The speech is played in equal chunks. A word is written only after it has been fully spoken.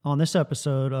On this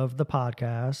episode of the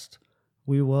podcast,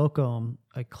 we welcome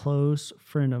a close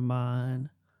friend of mine,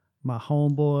 my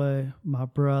homeboy, my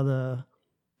brother,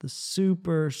 the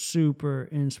super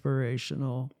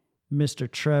inspirational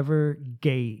Mr. Trevor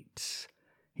Gates.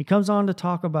 He comes on to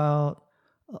talk about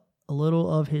a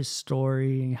little of his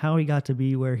story and how he got to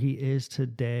be where he is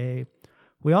today.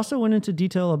 We also went into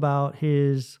detail about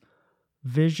his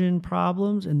vision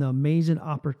problems and the amazing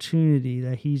opportunity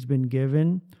that he's been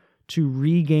given to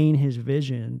regain his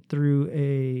vision through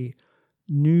a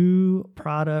new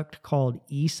product called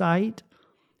eSight.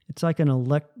 It's like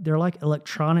they're like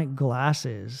electronic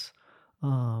glasses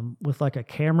with like a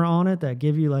camera on it that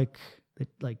give you like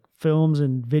films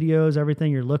and videos, everything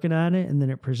you're looking at it, and then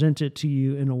it presents it to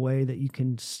you in a way that you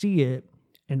can see it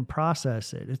and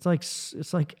process it. It's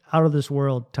like out of this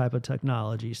world type of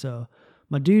technology. So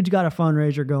my dude's got a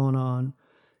fundraiser going on.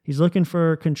 He's looking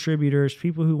for contributors,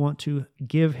 people who want to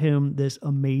give him this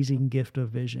amazing gift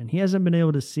of vision. He hasn't been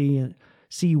able to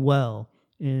see well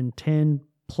in 10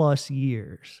 plus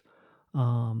years.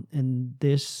 And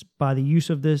this, by the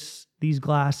use of these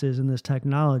glasses and this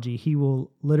technology, he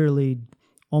will literally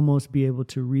almost be able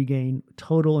to regain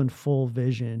total and full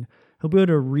vision. He'll be able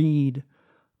to read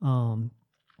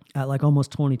at like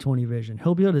almost 20/20 vision.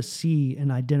 He'll be able to see and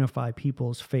identify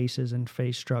people's faces and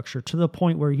face structure to the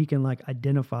point where he can like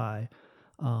identify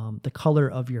the color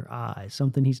of your eyes,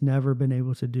 something he's never been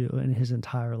able to do in his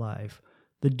entire life.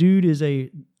 The dude is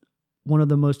one of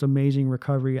the most amazing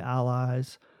recovery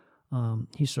allies.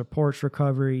 He supports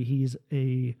recovery. He's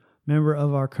a member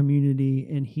of our community,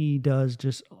 and he does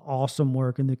just awesome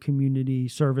work in the community,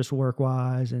 service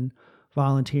work-wise and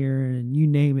volunteering, and you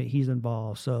name it, he's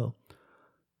involved. So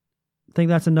I think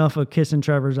that's enough of kissing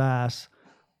Trevor's ass.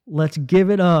 Let's give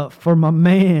it up for my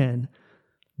man,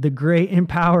 the great and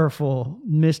powerful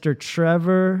Mr.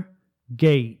 Trevor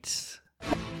Gates.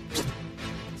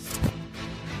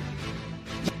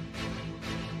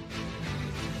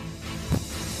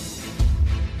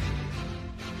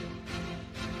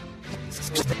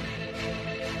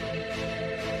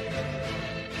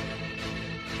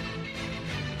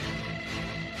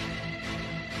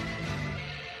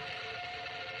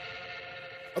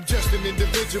 I'm just an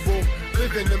individual,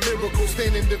 living a miracle,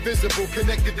 staying indivisible,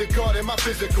 connected to God in my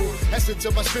physical. Essence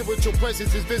of my spiritual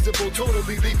presence is visible,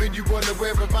 totally leaving you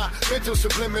unaware of my mental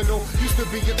subliminal. Used to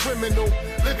be a criminal,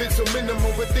 living so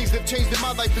minimal, but things have changed and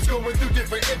my life is going through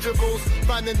different intervals.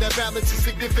 Finding that balance is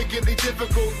significantly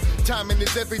difficult. Timing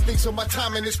is everything, so my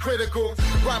timing is critical.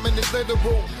 Rhyming is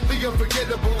literal, the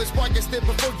unforgettable. That's why I stand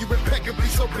before you impeccably,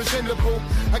 so presentable.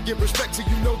 I give respect to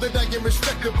you, know that I am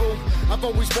respectable. I've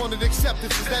always wanted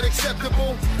acceptance. Is that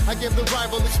acceptable? I am the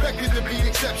rival, expected to be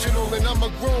exceptional. And I'm a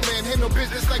grown man, handle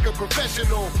business like a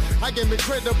professional. I am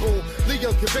incredible, the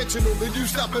unconventional. And you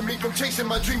stopping me from chasing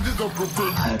my dreams is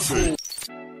unpreventable.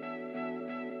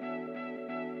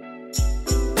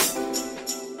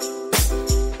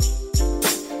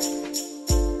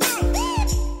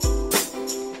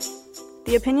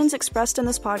 The opinions expressed in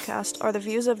this podcast are the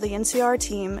views of the NCR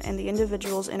team and the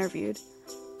individuals interviewed.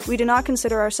 We do not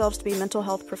consider ourselves to be mental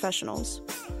health professionals.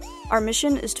 Our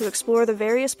mission is to explore the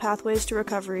various pathways to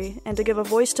recovery and to give a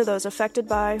voice to those affected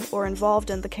by or involved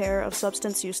in the care of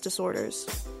substance use disorders.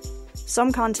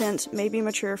 Some content may be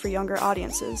mature for younger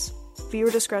audiences.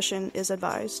 Viewer discretion is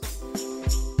advised.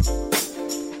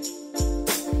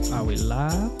 Are we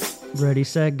live? Ready,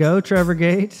 set, go, Trevor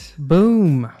Gates.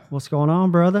 Boom. What's going on,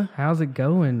 brother? How's it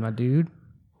going, my dude?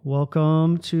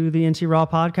 Welcome to the NC Raw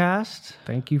podcast.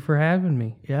 Thank you for having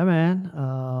me. Yeah,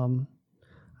 man.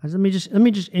 Let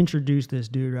me just introduce this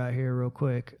dude right here real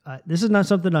quick. This is not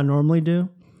something I normally do.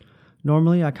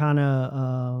 Normally, I kind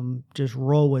of just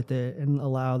roll with it and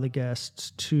allow the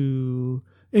guests to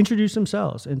introduce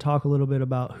themselves and talk a little bit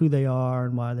about who they are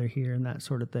and why they're here and that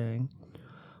sort of thing.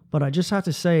 But I just have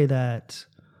to say that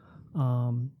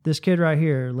this kid right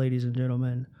here, ladies and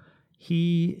gentlemen,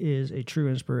 he is a true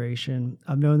inspiration.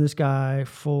 I've known this guy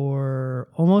for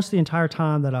almost the entire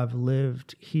time that I've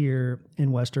lived here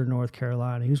in Western North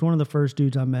Carolina. He was one of the first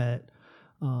dudes I met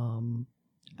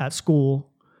at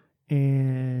school,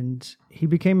 and he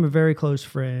became a very close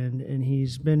friend, and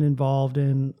he's been involved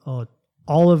in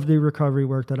all of the recovery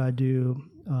work that I do,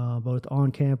 both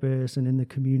on campus and in the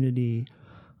community.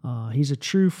 He's a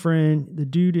true friend. The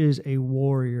dude is a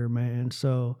warrior, man.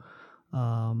 So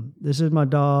this is my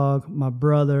dog, my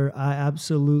brother. I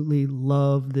absolutely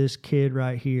love this kid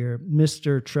right here,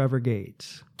 Mr. Trevor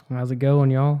Gates. How's it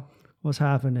going, y'all? What's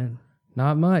happening?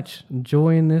 Not much.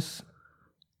 Enjoying this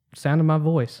sound of my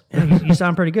voice. You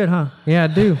sound pretty good, huh? Yeah, I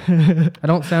do. I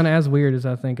don't sound as weird as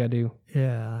I think I do.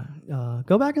 Yeah.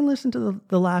 Go back and listen to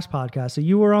the last podcast. So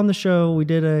you were on the show. We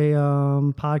did a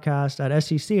podcast at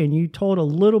SEC, and you told a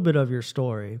little bit of your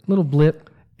story. Little blip.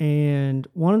 And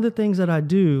one of the things that I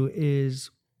do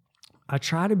is I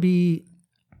try to be,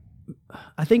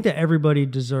 I think that everybody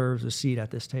deserves a seat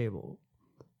at this table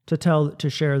to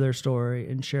share their story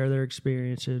and share their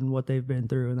experience and what they've been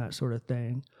through and that sort of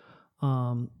thing.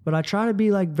 But I try to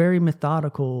be like very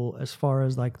methodical as far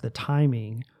as like the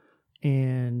timing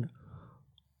and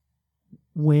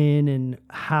when and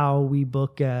how we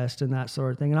book guests and that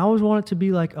sort of thing. And I always want it to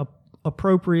be like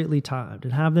appropriately timed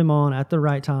and have them on at the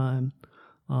right time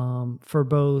for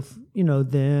both,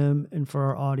 them and for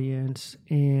our audience.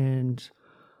 And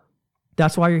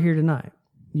that's why you're here tonight.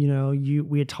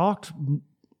 We had talked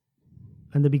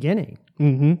in the beginning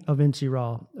of NC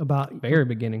Raw about Very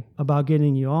beginning. about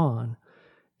getting you on,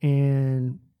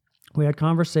 and we had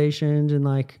conversations, and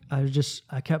like I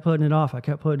kept putting it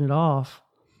off,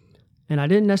 and I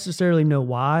didn't necessarily know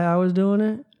why I was doing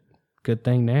it, Good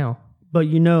thing now. but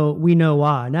we know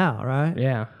why now, right?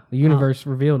 Yeah. The universe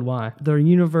revealed why. The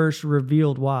universe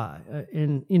revealed why.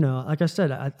 And, like I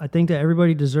said, I think that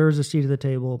everybody deserves a seat at the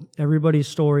table. Everybody's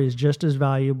story is just as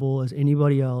valuable as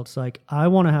anybody else. Like, I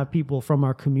want to have people from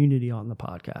our community on the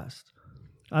podcast.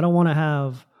 I don't want to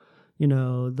have,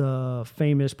 the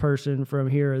famous person from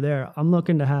here or there. I'm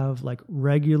looking to have like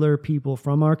regular people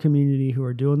from our community who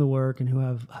are doing the work and who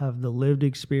have the lived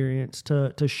experience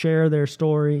to share their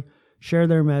story, share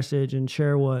their message, and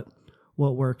share what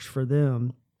works for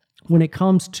them when it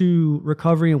comes to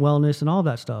recovery and wellness and all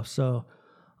that stuff. So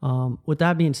with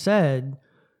that being said,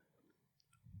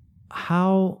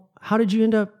 how did you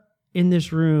end up in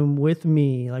this room with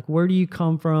me? Like, where do you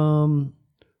come from?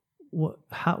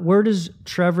 Where does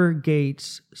Trevor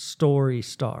Gates' story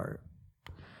start?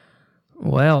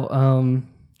 Well,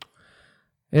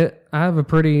 I have a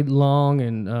pretty long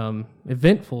and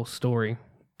eventful story.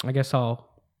 I guess I'll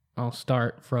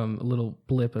start from a little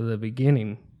blip of the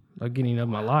beginning of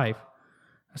my life.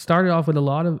 I started off with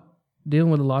dealing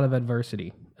with a lot of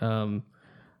adversity. I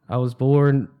was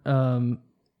born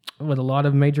with a lot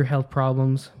of major health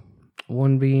problems,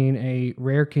 one being a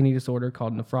rare kidney disorder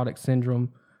called nephrotic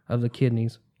syndrome of the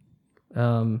kidneys,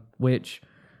 which,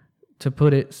 to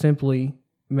put it simply,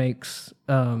 makes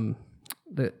the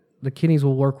kidneys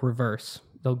will work reverse.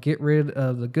 They'll get rid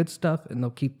of the good stuff and they'll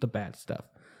keep the bad stuff.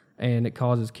 And it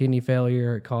causes kidney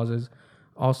failure. It causes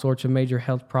all sorts of major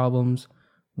health problems.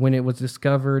 When it was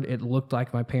discovered, it looked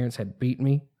like my parents had beat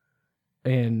me,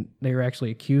 and they were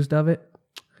actually accused of it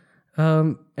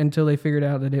until they figured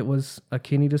out that it was a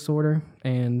kidney disorder,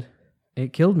 and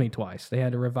it killed me twice. They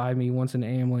had to revive me once in the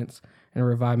ambulance and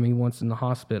revive me once in the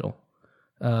hospital.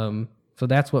 So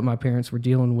that's what my parents were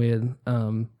dealing with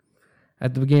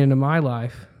at the beginning of my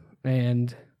life.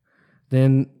 And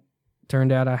then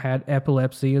turned out I had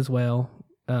epilepsy as well.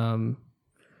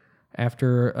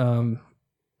 After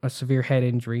a severe head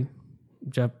injury,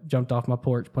 jumped off my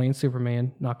porch playing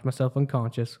Superman, knocked myself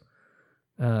unconscious.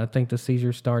 I think the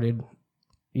seizure started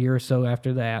a year or so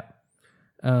after that.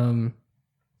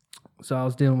 So I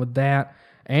was dealing with that,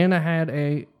 and I had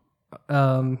a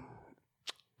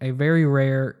very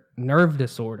rare nerve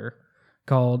disorder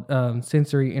called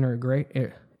sensory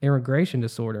integration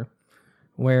disorder,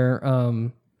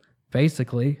 where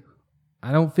basically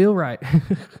I don't feel right.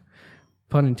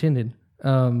 Pun intended.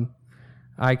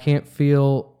 I can't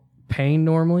feel pain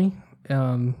normally.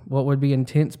 What would be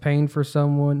intense pain for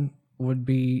someone would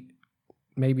be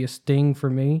maybe a sting for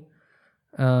me.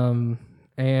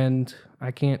 And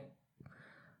I can't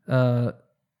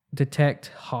detect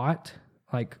hot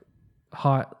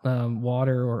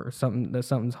water or something that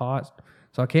something's hot.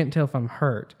 So I can't tell if I'm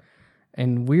hurt.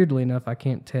 And weirdly enough, I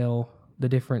can't tell the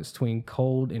difference between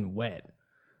cold and wet,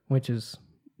 which is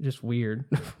just weird.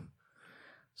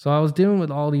 So I was dealing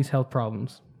with all these health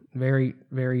problems, very,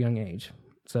 very young age.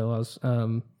 So I was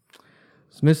I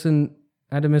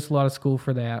had to miss a lot of school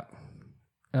for that,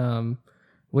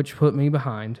 which put me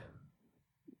behind.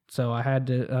 So I had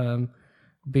to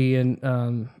be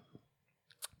in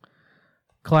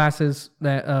classes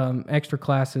extra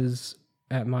classes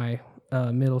at my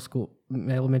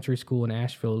elementary school in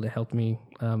Asheville to help me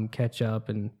catch up,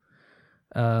 and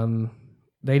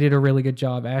they did a really good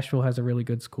job. Asheville has a really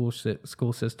good school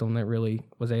system that really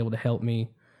was able to help me.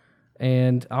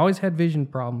 And I always had vision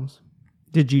problems.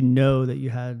 Did you know that you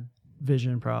had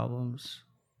vision problems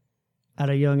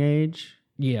at a young age?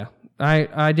 Yeah.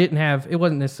 I didn't have, it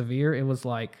wasn't this severe. It was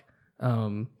like,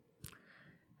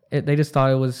 they just thought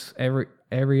it was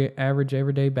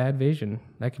everyday bad vision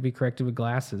that could be corrected with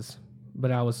glasses.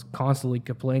 But I was constantly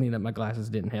complaining that my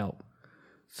glasses didn't help.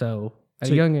 So At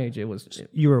a young age, it was.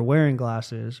 You were wearing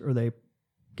glasses, or they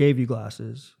gave you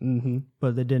glasses,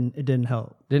 but it didn't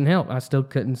help. Didn't help. I still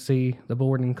couldn't see the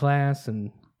board in class,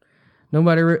 and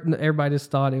everybody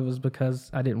just thought it was because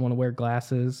I didn't want to wear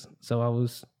glasses, so I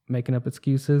was making up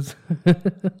excuses.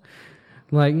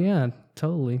 Like, yeah,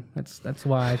 totally. That's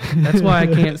why I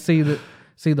can't see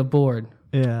the board.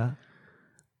 Yeah.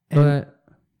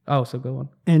 So go on.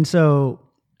 And so,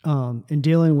 in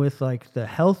dealing with like the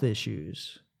health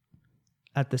issues,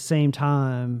 at the same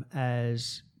time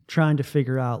as trying to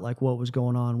figure out like what was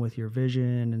going on with your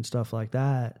vision and stuff like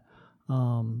that,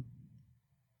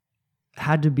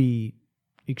 had to be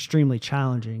extremely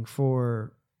challenging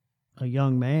for a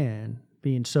young man,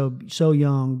 being so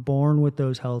young, born with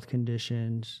those health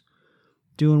conditions,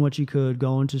 doing what you could,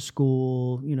 going to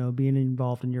school, being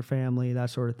involved in your family, that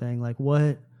sort of thing. Like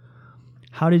what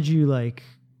were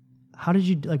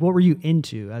you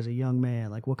into as a young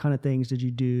man? Like what kind of things did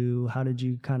you do? How did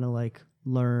you kind of like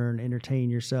learn,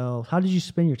 entertain yourself? How did you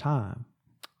spend your time?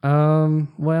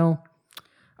 Well,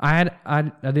 I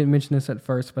didn't mention this at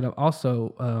first, but I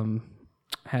also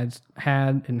had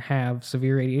and have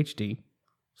severe ADHD.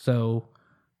 So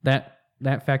that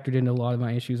factored into a lot of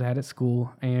my issues I had at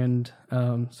school. And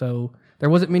so there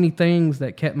wasn't many things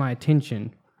that kept my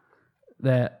attention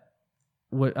that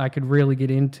what I could really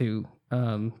get into,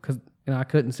 because I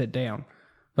couldn't sit down.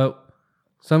 But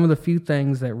some of the few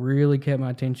things that really kept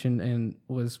my attention and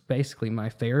was basically my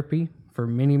therapy for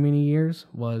many, many years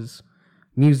was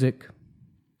music,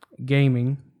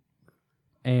 gaming,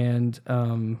 and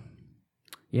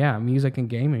music and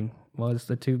gaming was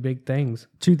the two big things.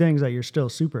 Two things that you're still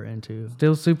super into.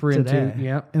 Still super today. into,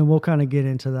 yeah. And we'll kind of get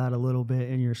into that a little bit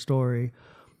in your story.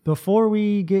 Before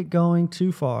we get going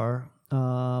too far,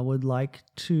 would like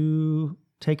to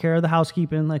take care of the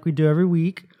housekeeping like we do every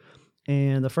week.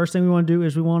 And the first thing we want to do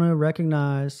is we want to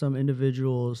recognize some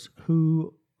individuals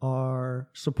who are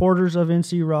supporters of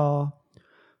NC Raw,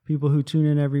 people who tune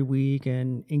in every week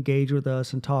and engage with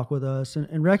us and talk with us,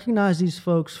 and recognize these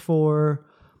folks for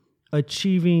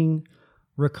achieving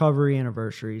recovery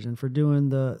anniversaries and for doing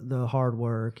the hard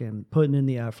work and putting in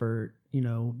the effort,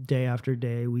 day after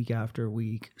day, week after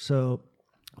week. So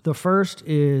the first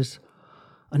is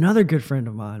another good friend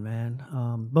of mine, man.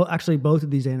 Actually, both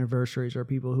of these anniversaries are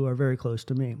people who are very close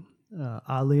to me,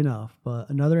 oddly enough. But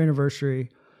another anniversary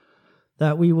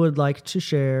that we would like to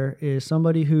share is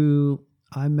somebody who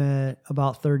I met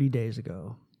about 30 days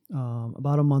ago,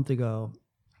 about a month ago.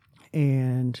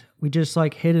 And we just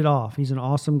like hit it off. He's an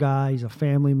awesome guy. He's a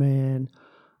family man.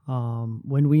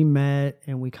 When we met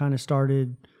and we kind of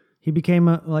started, he became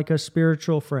like a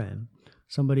spiritual friend.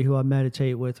 Somebody who I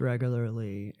meditate with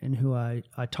regularly and who I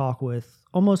talk with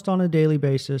almost on a daily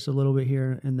basis, a little bit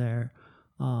here and there.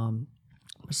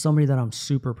 Somebody that I'm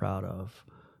super proud of.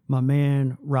 My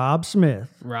man, Rob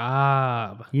Smith.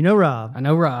 Rob. You know Rob. I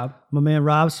know Rob. My man,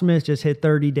 Rob Smith just hit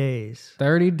 30 days.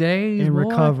 30 days in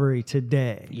recovery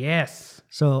today. Yes.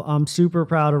 So I'm super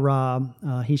proud of Rob.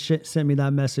 He sent me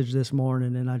that message this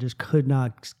morning, and I just could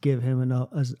not give him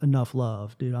enough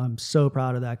love. Dude, I'm so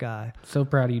proud of that guy. So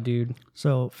proud of you, dude.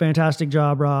 So fantastic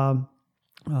job, Rob.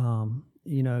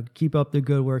 Keep up the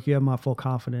good work. You have my full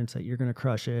confidence that you're going to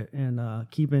crush it. And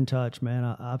keep in touch, man.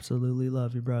 I absolutely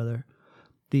love you, brother.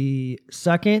 The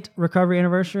second recovery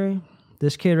anniversary,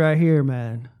 this kid right here,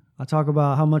 man. I talk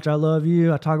about how much I love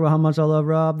you. I talk about how much I love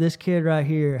Rob. This kid right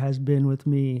here has been with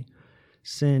me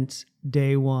since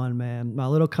day one, man. My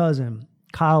little cousin,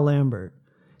 Kyle Lambert,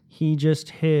 he just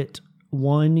hit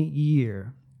 1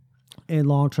 year in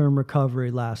long-term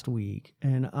recovery last week.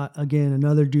 And again,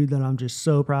 another dude that I'm just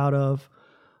so proud of.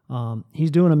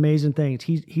 He's doing amazing things.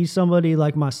 He's somebody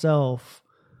like myself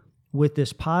with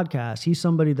this podcast. He's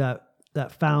somebody that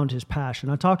found his passion.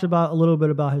 I talked about a little bit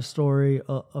about his story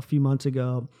a few months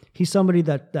ago. He's somebody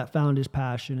that found his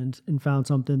passion and found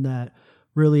something that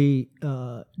really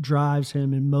drives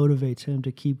him and motivates him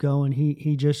to keep going.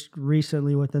 He just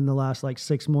recently, within the last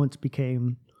 6 months,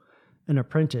 became an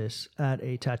apprentice at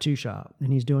a tattoo shop,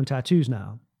 and he's doing tattoos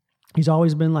now. He's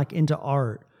always been into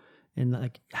art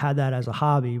and had that as a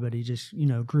hobby, but he just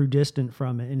grew distant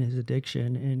from it in his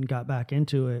addiction and got back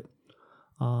into it.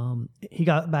 He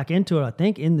got back into it, I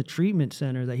think, in the treatment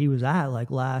center that he was at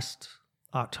last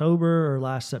October or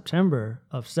last September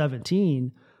of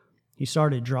 2017. He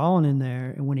started drawing in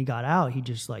there, and when he got out, he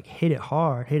just hit it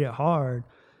hard.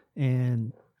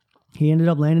 And he ended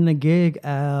up landing a gig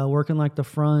working the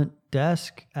front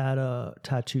desk at a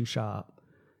tattoo shop,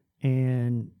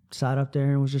 and sat up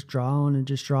there and was just drawing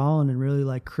and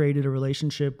really created a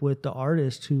relationship with the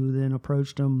artist, who then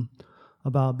approached him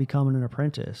about becoming an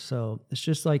apprentice. So it's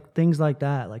just things like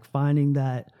that, finding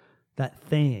that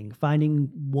thing, finding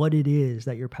what it is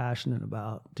that you're passionate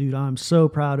about. Dude, I'm so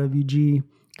proud of you, G.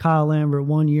 Kyle Lambert,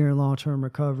 1 year in long-term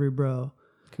recovery, bro.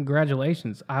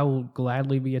 Congratulations. I will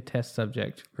gladly be a test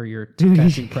subject for your Dude,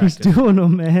 tattoo practice. he's doing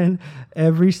them, man.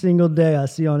 Every single day I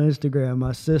see on Instagram,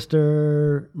 my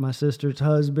sister's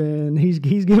husband, he's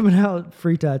giving out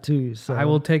free tattoos. So I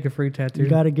will take a free tattoo. you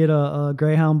got to get a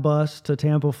Greyhound bus to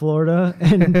Tampa, Florida,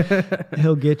 and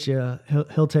he'll get you.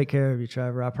 He'll take care of you,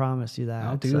 Trevor. I promise you that.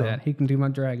 I'll do that. He can do my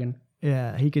dragon.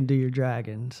 Yeah, he can do your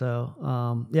dragon.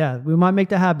 So, yeah, we might make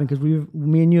that happen because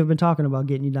me and you have been talking about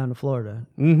getting you down to Florida,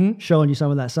 showing you some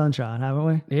of that sunshine, haven't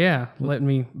we? Yeah, letting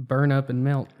me burn up and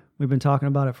melt. We've been talking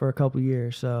about it for a couple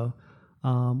years. So,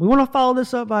 we want to follow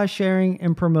this up by sharing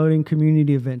and promoting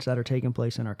community events that are taking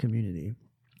place in our community.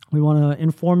 We want to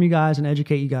inform you guys and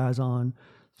educate you guys on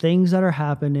things that are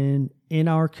happening in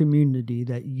our community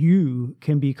that you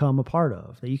can become a part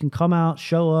of, that you can come out,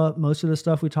 show up. Most of the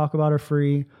stuff we talk about are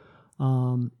free.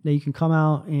 That you can come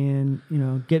out and,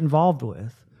 get involved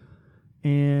with.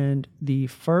 And the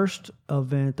first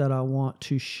event that I want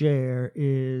to share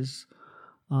is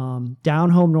Down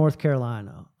Home, North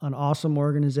Carolina, an awesome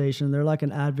organization. They're like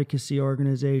an advocacy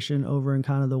organization over in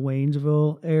kind of the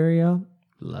Waynesville area.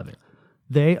 Love it.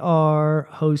 They are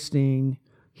hosting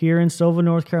here in Sylva,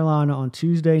 North Carolina on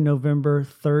Tuesday, November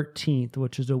 13th,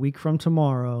 which is a week from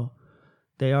tomorrow.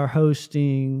 They are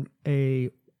hosting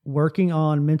a Working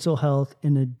on Mental Health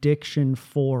and Addiction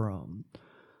Forum.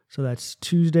 So that's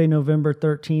Tuesday, November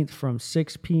 13th from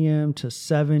 6 p.m. to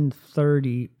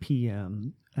 7:30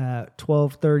 p.m. at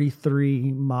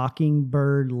 1233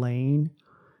 Mockingbird Lane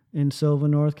in Sylva,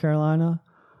 North Carolina.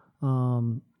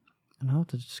 And I'll have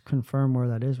to just confirm where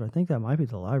that is, but I think that might be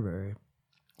the library.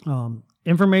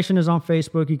 Information is on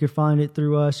Facebook. You can find it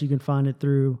through us. You can find it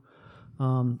through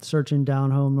searching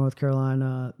Down Home, North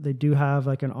Carolina. They do have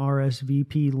like an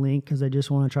RSVP link because they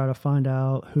just want to try to find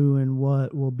out who and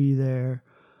what will be there.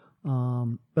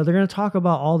 But they're going to talk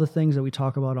about all the things that we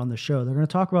talk about on the show. They're going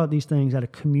to talk about these things at a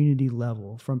community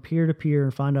level, from peer to peer,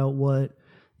 and find out what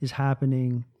is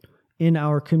happening in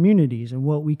our communities and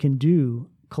what we can do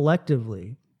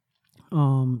collectively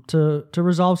to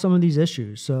resolve some of these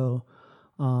issues. So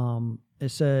it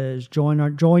says,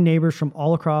 join neighbors from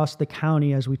all across the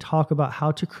county as we talk about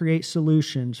how to create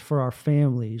solutions for our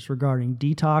families regarding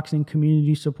detoxing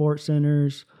community support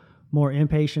centers, more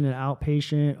inpatient and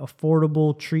outpatient,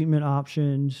 affordable treatment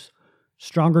options,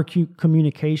 stronger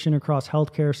communication across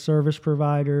healthcare service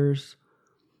providers,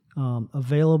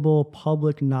 available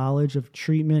public knowledge of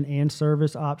treatment and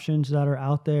service options that are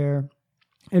out there,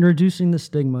 and reducing the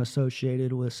stigma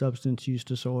associated with substance use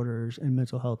disorders and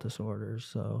mental health disorders.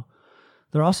 So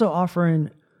they're also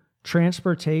offering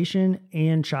transportation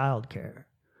and childcare,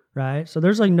 right? So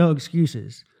there's like no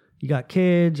excuses. You got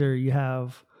kids or you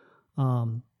have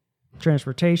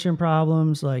transportation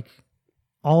problems, like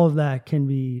all of that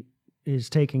is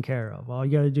taken care of. All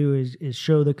you got to do is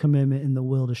show the commitment and the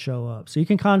will to show up. So you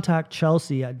can contact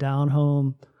Chelsea at Down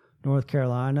Home, North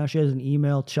Carolina. She has an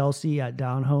email,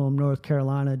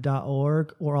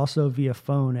 chelsea@downhomenorthcarolina.org, or also via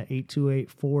phone at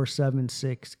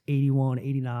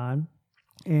 828-476-8189.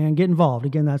 And get involved.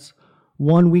 Again, that's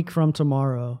 1 week from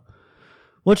tomorrow,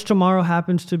 which tomorrow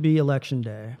happens to be Election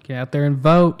Day. Get out there and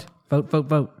vote. Vote, vote,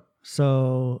 vote.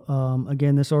 So,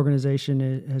 again, this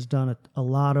organization has done a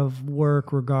lot of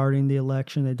work regarding the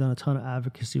election. They've done a ton of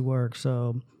advocacy work.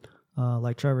 So,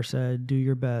 like Trevor said, do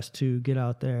your best to get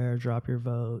out there, drop your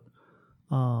vote.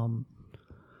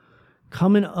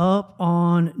 Coming up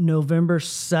on November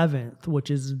 7th,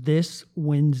 which is this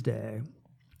Wednesday.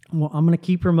 Well, I'm going to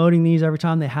keep promoting these every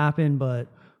time they happen, but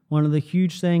one of the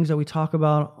huge things that we talk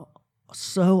about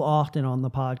so often on the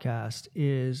podcast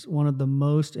is one of the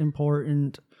most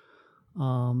important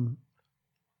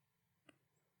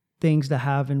things to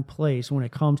have in place when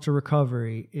it comes to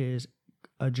recovery is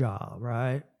a job,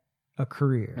 right? A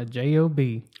career. A job.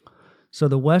 So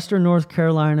the Western North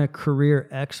Carolina Career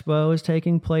Expo is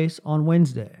taking place on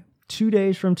Wednesday, 2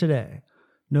 days from today,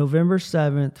 November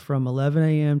 7th from 11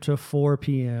 a.m. to 4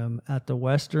 p.m. at the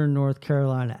Western North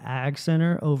Carolina Ag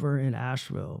Center over in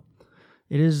Asheville.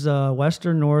 It is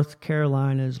Western North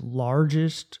Carolina's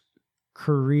largest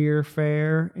career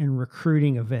fair and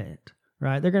recruiting event,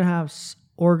 right? They're going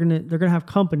to have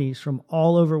companies from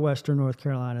all over Western North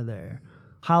Carolina there.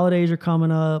 Holidays are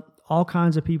coming up. All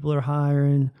kinds of people are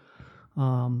hiring.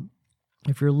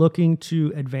 If you're looking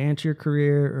to advance your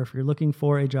career or if you're looking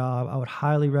for a job, I would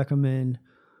highly recommend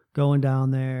going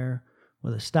down there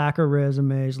with a stack of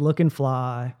resumes, looking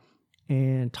fly,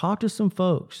 and talk to some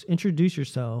folks, introduce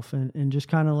yourself, and just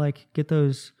kind of like get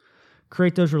those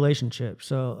create those relationships.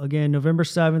 So again, November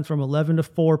 7th from 11 to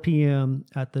 4 p.m.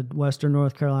 at the Western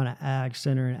North Carolina Ag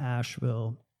Center in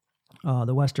Asheville,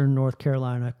 the Western North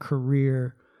Carolina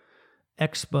Career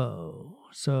Expo.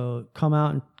 So come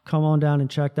on down and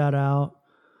check that out.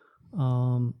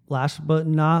 Last but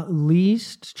not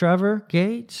least, Trevor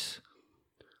Gates,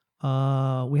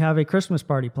 we have a Christmas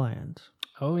party planned.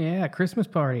 Oh yeah, Christmas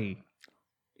party.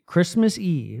 Christmas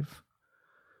Eve,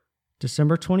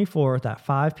 December 24th at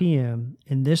 5 p.m.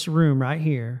 in this room right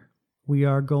here. We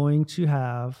are going to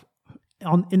have,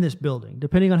 in this building,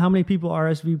 depending on how many people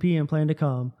RSVP and plan to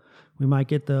come, we might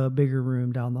get the bigger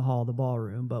room down the hall, the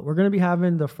ballroom. But we're going to be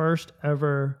having the first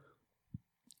ever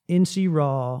NC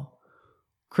Raw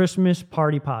Christmas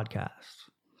party podcast.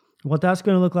 What that's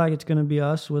going to look like, it's going to be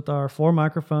us with our 4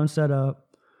 microphones set up.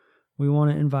 We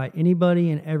want to invite anybody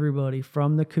and everybody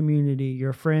from the community,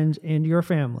 your friends and your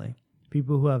family,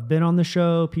 people who have been on the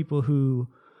show, people who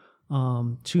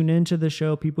tune into the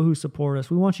show, people who support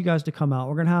us. We want you guys to come out.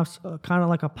 We're going to have kind of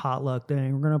like a potluck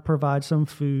thing. We're going to provide some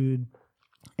food,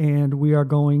 and we are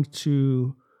going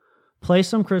to play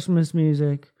some Christmas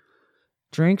music,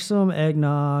 drink some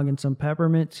eggnog and some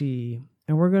peppermint tea,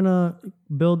 and we're going to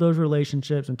build those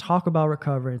relationships and talk about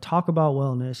recovery and talk about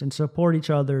wellness and support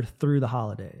each other through the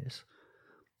holidays.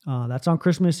 That's on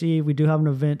Christmas Eve. We do have an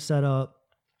event set up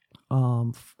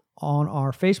on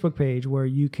our Facebook page where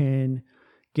you can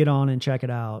get on and check it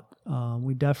out.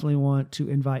 We definitely want to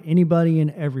invite anybody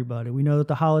and everybody. We know that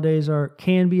the holidays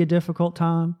can be a difficult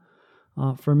time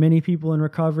for many people in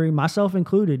recovery, myself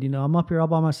included. I'm up here all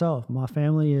by myself. My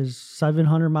family is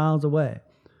 700 miles away.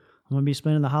 I'm going to be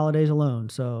spending the holidays alone.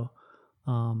 So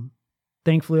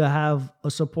thankfully, I have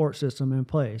a support system in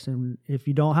place. And if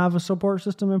you don't have a support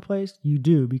system in place, you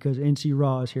do, because NC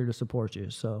Raw is here to support you.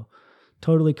 So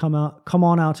totally come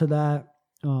on out to that,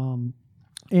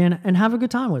 and have a good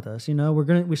time with us.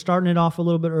 We're starting it off a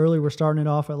little bit early. We're starting it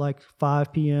off at like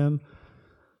 5 p.m.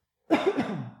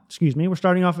 Excuse me. We're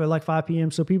starting off at like 5 p.m.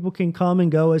 so people can come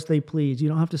and go as they please. You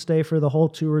don't have to stay for the whole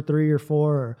 2 or 3 or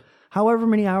 4 or however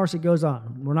many hours it goes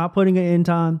on. We're not putting it in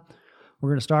time. We're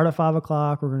going to start at 5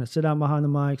 o'clock. We're going to sit down behind the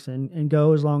mics and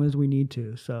go as long as we need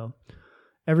to. So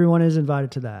everyone is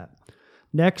invited to that.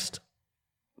 Next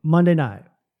Monday night,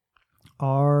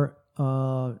 our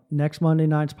next Monday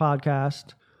night's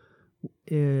podcast.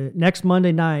 Next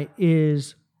Monday night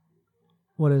is,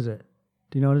 what is it?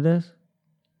 Do you know what it is?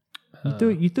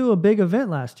 You threw a big event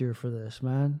last year for this,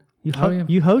 man. You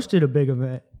hosted a big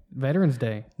event. Veterans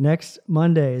Day. Next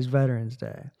Monday is Veterans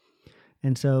Day.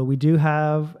 And so we do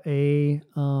have an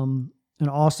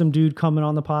awesome dude coming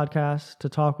on the podcast to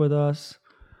talk with us,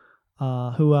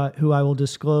 who I will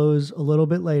disclose a little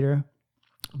bit later.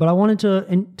 But I wanted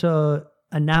to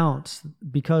announce,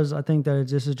 because I think that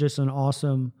this is just an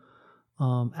awesome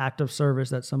act of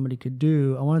service that somebody could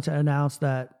do. I wanted to announce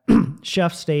that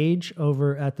Chef Stage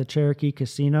over at the Cherokee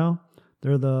Casino,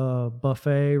 they're the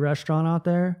buffet restaurant out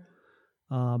there.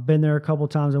 Been there a couple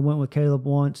times. I went with Caleb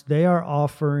once. They are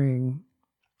offering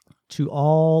to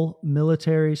all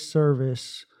military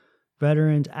service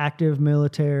veterans, active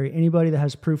military, anybody that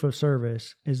has proof of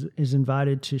service is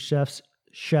invited to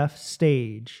Chef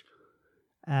Stage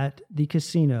at the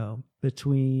casino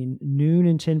between noon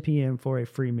and 10 p.m. for a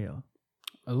free meal.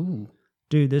 Oh,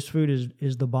 dude, this food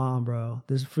is the bomb, bro.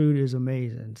 This food is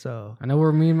amazing. So I know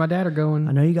where me and my dad are going.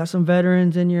 I know you got some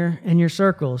veterans in your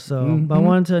circle. So, but I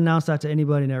wanted to announce that to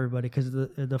anybody and everybody, because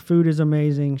the food is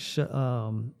amazing.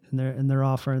 And they're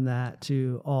offering that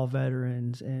to all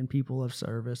veterans and people of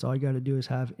service. All you got to do is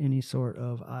have any sort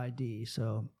of ID.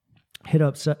 So hit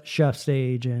up Chef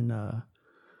Stage and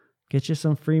get you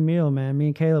some free meal, man. Me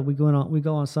and Caleb, we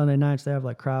go on Sunday nights. They have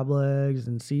like crab legs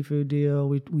and seafood deal.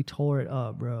 We tore it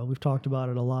up, bro. We've talked about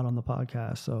it a lot on the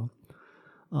podcast. So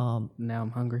now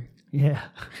I'm hungry. Yeah.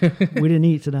 We didn't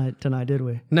eat tonight, did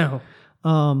we? No.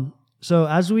 So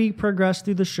as we progress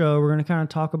through the show, we're going to kind of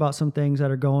talk about some things that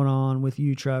are going on with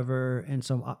you, Trevor, and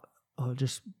some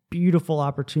just beautiful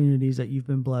opportunities that you've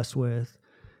been blessed with.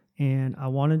 And I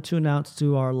wanted to announce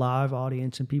to our live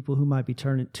audience and people who might be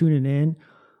tuning in,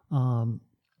 I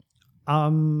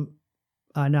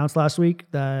announced last week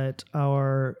that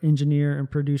our engineer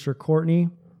and producer, Courtney,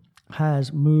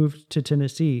 has moved to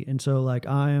Tennessee. And so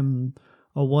I am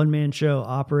a one-man show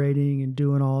operating and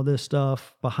doing all this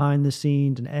stuff behind the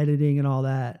scenes and editing and all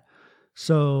that.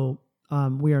 So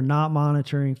we are not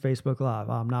monitoring Facebook Live.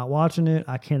 I'm not watching it.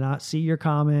 I cannot see your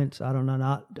comments. I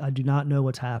do not know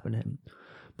what's happening.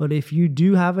 But if you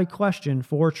do have a question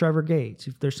for Trevor Gates,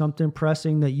 if there's something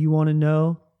pressing that you want to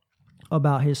know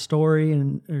about his story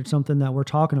or something that we're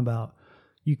talking about,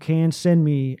 you can send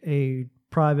me a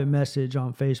private message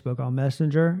on Facebook on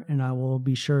Messenger, and I will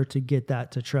be sure to get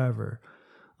that to Trevor.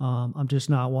 I'm just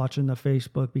not watching the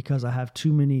Facebook because I have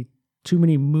too many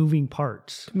moving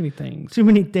parts, too many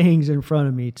things in front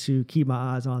of me to keep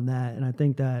my eyes on that. And I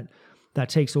think that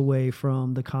takes away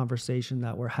from the conversation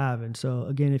that we're having. So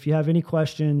again, if you have any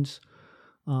questions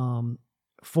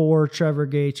for Trevor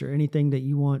Gates or anything that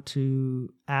you want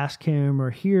to ask him or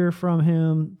hear from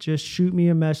him, just shoot me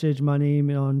a message. My name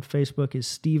on Facebook is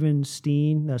Steven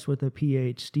Steen. That's with a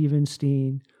PH, Steven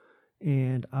Steen.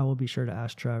 And I will be sure to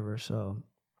ask Trevor. So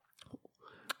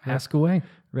ask away.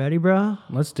 Ready, bro?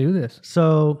 Let's do this.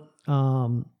 So,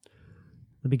 the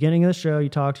beginning of the show, you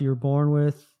were born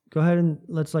with, go ahead and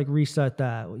let's like reset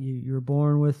that. You were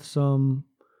born with some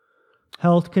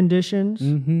health conditions.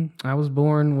 Mm-hmm. I was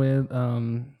born with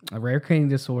a rare kidney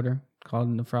disorder called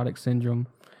nephrotic syndrome.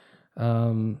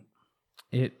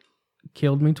 It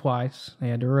killed me twice. They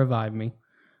had to revive me.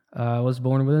 I was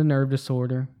born with a nerve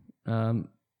disorder. I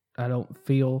don't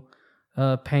feel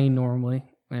pain normally.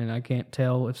 And I can't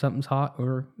tell if something's hot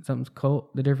or something's cold,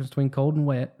 the difference between cold and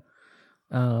wet.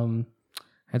 Had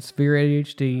severe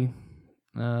ADHD,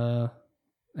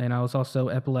 and I was also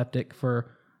epileptic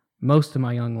for most of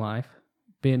my young life.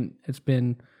 It's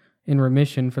been in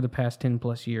remission for the past 10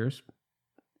 plus years.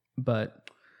 But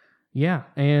yeah,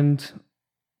 and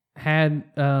had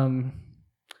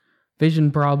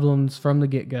vision problems from the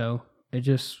get-go.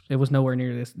 It was nowhere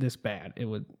near this bad.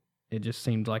 It just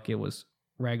seemed like it was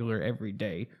regular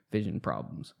everyday vision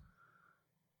problems.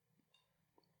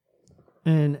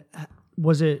 And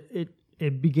was it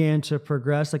began to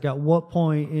progress? Like at what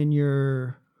point in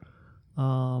your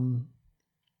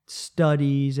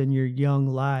studies and your young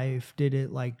life did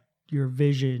it, like, your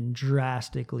vision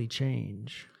drastically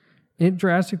change? It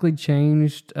drastically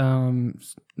changed in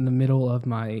the middle of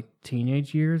my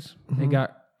teenage years. Mm-hmm. It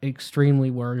got extremely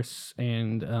worse,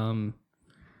 and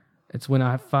it's when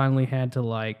I finally had to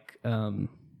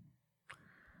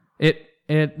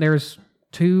there's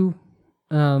two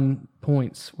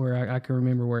points where I can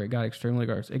remember where it got extremely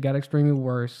worse. It got extremely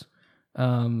worse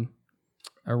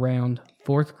around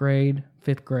 4th grade,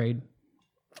 5th grade,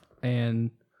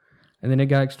 and then it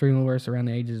got extremely worse around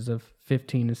the ages of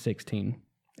 15 to 16,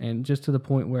 and just to the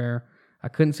point where I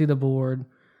couldn't see the board.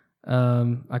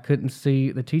 I couldn't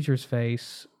see the teacher's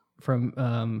face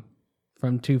from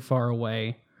too far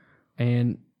away,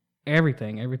 and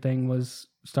everything was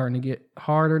starting to get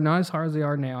harder. Not as hard as they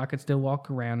are now. I could still walk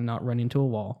around and not run into a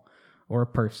wall or a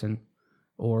person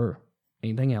or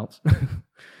anything else.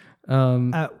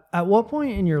 At what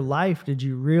point in your life did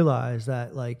you realize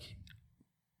that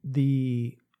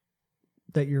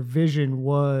that your vision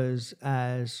was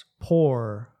as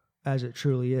poor as it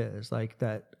truly is? Like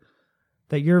that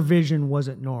your vision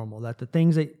wasn't normal, that the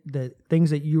things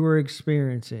that you were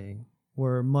experiencing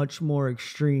were much more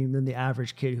extreme than the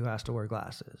average kid who has to wear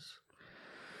glasses?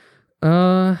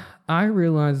 I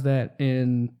realized that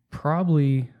in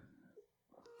probably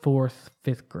 4th,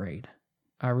 5th grade.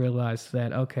 I realized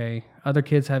that, okay, other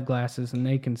kids have glasses and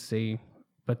they can see,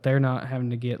 but they're not having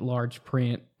to get large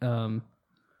print,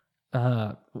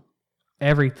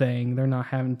 everything. They're not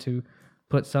having to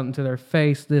put something to their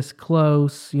face this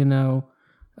close, They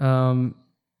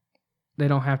don't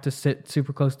have to sit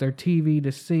super close to their TV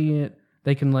to see it.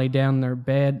 They can lay down in their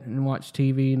bed and watch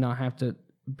TV and not have to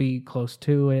be close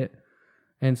to it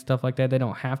and stuff like that. They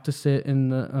don't have to sit in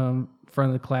the front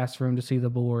of the classroom to see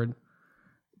the board,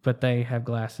 but they have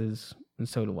glasses, and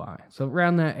so do I. So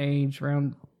around that age,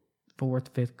 around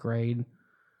 4th, 5th grade,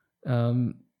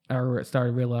 I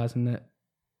started realizing that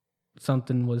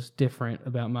something was different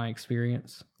about my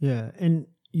experience. Yeah, and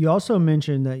you also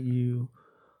mentioned that you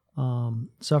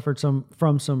suffered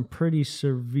from some pretty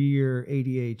severe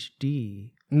ADHD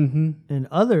and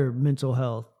other mental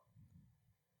health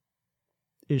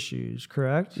issues,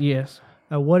 correct? Yes.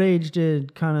 At what age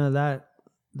did kind of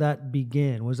that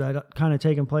begin? Was that kind of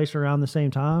taking place around the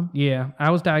same time? Yeah,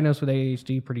 I was diagnosed with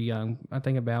ADHD pretty young. I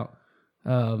think about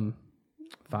 5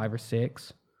 or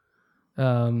 6,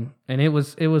 and it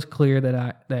was clear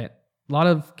that a lot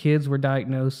of kids were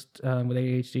diagnosed with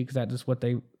ADHD because that's just what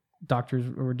doctors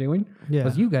were doing. Yeah,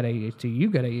 was you got ADHD, you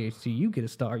get a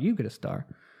star, you get a star.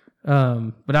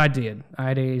 But I did. I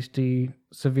had ADHD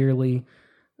severely,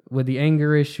 with the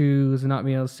anger issues and not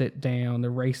being able to sit down, the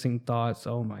racing thoughts.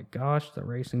 Oh my gosh, the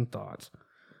racing thoughts.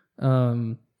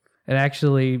 And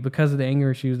actually, because of the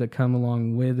anger issues that come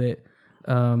along with it,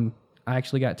 I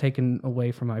actually got taken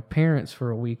away from my parents for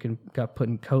a week and got put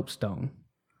in Copestone.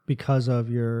 Because of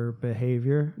your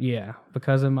behavior? Yeah,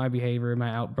 because of my behavior, my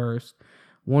outburst.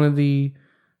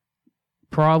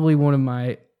 Probably one of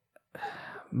my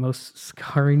most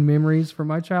scarring memories from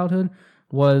my childhood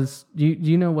was, do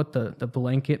you know what the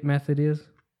blanket method is?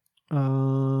 I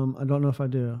don't know if I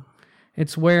do.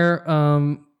 It's where,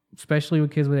 especially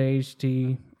with kids with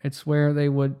ADHD, it's where they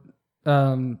would,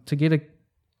 to get a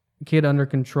kid under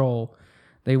control,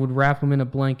 they would wrap them in a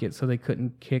blanket so they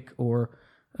couldn't kick or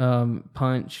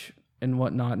punch and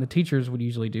whatnot. And the teachers would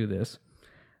usually do this.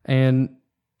 And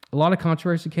a lot of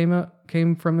controversy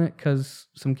came from it because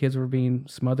some kids were being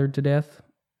smothered to death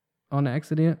on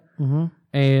accident. Mm-hmm.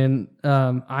 And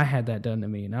I had that done to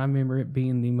me. And I remember it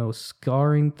being the most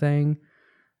scarring thing.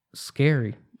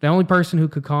 Scary. The only person who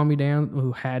could calm me down,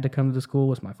 who had to come to the school,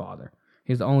 was my father.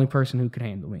 He's the only person who could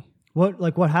handle me.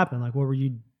 What happened? Like, what were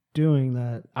you doing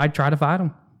that? I'd try to fight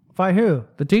them. Fight who?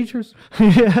 The teachers.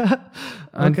 Yeah.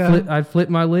 Okay. I'd flip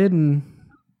my lid and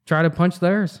try to punch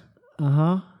theirs.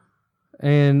 Uh-huh.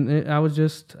 And I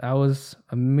was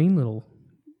a mean little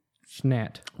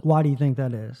schnat. Why do you think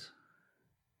that is?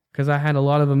 Because I had a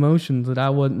lot of emotions that I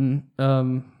didn't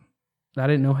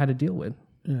know how to deal with.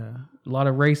 Yeah. A lot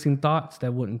of racing thoughts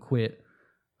that wouldn't quit.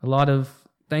 A lot of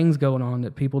things going on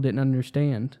that people didn't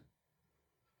understand.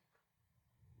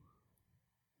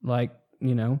 Like,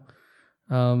 the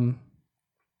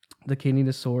kidney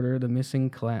disorder, the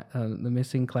missing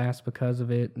class because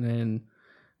of it, and then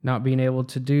not being able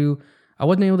to do. I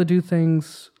wasn't able to do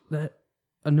things that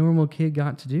a normal kid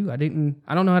got to do. I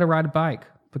don't know how to ride a bike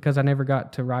because I never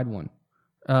got to ride one.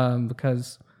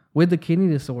 Because with the kidney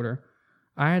disorder,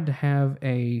 I had to have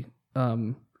a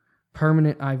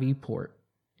permanent IV port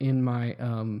in my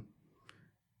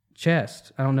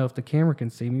chest. I don't know if the camera can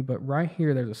see me, but right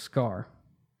here there's a scar.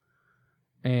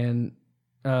 And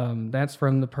that's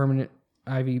from the permanent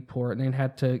IV port. And they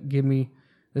had to give me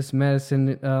this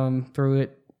medicine through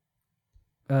it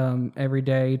every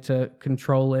day to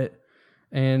control it.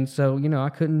 And so, I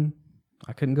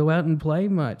couldn't go out and play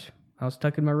much. I was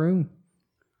stuck in my room.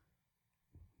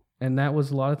 And that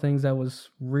was a lot of things that was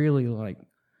really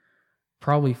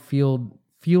probably fueled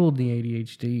the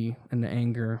ADHD and the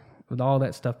anger with all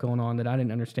that stuff going on that I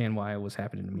didn't understand why it was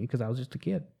happening to me because I was just a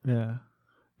kid. Yeah.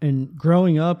 And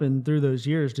growing up and through those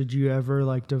years, did you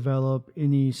ever develop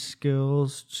any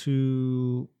skills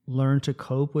to learn to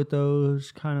cope with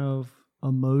those kind of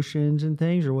emotions and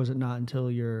things, or was it not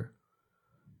until your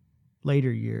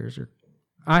later years? Or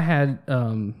I had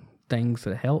things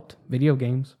that helped. Video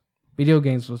games. Video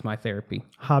games was my therapy.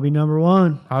 Hobby number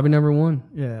one.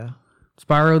 Yeah.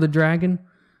 Spyro the Dragon,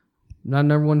 not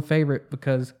number one favorite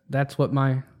because that's what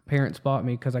my parents bought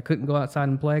me because I couldn't go outside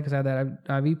and play because I had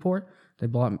that IV port. They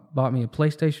bought me a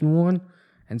PlayStation 1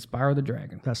 and Spyro the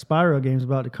Dragon. That Spyro game's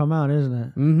about to come out, isn't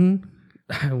it? Mm-hmm.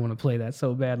 I want to play that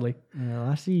so badly. Yeah,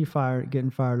 I see you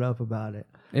getting fired up about it.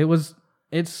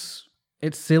 It's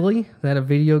silly that a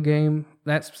video game,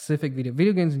 that specific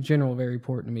video games in general are very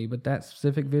important to me, but that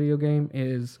specific video game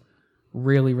is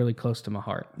really, really close to my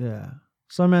heart. Yeah.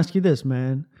 So I'm asking you this,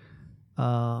 man.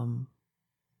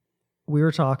 We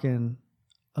were talking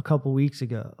a couple weeks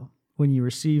ago when you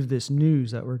received this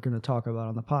news that we're going to talk about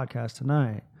on the podcast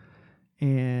tonight.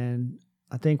 And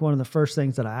I think one of the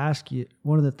things that I asked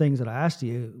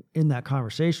you in that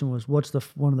conversation was, what's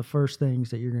one of the first things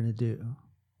that you're going to do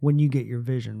when you get your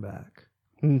vision back?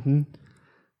 Mm-hmm.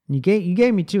 You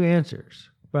gave me two answers,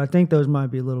 but I think those might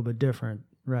be a little bit different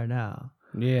right now.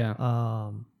 Yeah.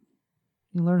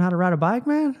 You learn how to ride a bike,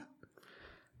 man?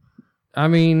 I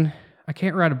mean, I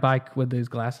can't ride a bike with these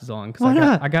glasses on Why because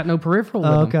not? I got no peripheral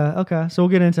with them. Okay. So we'll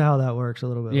get into how that works a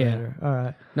little bit later. All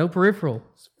right. No peripheral.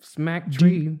 Smack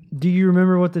tree. Do you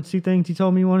remember what the two things you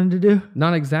told me you wanted to do?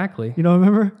 Not exactly. You don't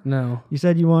remember? No. You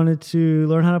said you wanted to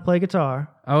learn how to play guitar.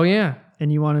 Oh, yeah.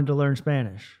 And you wanted to learn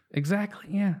Spanish. Exactly,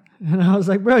 yeah. And I was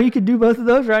like, bro, you could do both of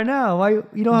those right now. Why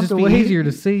you don't have to wait? Just be easier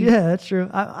to see. Yeah, that's true.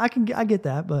 I get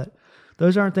that, but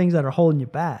those aren't things that are holding you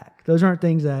back. Those aren't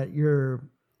things that your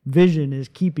vision is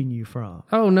keeping you from.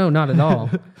 Oh no, not at all.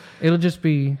 It would just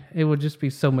be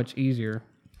so much easier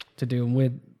to do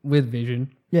with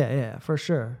vision. Yeah, for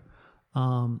sure.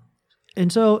 And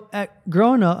so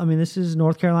growing up, I mean, this is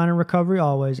North Carolina Recovery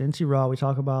Always, NC Raw. We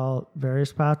talk about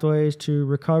various pathways to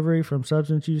recovery from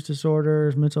substance use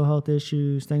disorders, mental health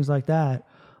issues, things like that.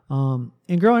 And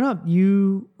growing up,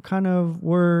 you kind of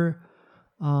were,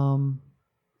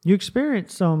 you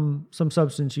experienced some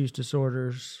substance use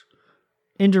disorders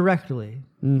indirectly,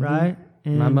 mm-hmm. right?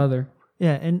 And, my mother.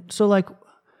 Yeah. And so I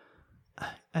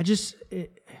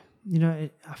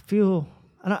feel,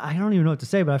 I don't even know what to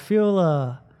say, but I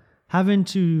feel, having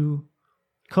to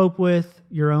cope with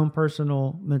your own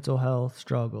personal mental health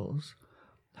struggles,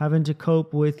 having to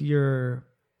cope with your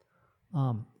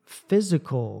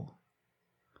physical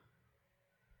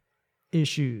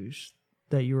issues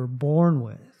that you were born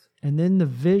with, and then the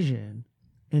vision,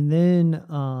 and then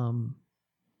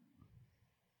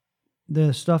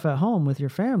the stuff at home with your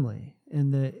family,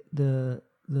 and the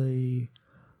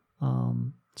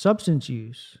substance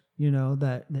use,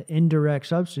 that the indirect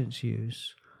substance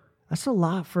use. That's a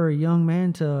lot for a young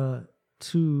man to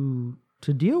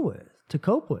deal with, to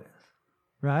cope with,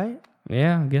 right?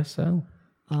 Yeah, I guess so.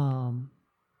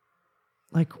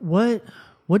 Like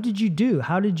what did you do?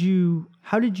 How did you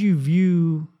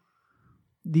view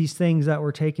these things that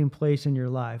were taking place in your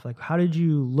life? Like, how did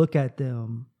you look at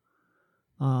them,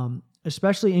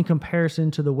 especially in comparison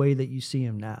to the way that you see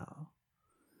them now?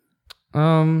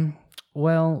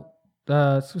 Well,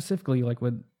 specifically like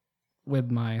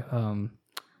with my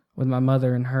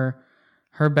mother and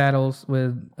her battles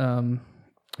with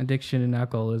addiction and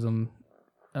alcoholism.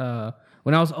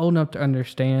 When I was old enough to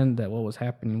understand that what was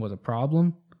happening was a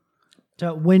problem.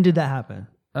 So when did that happen?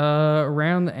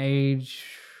 Around the age,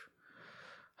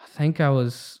 I think it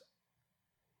was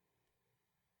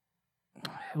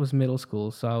middle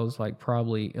school, so I was like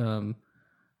probably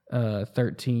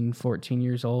 13, 14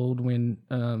 years old when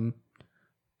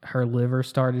her liver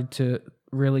started to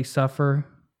really suffer,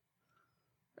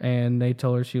 and they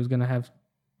told her she was going to have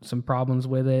some problems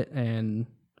with it. And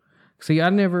see, I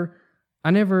never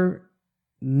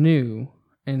knew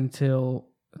until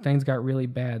things got really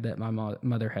bad that my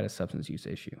mother had a substance use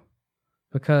issue,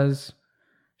 because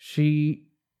she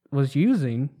was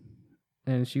using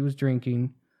and she was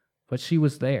drinking, but she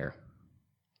was there.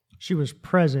 She was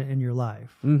present in your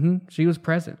life. Mm-hmm. She was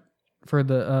present for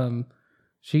the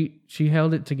she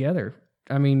held it together.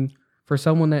 I mean, for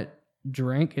someone that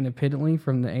drank independently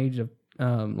from the age of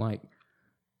like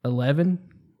 11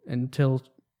 until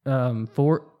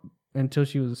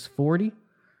she was 40,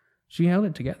 she held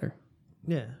it together.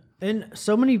 Yeah. And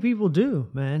so many people do,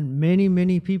 man.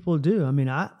 Many people do. I mean,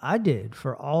 I did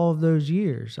for all of those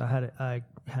years. I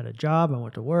had a job. I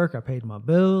went to work. I paid my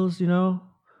bills,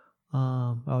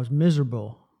 I was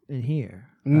miserable in here.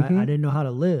 Mm-hmm. I didn't know how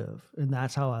to live, and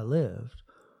that's how I lived.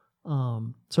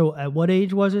 So at what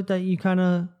age was it that you kind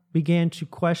of began to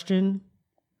question?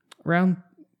 Around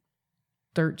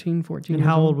 13, 14 And years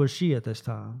how old. old was she at this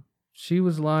time? She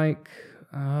was like,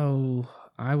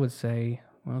 I would say,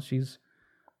 well, she's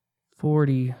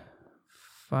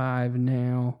 45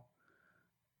 now.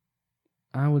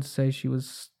 I would say she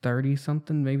was 30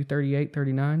 something, maybe 38,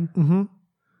 39. Mm-hmm.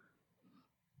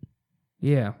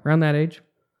 Yeah, around that age.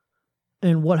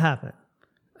 And what happened?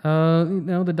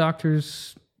 The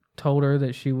doctors told her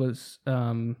that she was,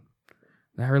 that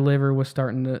her liver was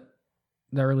starting the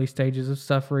early stages of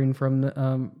suffering from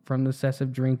the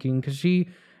excessive drinking, because she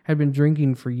had been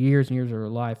drinking for years and years of her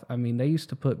life. I mean, they used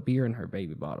to put beer in her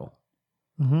baby bottle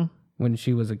when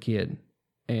she was a kid,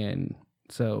 and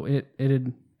so it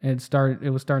was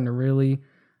starting to really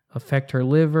affect her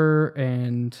liver,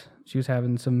 and she was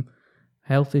having some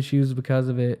health issues because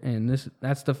of it. And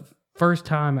that's the first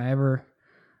time I ever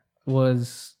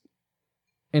was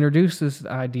introduced to this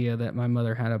idea that my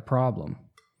mother had a problem.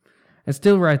 And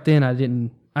still right then, I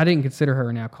didn't consider her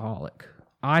an alcoholic.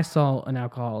 I saw an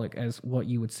alcoholic as what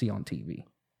you would see on TV.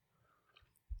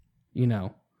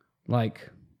 Like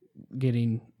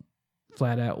getting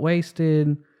flat out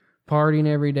wasted, partying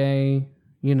every day,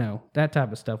 that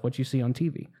type of stuff, what you see on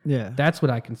TV. Yeah. That's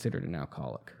what I considered an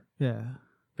alcoholic. Yeah.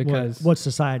 Because what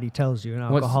society tells you an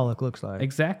alcoholic looks like.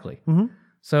 Exactly. Mm-hmm.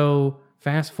 So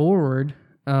fast forward,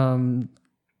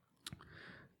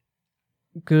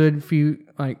 good few,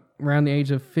 like around the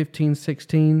age of 15,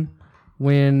 16,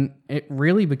 when it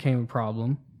really became a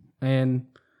problem, and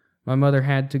my mother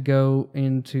had to go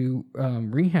into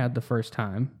rehab the first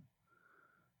time.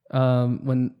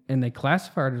 And they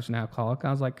classified her as an alcoholic,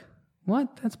 I was like,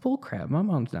 what? That's bullcrap. My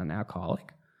mom's not an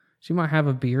alcoholic. She might have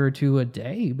a beer or two a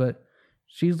day, but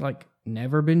she's like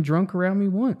never been drunk around me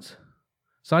once.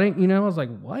 So I didn't, I was like,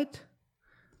 what?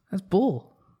 That's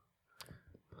bull.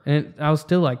 And I was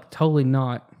still like totally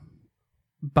not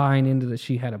buying into that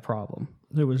she had a problem.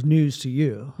 It was news to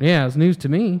you. Yeah, it was news to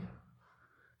me.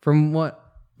 From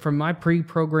my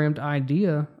pre-programmed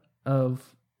idea of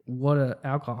what an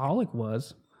alcoholic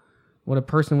was, what a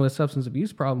person with a substance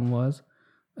abuse problem was,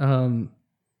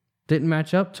 didn't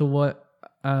match up to what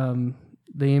the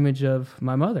image of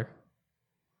my mother.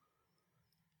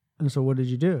 And so what did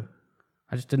you do?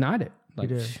 I just denied it. Like,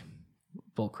 you did.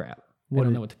 Bull crap. They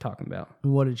don't know what they're talking about.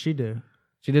 And what did she do?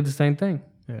 She did the same thing.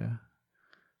 Yeah.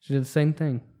 She did the same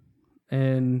thing.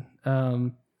 And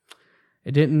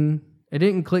it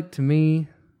didn't click to me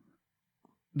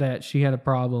that she had a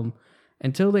problem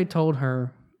until they told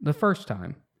her the first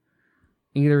time,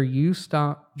 either you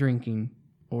stop drinking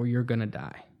or you're going to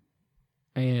die.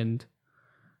 And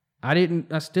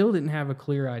I still didn't have a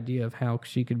clear idea of how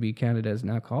she could be counted as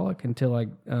an alcoholic until I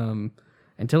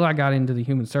got into the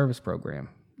human service program.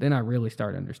 Then I really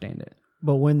started to understand it.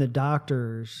 But when the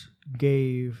doctors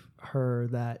gave her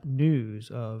that news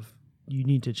of you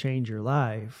need to change your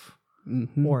life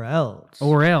or else,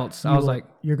 I was like,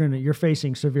 you're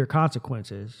facing severe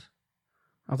consequences.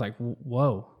 I was like,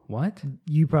 whoa, what?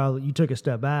 You took a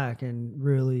step back and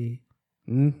really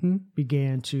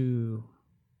began to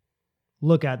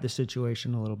look at the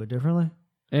situation a little bit differently.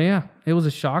 Yeah, it was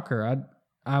a shocker.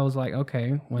 I was like,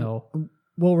 okay, well.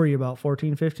 What were you, about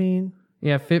 14, 15?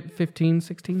 Yeah, 15,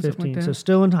 16, something like that. So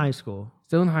still in high school.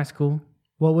 Still in high school.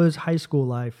 What was high school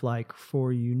life like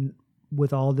for you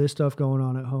with all this stuff going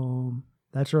on at home?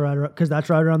 That's right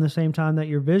around the same time that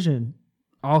your vision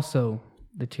also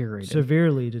deteriorated.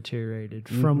 Severely deteriorated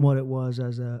from what it was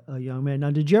as a young man.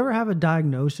 Now, did you ever have a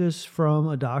diagnosis from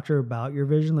a doctor about your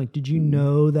vision? Like, did you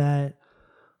know that?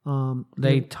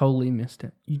 They totally missed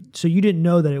it. So you didn't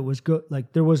know that it was good.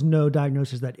 Like, there was no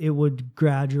diagnosis that it would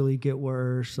gradually get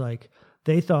worse. Like,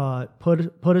 they thought,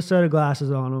 put a set of glasses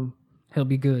on him. He'll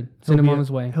be good. Send him on his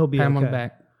way. He'll be Pat okay. him on the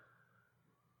back.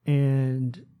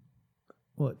 And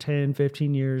 10,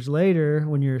 15 years later,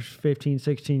 when you're 15,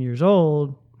 16 years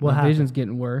old, what happens? Vision's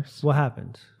getting worse. What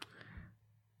happens?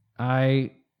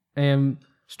 I am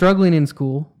struggling in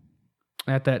school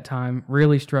at that time,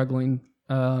 really struggling.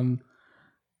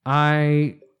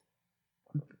 I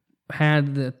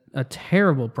had a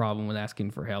terrible problem with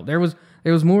asking for help. There was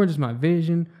more just my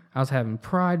vision. I was having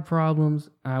pride problems.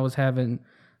 I was having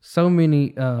so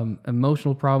many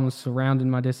emotional problems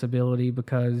surrounding my disability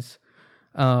because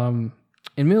in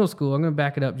middle school, I'm going to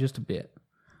back it up just a bit.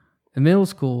 In middle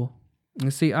school, you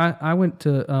see, I went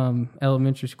to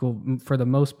elementary school for the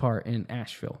most part in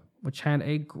Asheville, which had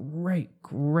a great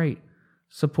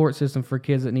support system for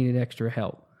kids that needed extra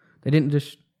help. They didn't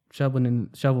just shove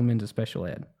them into special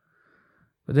ed.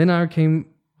 But then I came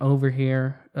over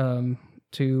here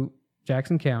to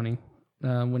Jackson County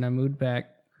when I moved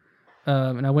back,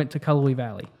 and I went to Cullowhee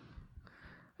Valley.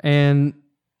 And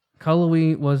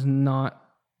Cullowhee was not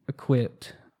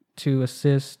equipped to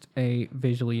assist a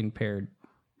visually impaired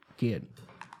kid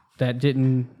that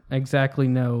didn't exactly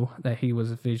know that he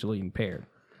was visually impaired.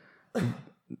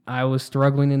 I was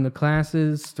struggling in the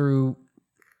classes through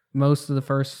most of the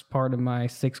first part of my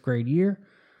 6th grade year,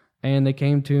 and they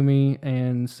came to me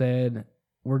and said,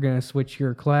 we're going to switch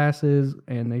your classes,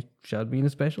 and they shoved me into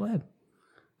special ed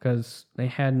because they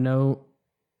had no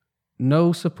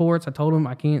supports. I told them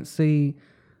I can't see.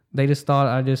 They just thought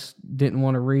I just didn't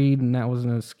want to read, and that was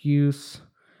an excuse.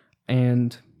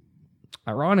 And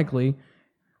ironically,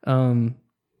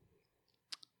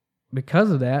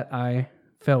 because of that, I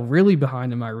fell really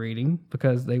behind in my reading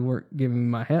because they weren't giving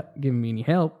me any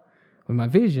help with my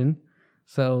vision.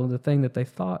 So the thing that they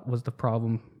thought was the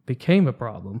problem became a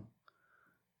problem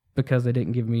because they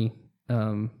didn't give me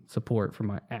support for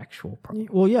my actual problem.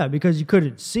 Well, yeah, because you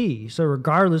couldn't see. So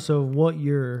regardless of what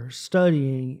you're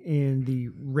studying and the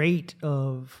rate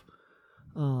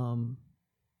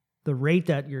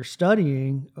that you're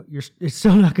studying, it's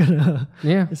still not gonna.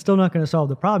 Yeah, it's still not gonna solve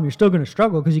the problem. You're still gonna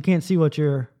struggle because you can't see what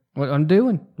you're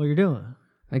doing. What you're doing.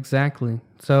 Exactly.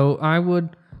 So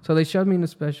they shoved me into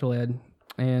special ed,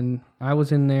 and I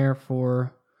was in there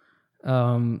for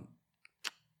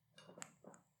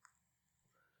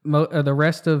the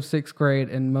rest of 6th grade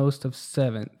and most of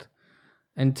 7th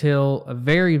until a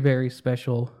very, very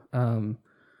special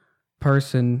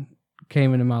person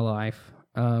came into my life.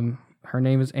 Her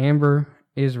name is Amber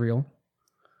Israel.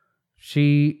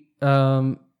 She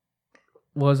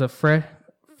was a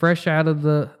fresh out of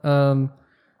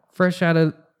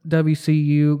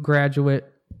WCU graduate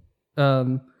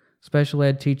special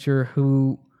ed teacher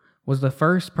who was the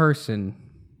first person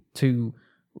to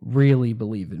really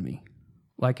believe in me.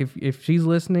 Like, if she's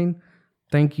listening,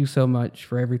 thank you so much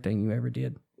for everything you ever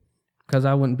did, because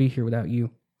I wouldn't be here without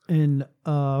you. And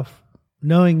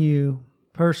knowing you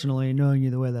personally, knowing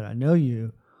you the way that I know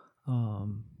you,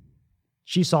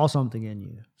 she saw something in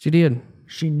you. She did.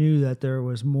 She knew that there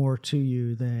was more to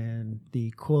you than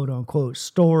the quote-unquote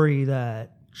story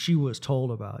that she was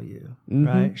told about you,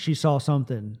 right? She saw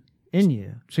something in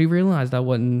you. She realized I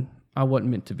wasn't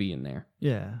meant to be in there.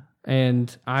 Yeah.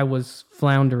 And I was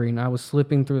floundering. I was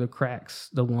slipping through the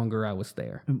cracks the longer I was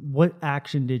there. And what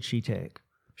action did she take?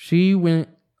 She went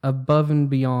above and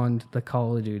beyond the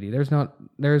Call of Duty. There's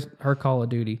her Call of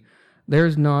Duty.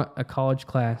 There's not a college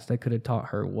class that could have taught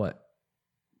her what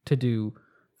to do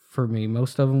for me.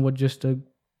 Most of them would just have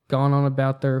gone on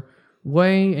about their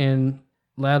way and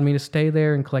allowed me to stay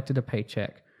there and collected a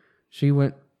paycheck. She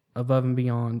went above and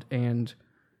beyond, and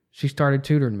she started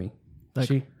tutoring me.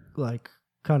 Like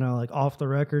kind of like off the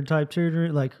record type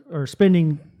tutoring, like, or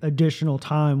spending additional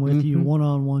time with you,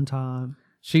 one-on-one time.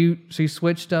 She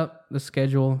switched up the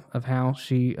schedule of how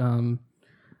she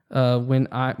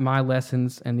my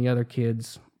lessons and the other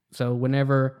kids. So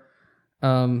whenever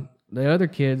the other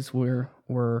kids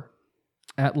were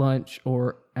at lunch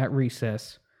or at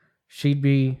recess, she'd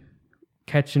be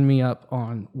catching me up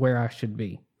on where I should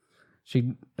be.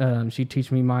 She'd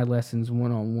teach me my lessons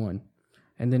one-on-one.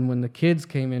 And then when the kids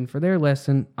came in for their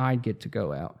lesson, I'd get to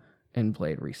go out and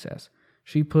play at recess.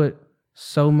 She put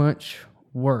so much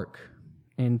work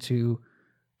into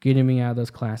getting me out of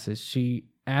those classes. She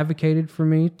advocated for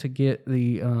me to get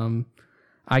the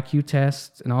IQ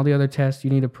tests and all the other tests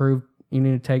you need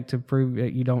to take to prove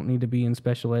that you don't need to be in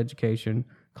special education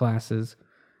classes,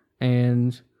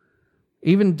 and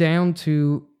even down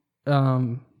to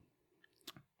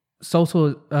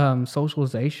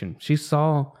socialization. She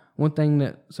saw one thing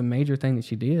that's a major thing that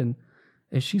she did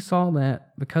is she saw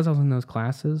that because I was in those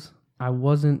classes, I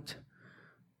wasn't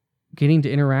getting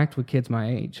to interact with kids my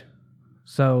age.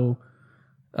 So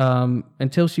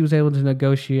until she was able to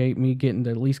negotiate me getting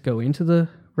to at least go into the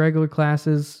regular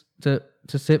classes to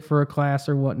sit for a class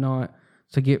or whatnot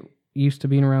to get used to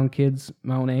being around kids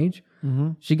my own age,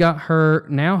 she got her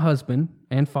now husband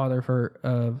and father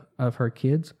of her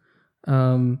kids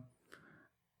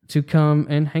to come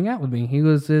and hang out with me. He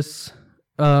was this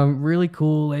really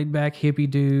cool, laid back hippie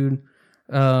dude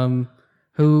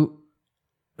who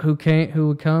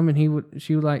would come, and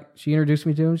she introduced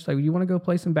me to him. She's like, "You want to go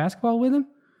play some basketball with him?"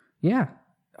 Yeah,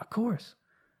 of course.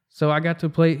 So I got to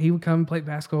play. He would come and play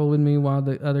basketball with me while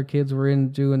the other kids were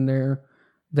in doing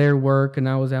their work, and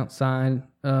I was outside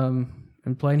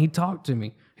and playing. He talked to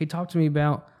me. He talked to me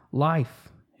about life.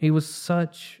 He was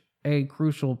such a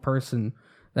crucial person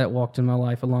that walked in my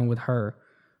life along with her,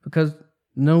 because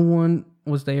no one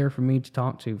was there for me to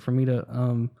talk to, for me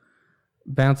to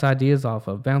bounce ideas off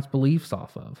of, bounce beliefs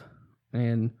off of.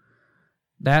 And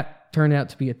that turned out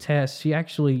to be a test. She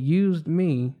actually used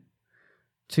me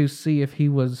to see if he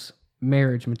was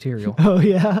marriage material. Oh,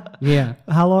 yeah? Yeah.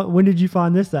 When did you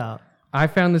find this out? I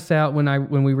found this out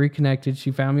when we reconnected.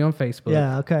 She found me on Facebook.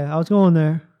 Yeah, okay. I was going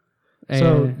there. And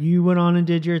so you went on and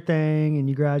did your thing, and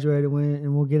you graduated,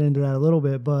 and we'll get into that a little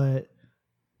bit, but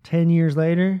 10 years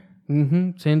later?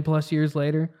 10 plus years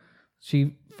later,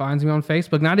 she finds me on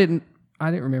Facebook. And I didn't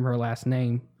remember her last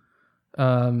name.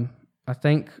 I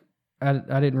think I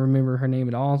didn't remember her name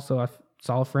at all, so I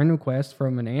saw a friend request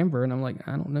from an Amber, and I'm like,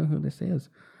 I don't know who this is.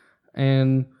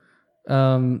 And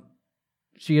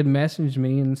she had messaged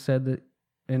me and said that,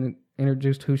 and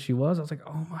introduced who she was. I was like,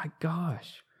 oh my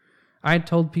gosh. I had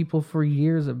told people for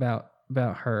years about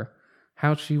her,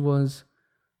 how she was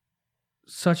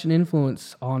such an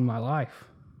influence on my life.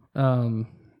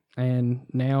 And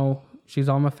now she's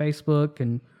on my Facebook,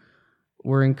 and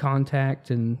we're in contact,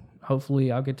 and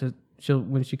hopefully I'll get to,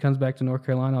 when she comes back to North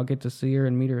Carolina, I'll get to see her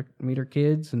and meet her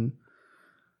kids. And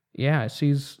yeah,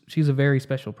 she's a very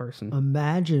special person.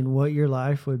 Imagine what your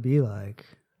life would be like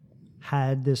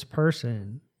had this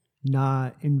person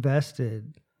not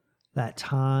invested that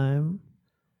time,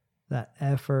 that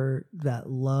effort, that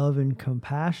love and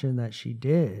compassion that she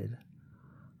did.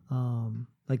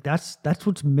 Like that's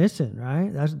what's missing, right?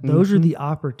 Those are the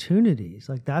opportunities.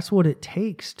 Like that's what it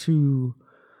takes to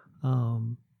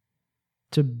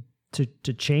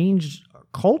change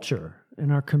culture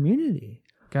in our community.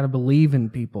 Got to believe in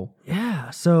people.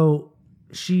 Yeah. So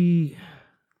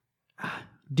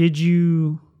did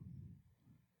you,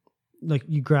 like,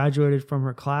 you graduated from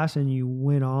her class and you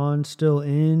went on still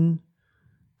in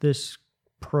this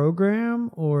program,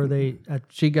 or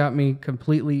she got me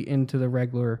completely into the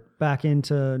regular, back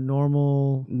into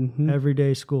normal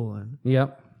everyday schooling?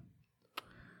 Yep.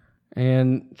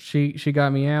 And she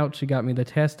got me out. She got me the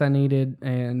test I needed,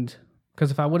 and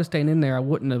because if I would have stayed in there, I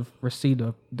wouldn't have received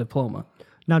a diploma.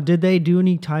 Now, did they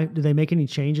make any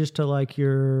changes to like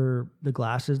the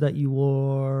glasses that you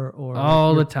wore, or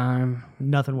all the time?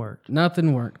 Nothing worked.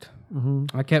 Nothing worked.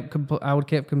 I would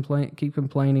keep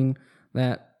complaining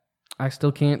that I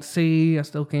still can't see.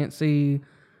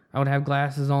 I would have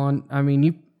glasses on. I mean,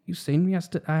 you've seen me.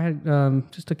 I had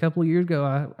just a couple of years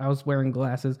ago. I was wearing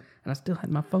glasses, and I still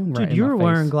had my phone right in my face. Dude, you were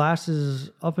wearing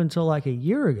glasses up until like a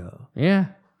year ago. Yeah.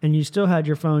 And you still had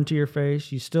your phone to your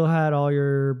face. You still had all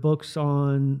your books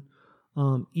on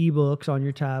ebooks on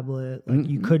your tablet. Like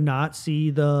you could not see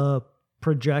the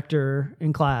projector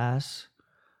in class.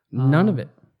 None of it.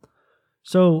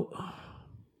 So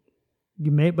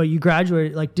you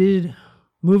graduated. Like,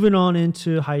 moving on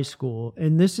into high school,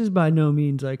 and this is by no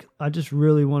means like, I just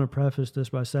really want to preface this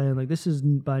by saying, like, this is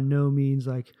by no means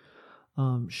like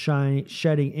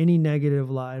shedding any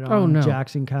negative light on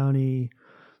Jackson County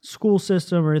school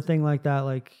system or anything like that.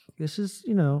 Like, this is,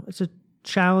 it's a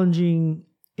challenging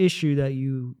issue that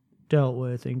you dealt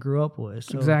with and grew up with.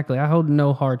 So exactly. I hold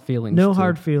no hard feelings. No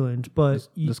hard feelings, but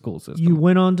the school system. You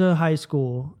went on to high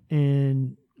school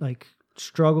and like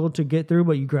struggled to get through,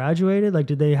 but you graduated. Like,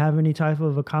 did they have any type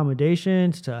of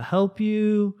accommodations to help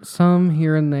you? Some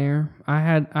here and there. I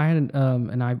had an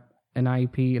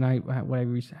IEP, and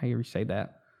how you say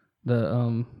that,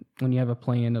 the when you have a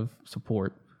plan of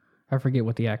support. I forget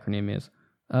what the acronym is.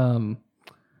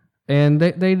 And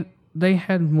they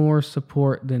had more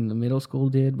support than the middle school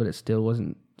did, but it still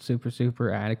wasn't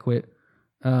super adequate.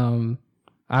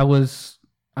 I wasn't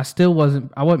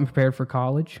prepared for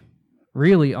college.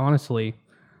 Really, honestly,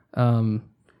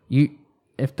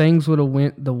 if things would have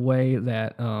went the way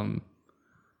that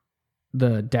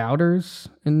the doubters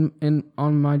in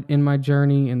my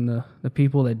journey and the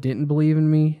people that didn't believe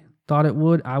in me thought it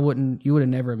would, you would have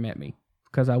never met me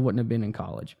because I wouldn't have been in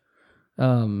college.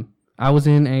 I was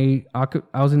in the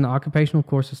occupational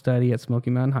course of study at Smoky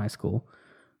Mountain High School,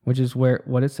 which is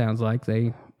what it sounds like.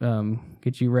 They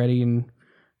get you ready and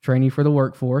train you for the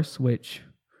workforce, which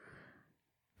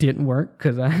didn't work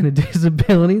because I had a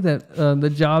disability that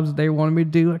the jobs they wanted me to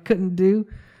do, I couldn't do.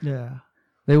 Yeah.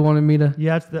 They wanted me to.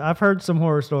 Yeah, I've heard some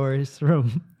horror stories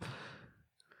from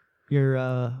your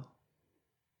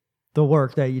the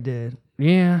work that you did.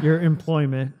 Yeah. Your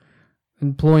employment.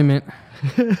 Employment.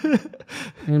 Yeah,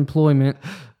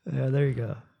 there you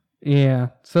go. Yeah.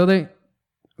 So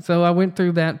I went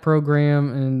through that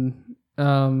program,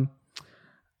 and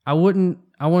I want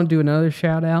to do another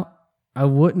shout out. I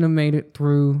wouldn't have made it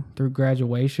through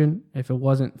graduation if it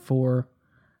wasn't for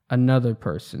another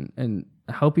person. And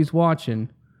I hope he's watching,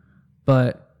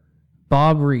 but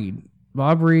Bob Reed.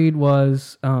 Bob Reed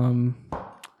was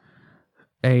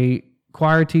a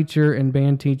choir teacher and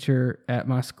band teacher at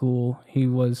my school. He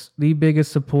was the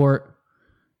biggest support.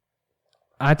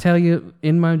 I tell you,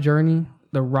 in my journey,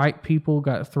 the right people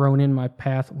got thrown in my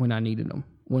path when I needed them.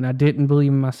 When I didn't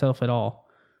believe in myself at all,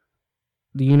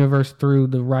 the universe threw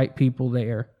the right people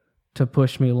there to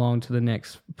push me along to the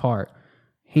next part.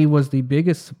 He was the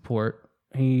biggest support.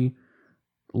 He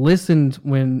listened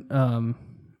when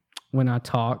I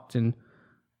talked, and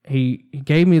he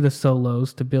gave me the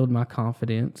solos to build my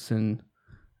confidence, and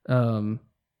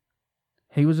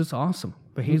he was just awesome.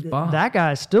 But he's Bob. That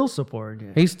guy's still supporting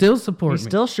you. He's still supporting me. He's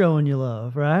still showing you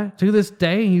love, right? To this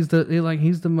day, he's one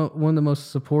of the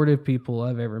most supportive people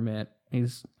I've ever met.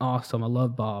 He's awesome. I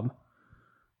love Bob.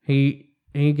 He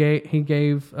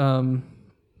gave to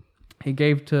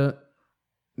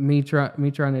me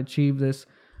trying to achieve this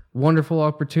wonderful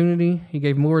opportunity. He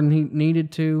gave more than he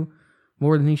needed to,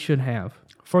 more than he should have.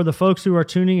 For the folks who are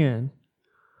tuning in,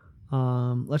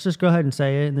 let's just go ahead and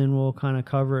say it, and then we'll kind of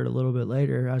cover it a little bit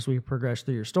later as we progress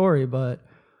through your story. But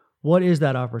what is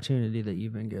that opportunity that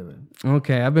you've been given?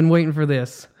 Okay, I've been waiting for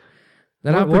this.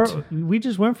 We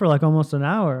just went for like almost an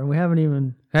hour, and we haven't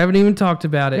even talked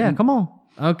about it. Yeah, come on.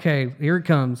 Okay, here it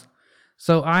comes.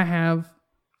 So I have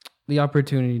the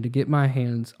opportunity to get my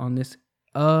hands on this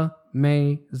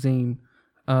amazing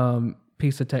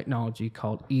piece of technology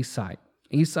called eSight.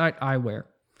 eSight eyewear.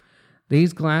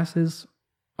 These glasses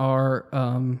are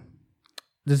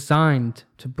designed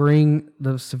to bring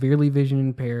the severely vision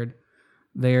impaired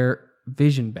their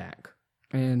vision back.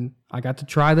 And I got to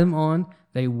try them on.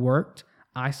 They worked.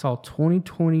 I saw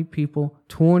 20/20 people,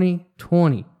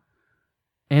 20/20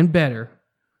 and better,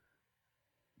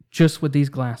 just with these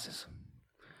glasses.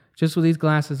 Just with these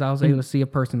glasses, I was able to see a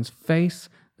person's face,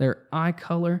 their eye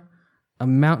color, a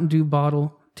Mountain Dew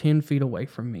bottle 10 feet away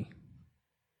from me.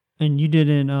 And you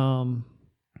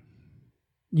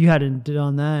hadn't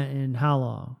done that in how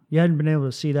long? You hadn't been able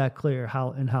to see that clear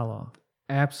in how long?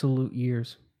 Absolute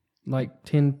years. Like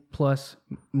 10 plus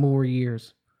more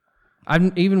years.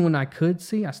 Even when I could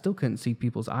see, I still couldn't see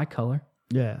people's eye color.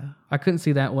 Yeah. I couldn't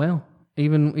see that well,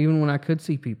 even when I could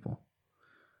see people.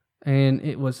 And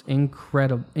it was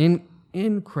incredible.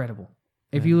 Incredible.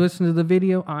 If you listen to the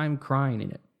video, I'm crying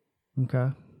in it. Okay.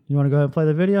 You want to go ahead and play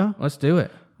the video? Let's do it.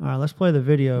 All right, let's play the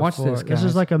video. Watch this, guys. This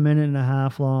is like a 1.5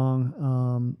 minute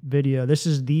long video. This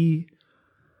is the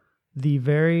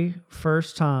very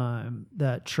first time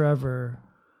that Trevor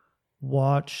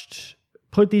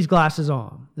put these glasses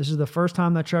on. This is the first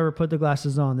time that Trevor put the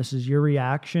glasses on. This is your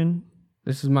reaction.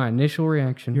 This is my initial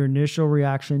reaction. Your initial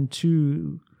reaction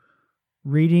to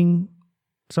reading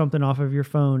something off of your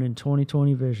phone in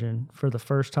 2020 vision for the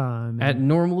first time At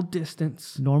normal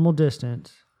distance. normal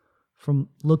distance, from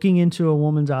looking into a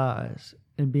woman's eyes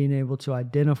and being able to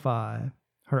identify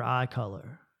her eye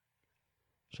color.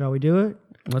 Shall we do it?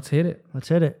 Let's hit it. Let's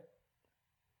hit it.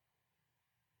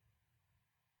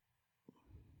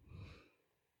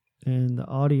 And the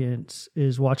audience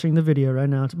is watching the video right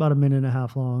now. It's about 1.5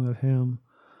 minutes long of him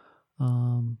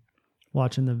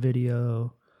watching the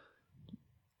video.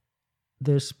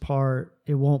 This part,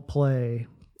 it won't play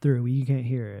through. You can't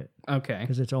hear it Okay.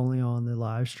 because it's only on the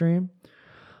live stream.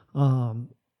 And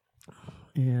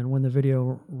when the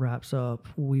video wraps up,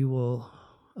 we will...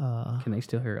 Can they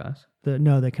still hear us?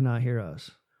 no, they cannot hear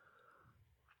us.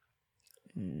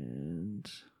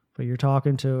 But you're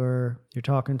talking to her. You're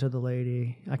talking to the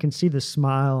lady. I can see the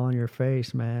smile on your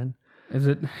face, man. Is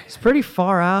it? It's pretty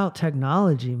far out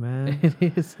technology, man.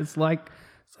 It is. It's like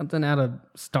something out of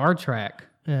Star Trek.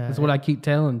 Yeah. That's what I keep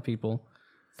telling people.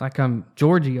 It's like I'm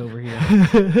Georgie over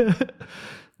here.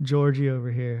 Georgie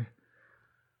over here.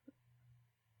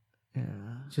 Yeah.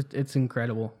 It's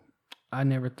incredible. I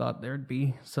never thought there'd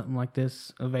be something like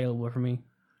this available for me.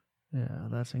 Yeah,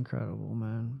 that's incredible,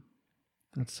 man.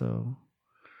 That's so...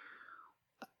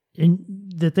 And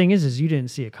the thing is you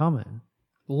didn't see it coming.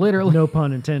 Literally. No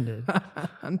pun intended.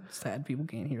 I'm sad people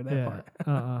can't hear that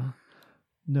part.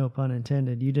 No pun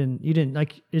intended. You didn't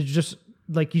like, it's just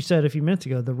like you said a few minutes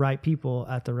ago, the right people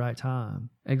at the right time.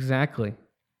 Exactly.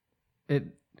 It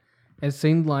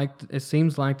seems like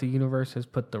the universe has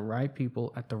put the right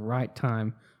people at the right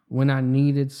time when I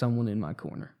needed someone in my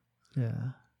corner. Yeah.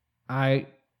 I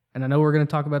know we're going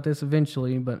to talk about this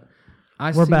eventually, but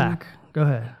We're back. Go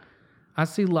ahead. I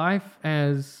see life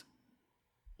as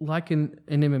like an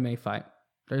MMA fight.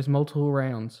 There's multiple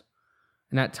rounds.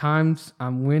 And at times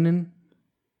I'm winning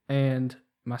and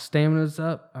my stamina's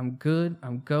up. I'm good.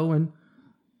 I'm going.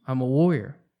 I'm a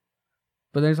warrior.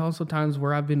 But there's also times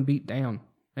where I've been beat down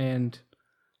and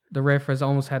the ref has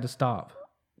almost had to stop.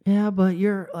 Yeah, but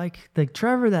you're like the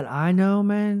Trevor that I know,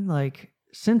 man, like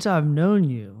since I've known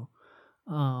you,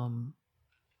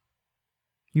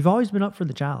 you've always been up for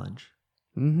the challenge.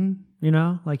 Mm-hmm. You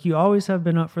know, like you always have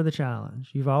been up for the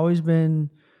challenge. You've always been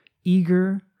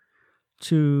eager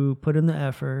to put in the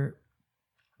effort.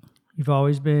 You've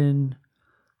always been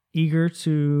eager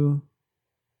to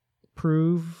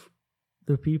prove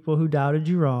the people who doubted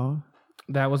you wrong.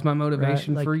 That was my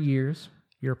motivation Right, like- for years.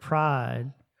 Your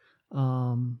pride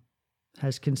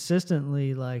has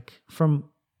consistently, like from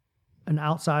an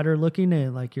outsider looking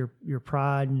in, like your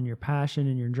pride and your passion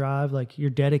and your drive, like your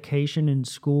dedication in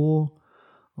school,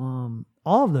 all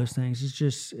of those things. It's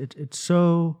just it's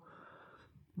so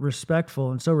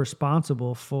respectful and so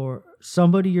responsible for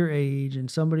somebody your age and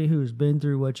somebody who has been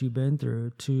through what you've been through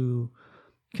to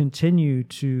continue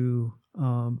to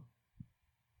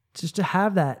just to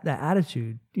have that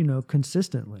attitude, you know,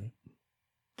 consistently.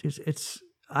 It's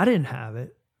I didn't have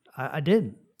it. I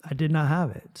didn't. I did not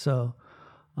have it. So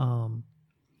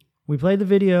we played the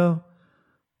video.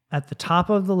 At the top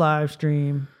of the live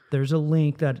stream, there's a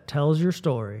link that tells your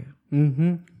story.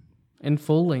 Mm-hmm. In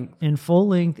full length. In full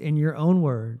length, in your own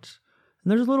words.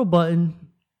 And there's a little button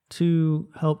to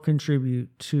help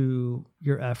contribute to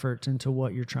your efforts and to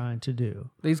what you're trying to do.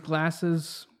 These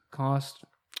glasses cost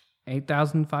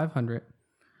 $8,500.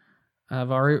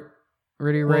 I've already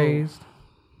raised.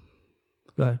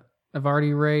 Go ahead. I've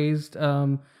already raised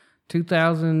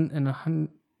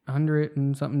 $2,100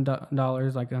 and something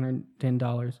dollars, like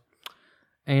 $110.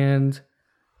 And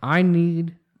I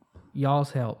need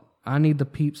y'all's help. I need the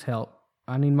peeps' help.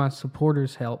 I need my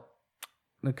supporters' help,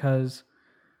 because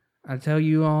I tell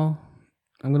you all,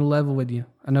 I'm going to level with you.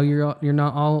 I know you're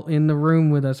not all in the room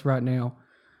with us right now,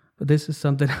 but this is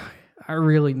something I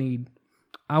really need.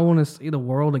 I want to see the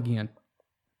world again.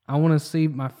 I want to see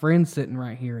my friends sitting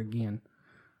right here again.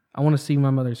 I want to see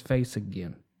my mother's face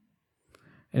again.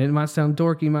 And it might sound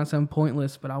dorky, it might sound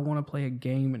pointless, but I want to play a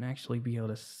game and actually be able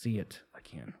to see it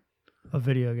again. A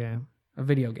video game. A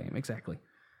video game, exactly.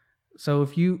 So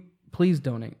if you please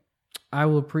donate, I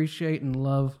will appreciate and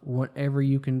love whatever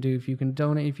you can do. If you can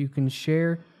donate, if you can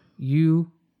share, you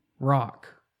rock.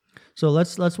 So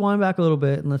let's wind back a little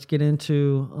bit and let's get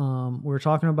into we're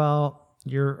talking about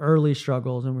your early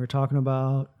struggles, and we're talking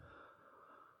about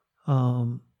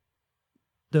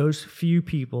those few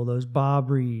people, those Bob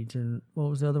Reeds, and what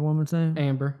was the other woman's name?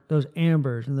 Amber Those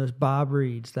Ambers and those Bob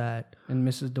Reeds that and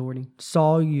Mrs. Doherty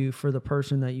saw you for the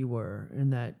person that you were,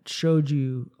 and that showed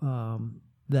you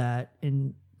that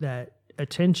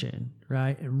attention,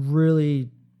 right? And really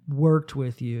worked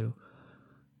with you.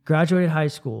 Graduated high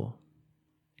school,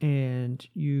 and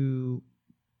you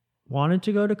wanted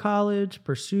to go to college,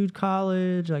 pursued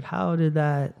college? Like, how did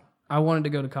that? I wanted to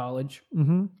go to college.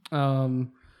 Mm-hmm.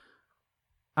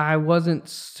 I wasn't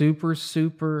super.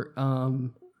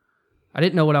 I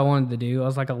didn't know what I wanted to do. I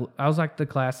was like the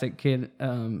classic kid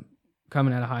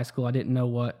coming out of high school. I didn't know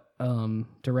what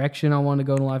direction I wanted to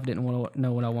go in life. I didn't want to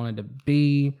know what I wanted to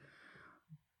be.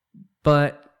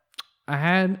 But I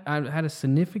had a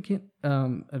significant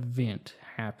event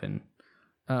happen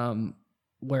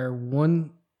where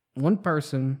one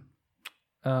person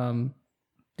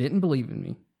didn't believe in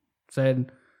me,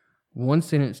 said one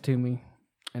sentence to me,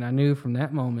 and I knew from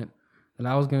that moment that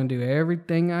I was going to do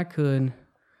everything I could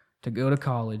to go to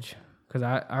college, because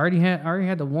I already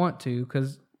had to want to.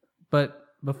 But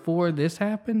before this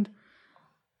happened,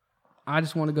 I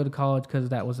just want to go to college because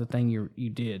that was the thing you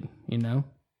did, you know.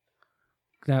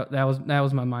 That was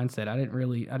my mindset. I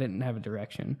didn't have a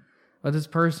direction. But this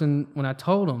person, when I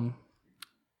told him,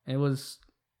 it was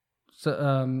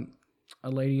a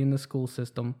lady in the school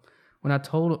system. When I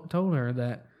told her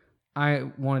that I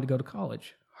wanted to go to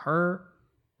college, her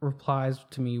replies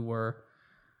to me were,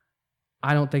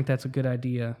 "I don't think that's a good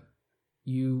idea.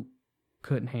 You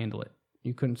couldn't handle it.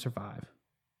 You couldn't survive."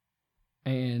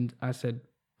 And I said,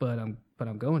 "But I'm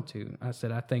going to."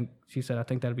 She said, "I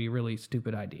think that'd be a really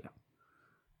stupid idea."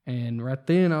 And right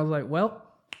then I was like, well,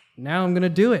 now I'm going to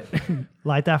do it.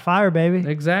 Light that fire, baby.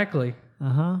 Exactly.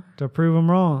 To prove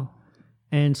them wrong.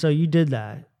 And so you did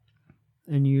that.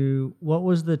 And what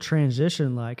was the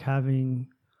transition like, having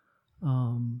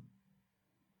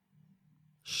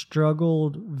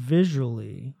struggled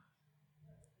visually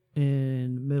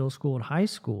in middle school and high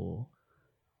school,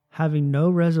 having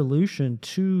no resolution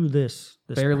to this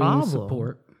barely problem,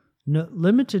 support, no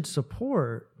limited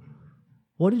support?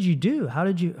 What did you do? How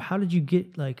did you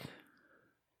get, like,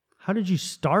 how did you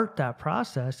start that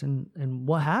process, and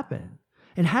what happened?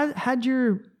 And had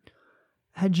you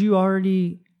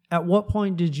already, at what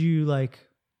point did you, like,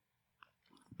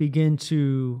 begin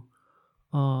to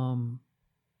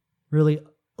really,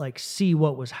 like, see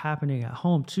what was happening at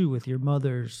home too with your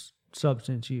mother's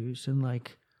substance use? And,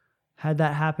 like, had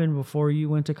that happen before you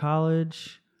went to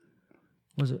college?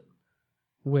 Was it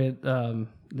with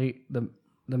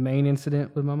the main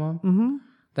incident with my mom? Mm-hmm.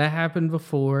 That happened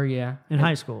before, yeah. In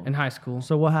high school? In high school.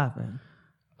 So what happened?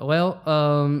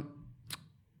 Well,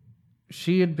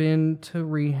 she had been to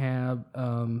rehab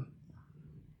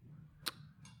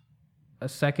a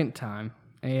second time,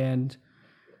 and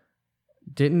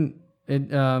it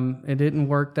didn't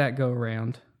work that go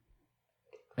around.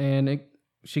 And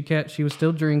she was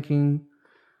still drinking,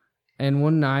 and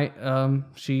one night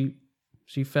she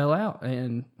fell out,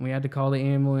 and we had to call the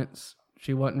ambulance.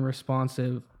 She wasn't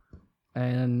responsive,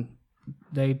 and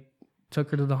they took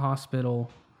her to the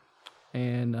hospital,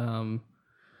 and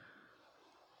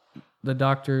the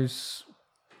doctors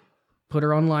put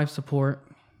her on life support,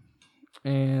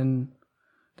 and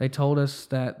they told us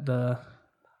that the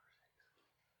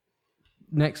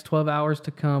next 12 hours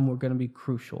to come were going to be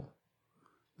crucial,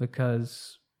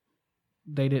 because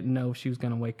they didn't know if she was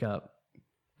going to wake up.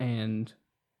 And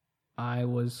I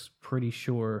was pretty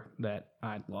sure that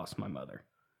I'd lost my mother.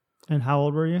 And how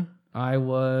old were you? I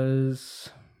was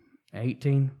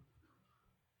 18.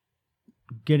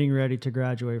 Getting ready to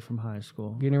graduate from high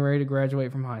school.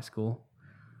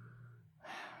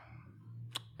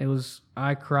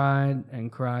 I cried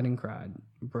and cried and cried,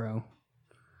 bro.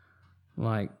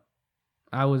 Like,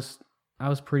 I was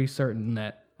pretty certain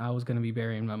that I was going to be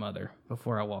burying my mother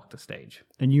before I walked the stage.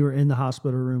 And you were in the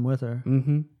hospital room with her?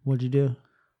 Mm-hmm. What'd you do?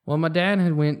 Well, my dad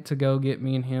had went to go get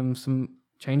me and him some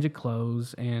change of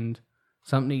clothes and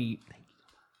something to eat.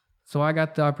 So I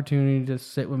got the opportunity to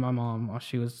sit with my mom while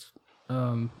she was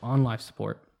on life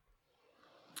support.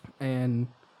 And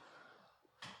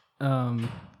I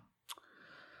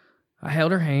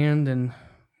held her hand, and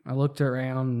I looked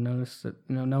around and noticed that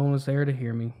no one was there to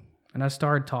hear me. And I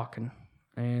started talking.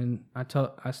 And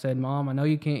I said, "Mom, I know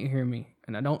you can't hear me,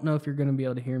 and I don't know if you're going to be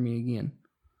able to hear me again,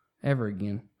 ever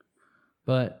again.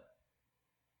 But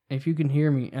if you can hear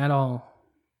me at all,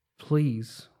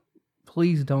 please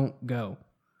don't go.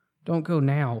 Don't go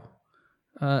now.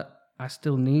 I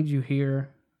still need you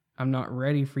here. I'm not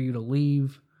ready for you to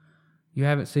leave. You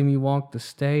haven't seen me walk the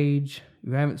stage.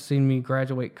 You haven't seen me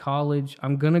graduate college.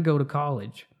 I'm going to go to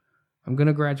college. I'm going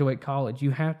to graduate college.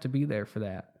 You have to be there for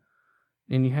that.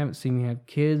 And you haven't seen me have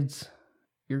kids.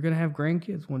 You're going to have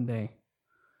grandkids one day.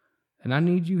 And I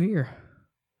need you here.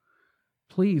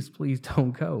 Please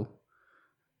don't go."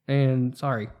 And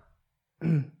sorry.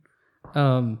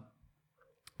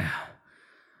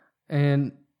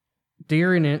 And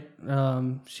during it,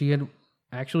 she had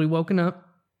actually woken up.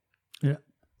 Yeah.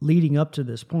 leading up to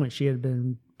this point, she had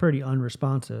been pretty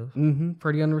unresponsive.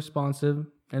 Pretty unresponsive.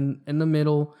 And in the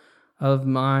middle of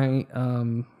my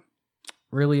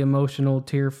really emotional,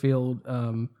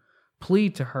 tear-filled plea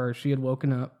to her, she had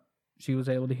woken up. She was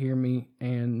able to hear me,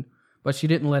 but she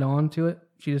didn't let on to it.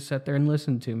 She just sat there and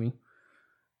listened to me.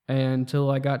 And until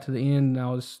I got to the end,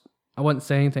 I wasn't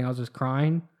saying anything. I was just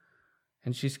crying.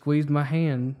 And she squeezed my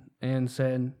hand and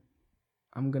said,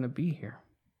 "I'm going to be here."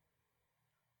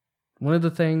 One of the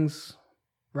things,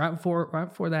 right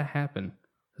before that happened,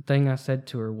 the thing I said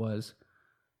to her was,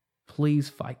 "Please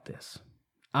fight this.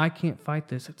 I can't fight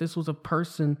this. If this was a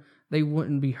person, they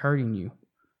wouldn't be hurting you.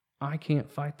 I can't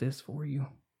fight this for you."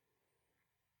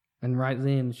 And right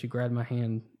then, she grabbed my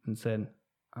hand and said,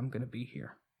 "I'm going to be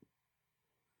here."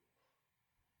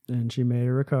 And she made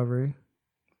a recovery.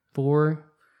 4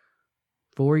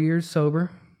 years sober.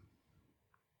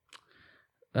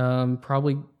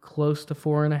 Probably close to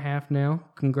 4.5 now.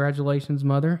 Congratulations,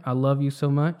 Mother. I love you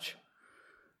so much.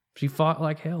 She fought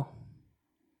like hell.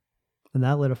 And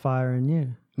that lit a fire in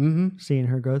you, seeing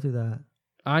her go through that.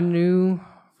 I knew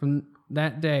from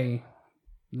that day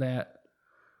that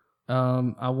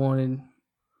I wanted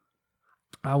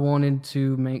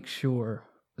to make sure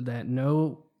that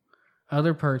no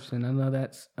other person, I know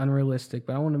that's unrealistic,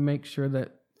 but I want to make sure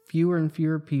that fewer and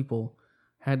fewer people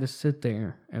had to sit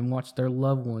there and watch their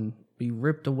loved one be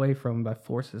ripped away from them by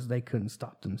forces they couldn't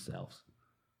stop themselves.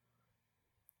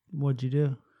 What'd you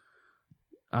do?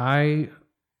 I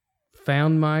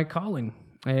found my calling,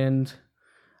 and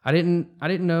I didn't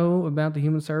know about the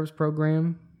human service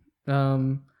program.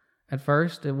 At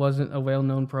first, it wasn't a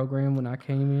well-known program when I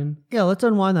came in. Yeah, let's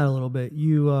unwind that a little bit.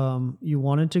 You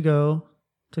wanted to go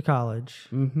to college.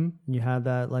 Mm-hmm. You had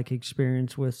that like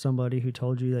experience with somebody who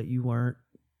told you that you weren't,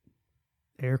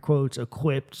 air quotes,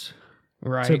 equipped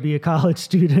to be a college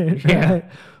student, right?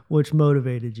 Which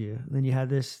motivated you. Then you had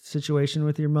this situation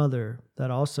with your mother that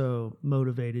also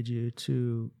motivated you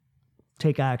to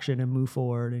take action and move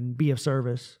forward and be of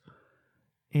service.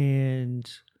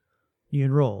 And you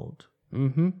enrolled.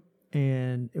 Mm-hmm.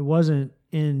 And it wasn't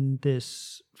in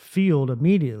this field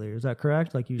immediately. Is that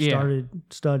correct? Like you started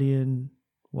studying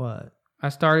what? I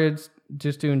started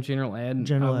just doing general ed.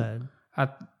 General ed. I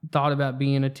thought about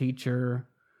being a teacher.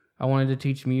 I wanted to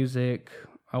teach music.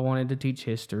 I wanted to teach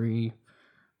history.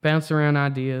 Bounce around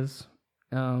ideas.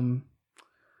 And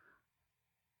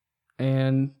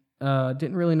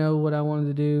didn't really know what I wanted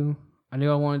to do. I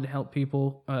knew I wanted to help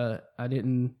people. I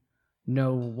didn't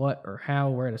know what or how,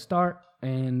 where to start.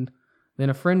 And then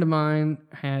a friend of mine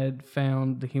had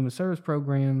found the human service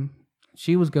program.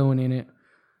 She was going in it.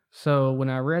 So when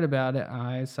I read about it,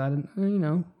 I decided,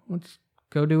 let's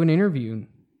go do an interview and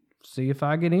see if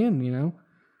I get in,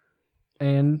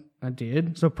 And I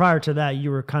did. So prior to that,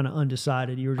 you were kind of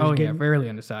undecided. You were just fairly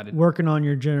undecided. Working on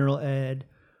your general ed.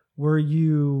 Were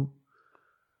you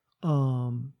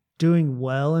doing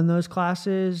well in those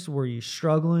classes? Were you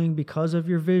struggling because of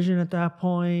your vision at that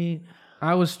point?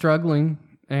 I was struggling,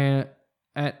 and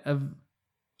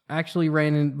actually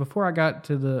ran in before I got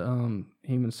to the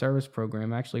human service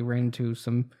program. I actually ran into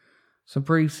some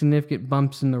pretty significant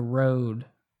bumps in the road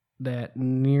that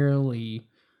nearly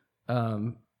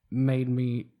made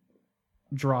me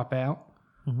drop out.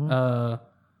 Mm-hmm.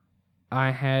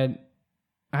 I had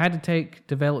to take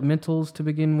developmentals to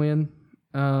begin with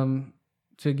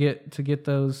to get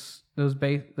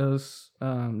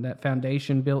that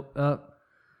foundation built up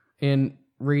in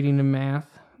reading and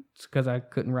math. It's because I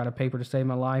couldn't write a paper to save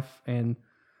my life, and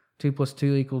 2 +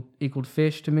 2 equaled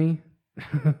fish to me.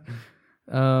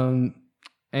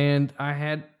 And I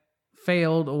had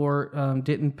failed or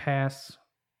didn't pass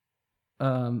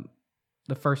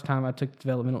the first time I took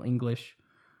developmental English.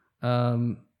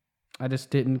 I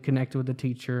just didn't connect with the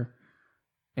teacher,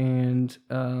 and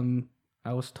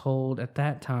I was told at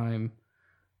that time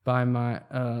by my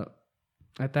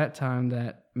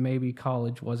that maybe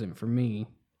college wasn't for me.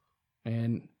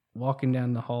 And walking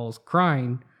down the halls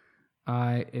crying,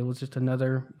 it was just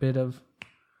another bit of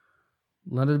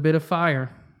fire.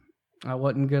 I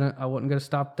wasn't gonna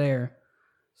stop there.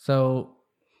 So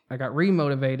I got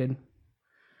remotivated.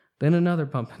 Then another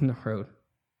bump in the road.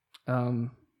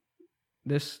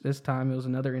 This time it was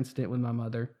another incident with my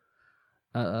mother.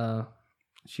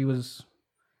 She's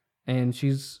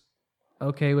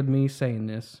okay with me saying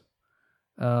this.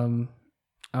 My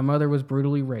mother was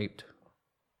brutally raped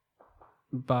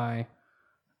by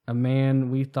a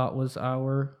man we thought was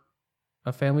a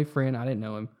family friend. I didn't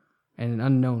know him, and an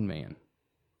unknown man.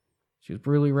 She was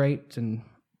brutally raped and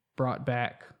brought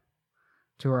back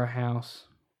to our house.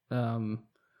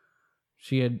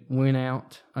 She had went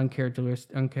out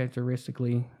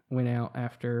uncharacteristically went out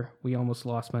after we almost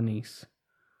lost my niece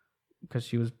because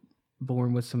she was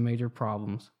born with some major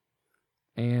problems.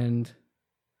 And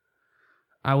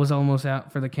I was almost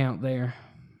out for the count there.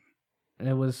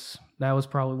 That was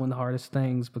probably one of the hardest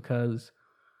things because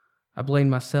I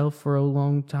blamed myself for a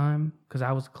long time because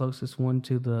I was the closest one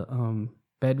to the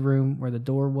bedroom where the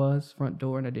door was, front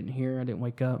door, and I didn't hear, I didn't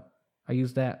wake up. I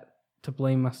used that to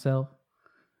blame myself.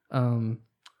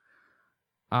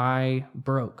 I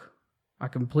broke. I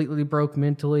completely broke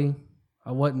mentally.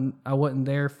 I wasn't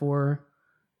there for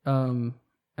her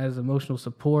as emotional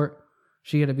support.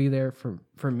 She had to be there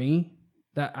for me.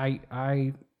 That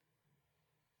I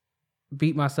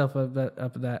beat myself up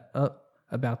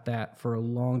about that for a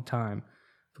long time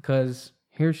because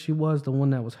here she was, the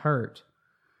one that was hurt,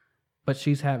 but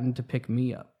she's having to pick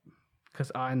me up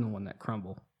because I'm the one that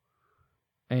crumbled.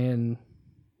 And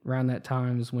around that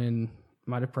time is when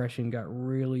my depression got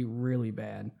really, really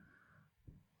bad.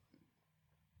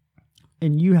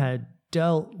 And you had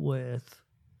dealt with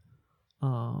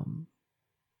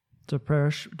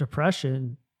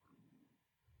depression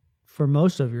for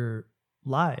most of your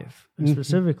life, and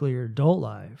specifically your adult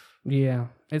life. Yeah,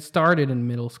 it started in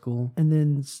middle school. And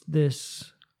then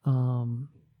this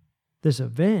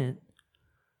event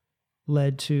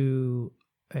led to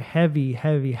a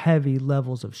heavy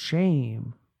levels of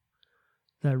shame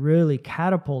that really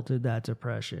catapulted that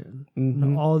depression. You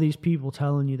know, all these people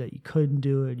telling you that you couldn't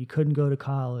do it, you couldn't go to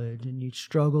college, and you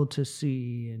struggled to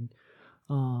see, and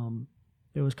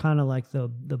it was kind of like the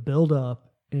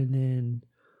buildup, and then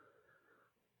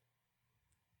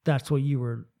that's what you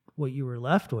were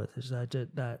left with, is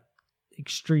that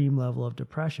extreme level of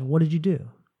depression. What did you do?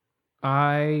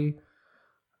 I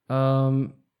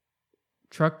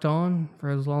trucked on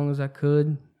for as long as I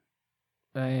could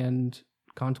and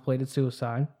contemplated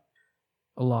suicide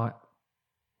a lot.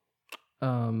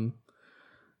 Then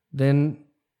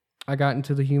I got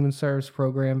into the human service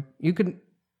program.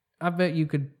 I bet you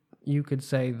could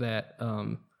say that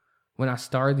when I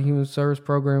started the human service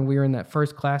program, we were in that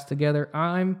first class together.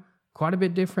 I'm quite a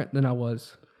bit different than I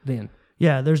was then.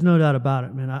 Yeah, there's no doubt about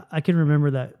it, man. I can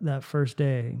remember that first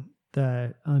day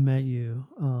that I met you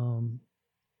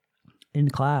in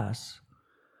class.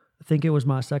 I think it was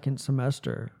my second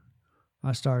semester.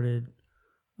 I started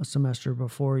a semester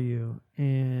before you,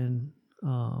 and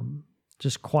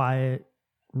just quiet,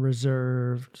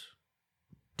 reserved,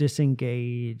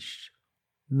 disengaged,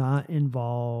 not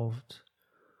involved,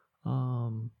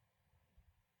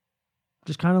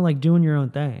 just kind of like doing your own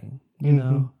thing, you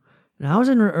know? And I was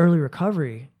in early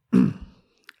recovery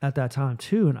at that time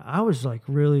too, and I was like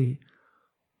really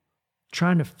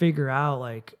trying to figure out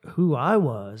like who I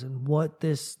was and what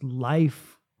this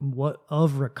life, what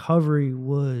of recovery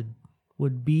would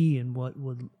be, and what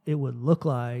it would look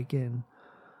like, and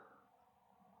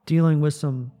dealing with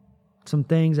some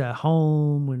things at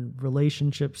home and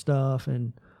relationship stuff.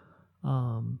 And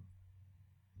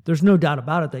there's no doubt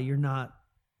about it that you're not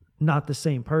the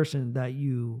same person that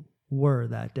you were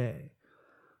that day.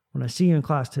 When I see you in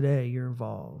class today, you're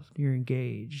involved, you're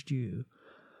engaged, you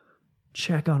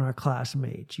check on our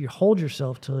classmates, you hold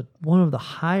yourself to one of the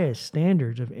highest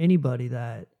standards of anybody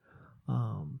that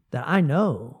I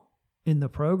know in the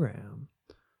program.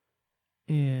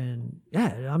 And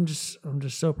yeah, I'm just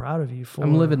so proud of you for.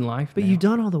 I'm living life, but now. You've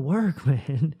done all the work,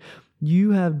 man.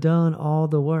 You have done all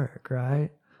the work,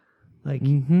 right? Like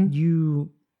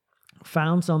you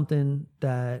found something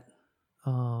that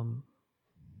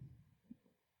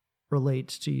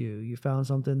relates to you. You found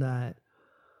something that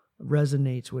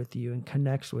resonates with you and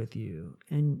connects with you,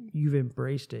 and you've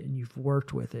embraced it, and you've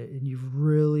worked with it, and you've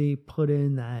really put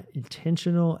in that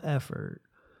intentional effort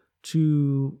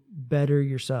to better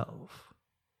yourself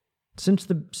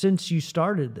since you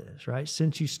started this, right?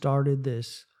 Since you started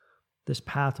this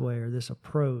pathway or this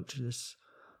approach,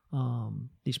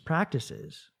 these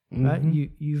practices, right?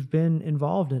 You've been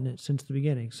involved in it since the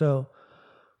beginning. So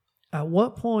at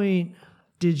what point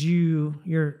did you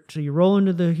roll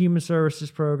into the human services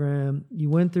program, you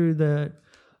went through the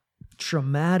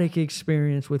traumatic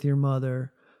experience with your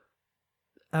mother.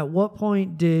 At what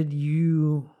point did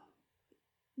your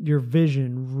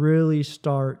vision really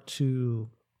start to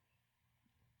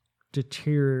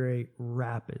deteriorate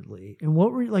rapidly? And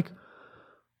what were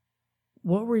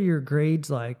your grades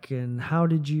like, and how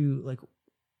did you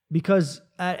because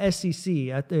at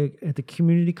SCC, at the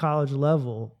community college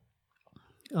level,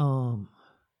 one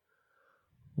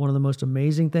of the most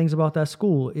amazing things about that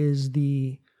school is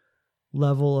the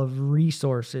level of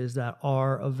resources that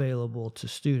are available to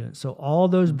students. So all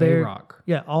those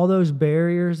all those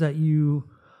barriers that you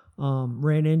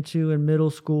ran into in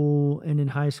middle school and in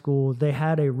high school, they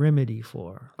had a remedy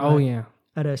for. Oh, right, yeah.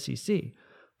 at SCC.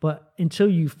 But until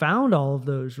you found all of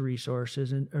those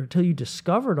resources or until you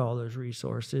discovered all those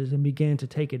resources and began to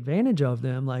take advantage of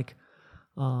them, like,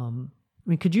 I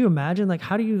mean, could you imagine, like,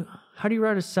 how do you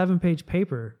write a 7-page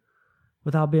paper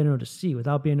without being able to see,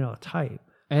 without being able to type?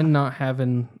 And not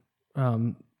having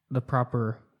the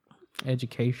proper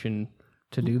education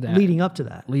to do that. Leading up to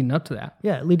that.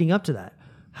 Yeah, leading up to that.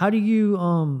 How do you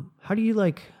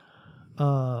like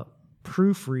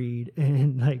proofread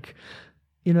and like,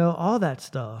 you know, all that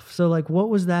stuff? So like, what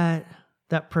was that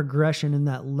progression in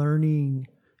that learning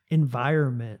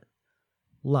environment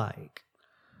like?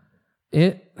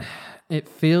 It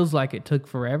feels like it took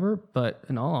forever, but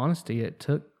in all honesty, it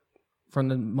took, from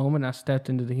the moment I stepped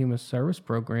into the human service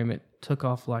program, it took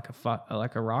off like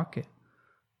a rocket.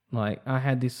 Like, I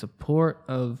had the support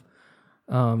of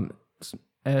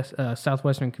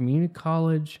Southwestern Community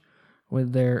College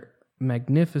with their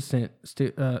magnificent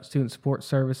student support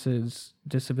services,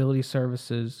 disability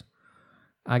services.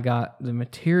 I got the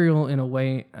material in a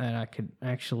way that I could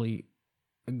actually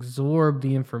absorb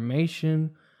the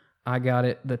information. I got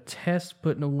the test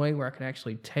put in a way where I could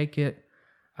actually take it.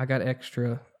 I got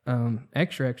extra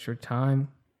time.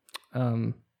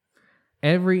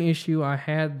 Every issue I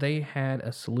had, they had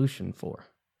a solution for.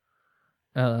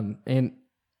 And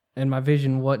my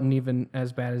vision wasn't even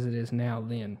as bad as it is now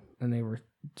then. And they were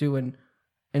doing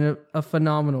a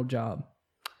phenomenal job.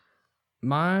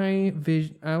 My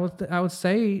vision, I would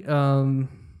say,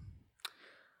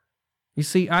 you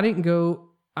see, I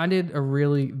did a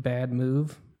really bad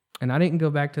move, and I didn't go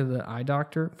back to the eye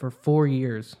doctor for 4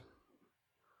 years.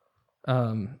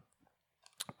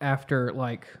 After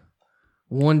like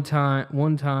one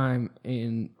time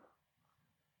in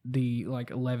the like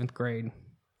 11th grade,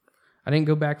 I didn't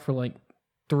go back for like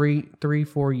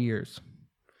 4 years.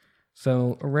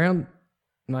 So around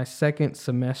my second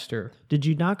semester. Did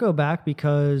you not go back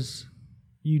because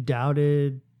you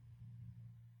doubted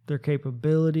their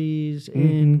capabilities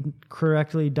in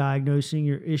correctly diagnosing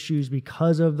your issues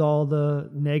because of all the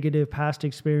negative past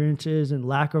experiences and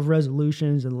lack of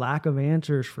resolutions and lack of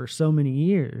answers for so many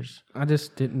years? I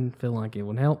just didn't feel like it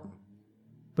would help.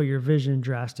 But your vision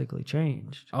drastically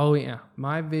changed. Oh, yeah.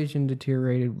 My vision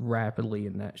deteriorated rapidly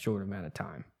in that short amount of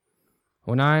time.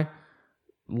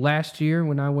 Last year,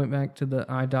 when I went back to the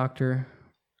eye doctor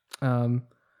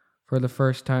for the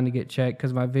first time to get checked,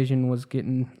 because my vision was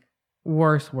getting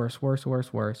worse.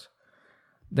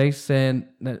 They said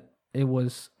that it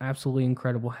was absolutely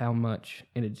incredible how much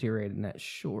it deteriorated in that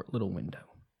short little window.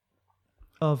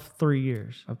 Of 3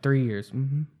 years? Of 3 years,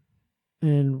 mm-hmm.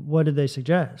 And what did they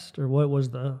suggest? Or what was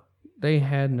They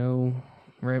had no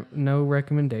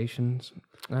recommendations.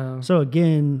 So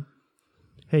again,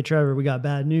 hey, Trevor, we got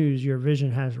bad news. Your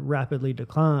vision has rapidly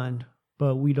declined,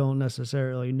 but we don't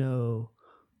necessarily know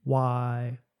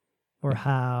why or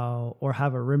how or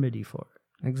have a remedy for it.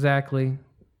 Exactly.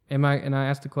 And I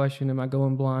asked the question, am I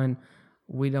going blind?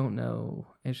 We don't know.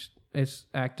 It's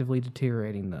actively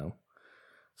deteriorating though.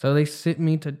 So they sent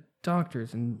me to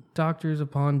doctors and doctors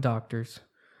upon doctors.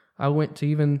 I went to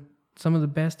even some of the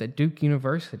best at Duke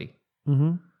University,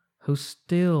 who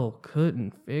still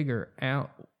couldn't figure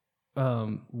out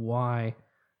why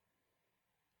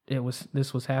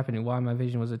this was happening, why my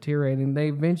vision was deteriorating. They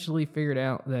eventually figured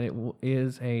out that it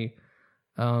is a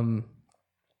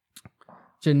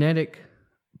genetic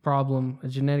problem, a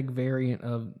genetic variant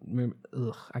of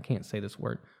I can't say this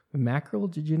word, macular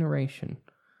degeneration.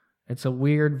 It's a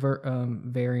weird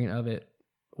variant of it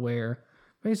where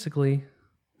basically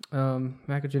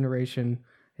macular degeneration,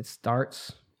 it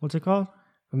starts. What's it called?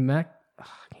 I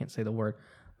can't say the word.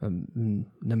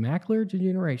 Macular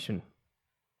degeneration.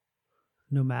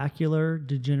 Macular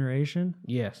degeneration?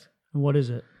 Yes. And what is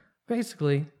it?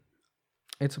 Basically,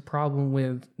 it's a problem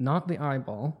with not the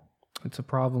eyeball. It's a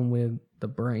problem with the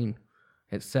brain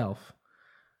itself.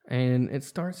 And it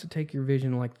starts to take your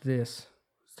vision like this.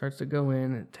 It starts to go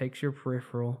in, it takes your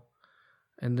peripheral,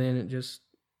 and then it just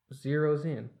zeroes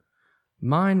in.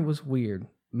 Mine was weird.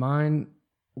 Mine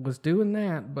was doing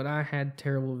that, but I had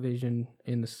terrible vision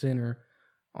in the center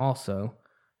also.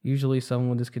 Usually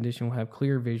someone with this condition will have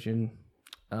clear vision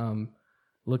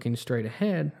looking straight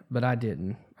ahead, but I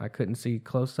didn't. I couldn't see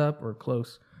close up or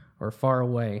close or far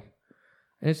away.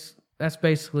 That's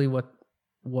basically what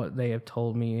they have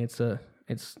told me. It's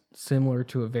similar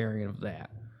to a variant of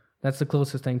that. That's the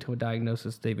closest thing to a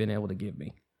diagnosis they've been able to give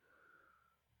me.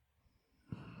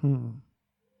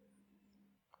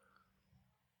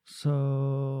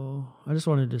 So I just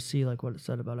wanted to see like what it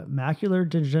said about it. Macular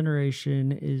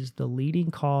degeneration is the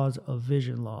leading cause of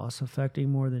vision loss,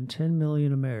 affecting more than 10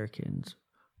 million Americans,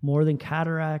 more than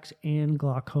cataracts and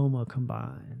glaucoma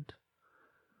combined.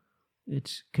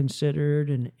 It's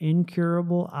considered an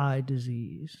incurable eye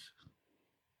disease.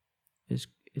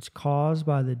 It's caused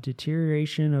by the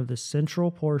deterioration of the central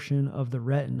portion of the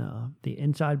retina, the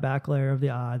inside back layer of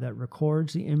the eye that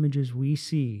records the images we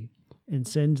see and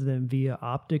sends them via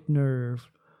optic nerve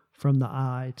from the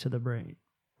eye to the brain.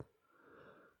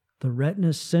 The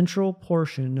retina's central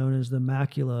portion, known as the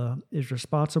macula, is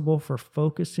responsible for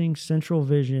focusing central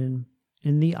vision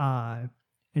in the eye,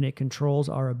 and it controls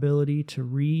our ability to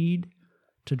read,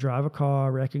 to drive a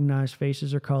car, recognize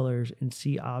faces or colors, and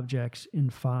see objects in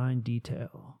fine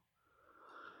detail.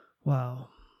 Wow.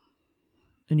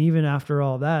 And even after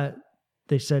all that,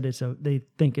 they said they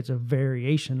think it's a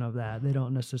variation of that. They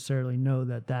don't necessarily know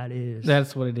that is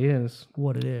That's what it is.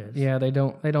 what it is. Yeah, they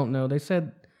don't know. They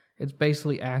said it's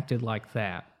basically acted like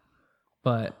that,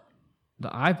 but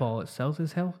the eyeball itself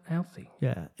is healthy.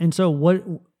 Yeah. And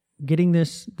so getting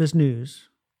this news,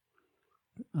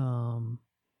 an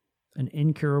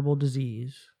incurable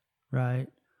disease, right?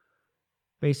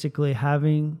 Basically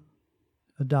having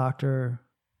a doctor,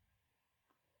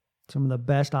 some of the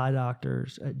best eye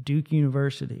doctors at Duke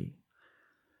University,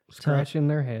 Scratching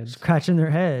their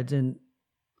heads and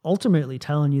ultimately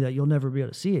telling you that you'll never be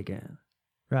able to see again,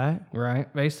 right?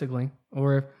 Right, basically.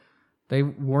 Or if they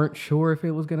weren't sure if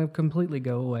it was going to completely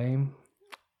go away,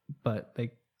 but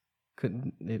they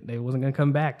couldn't, they wasn't going to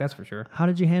come back, that's for sure. How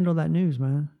did you handle that news,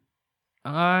 man?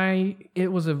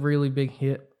 It was a really big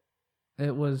hit.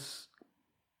 It was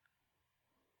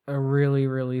a really,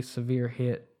 really severe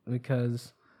hit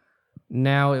because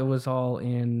now it was all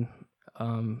in,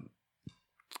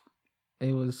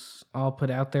 it was all put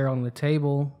out there on the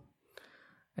table,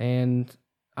 and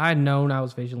I'd known I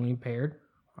was visually impaired.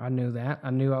 I knew that. I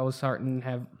knew I was starting to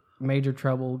have major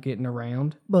trouble getting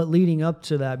around. But leading up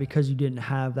to that, because you didn't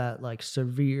have that like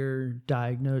severe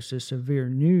diagnosis, severe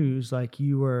news, like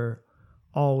you were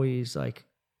always like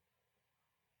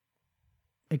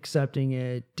accepting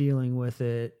it, dealing with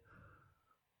it,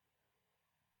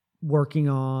 working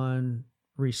on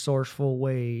resourceful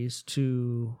ways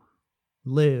to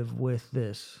live with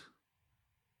this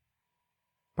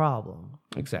problem.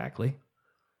 Exactly.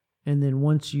 And then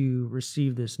once you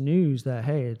receive this news that,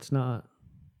 hey, it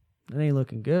ain't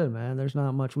looking good, man, there's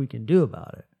not much we can do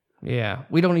about it. Yeah.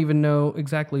 We don't even know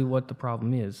exactly what the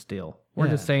problem is still. We're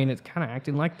just saying it's kind of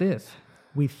acting like this.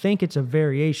 We think it's a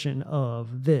variation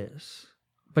of this.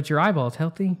 But your eyeball's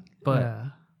healthy, but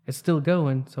it's still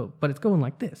going. But it's going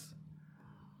like this.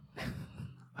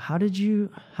 How did you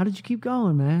keep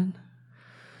going, man?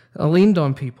 I leaned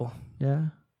on people. Yeah.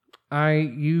 I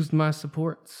used my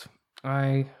supports.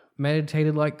 I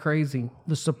meditated like crazy.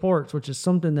 The supports, which is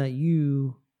something that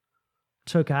you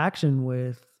took action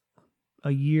with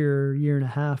a year and a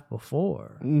half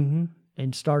before,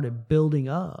 and started building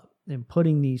up and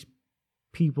putting these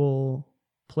people,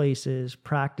 places,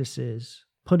 practices,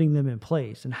 putting them in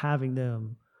place and having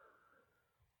them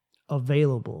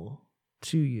available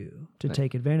to you to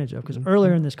take advantage of. Because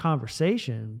earlier in this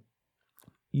conversation,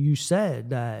 you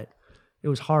said that it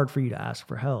was hard for you to ask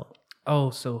for help. Oh,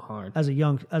 so hard. As a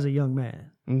young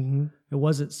man. Mm-hmm. It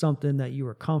wasn't something that you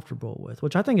were comfortable with,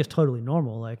 which I think is totally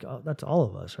normal. Like, that's all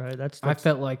of us, right? That's I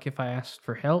felt like if I asked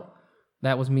for help,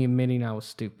 that was me admitting I was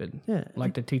stupid. Yeah.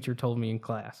 Like the teacher told me in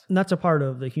class. And that's a part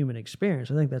of the human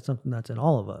experience. I think that's something that's in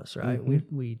all of us, right?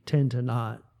 Mm-hmm. We tend to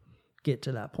not get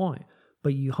to that point.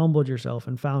 But you humbled yourself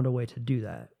and found a way to do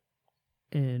that.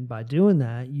 And by doing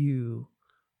that, you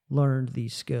learned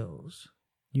these skills.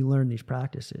 You learned these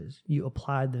practices. You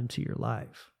applied them to your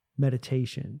life.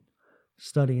 Meditation,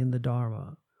 studying the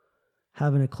Dharma,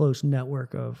 having a close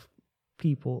network of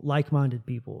people, like-minded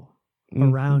people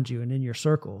around you and in your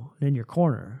circle and in your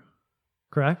corner.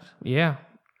 Correct? Yeah.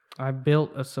 I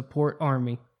built a support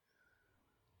army.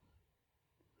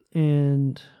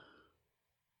 And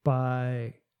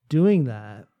by doing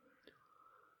that,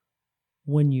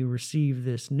 when you receive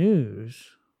this news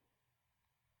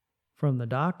from the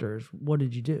doctors, what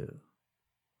did you do?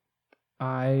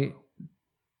 I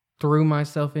threw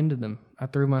myself into them. I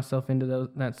threw myself into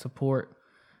that support.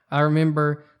 I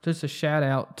remember, just a shout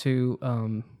out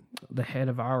to the head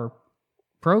of our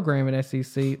program at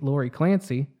SEC, Lori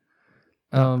Clancy.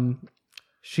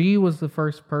 She was the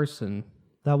first person.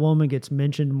 That woman gets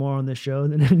mentioned more on the show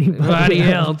than anybody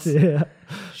else. Yeah.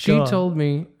 She told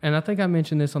me, and I think I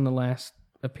mentioned this on the last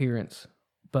appearance,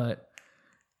 but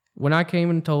when I came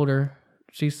and told her,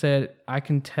 she said, I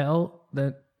can tell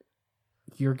that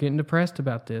you're getting depressed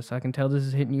about this. I can tell this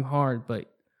is hitting you hard.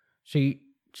 But she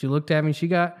looked at me. She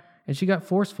got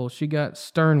forceful. She got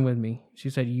stern with me. She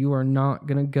said, you are not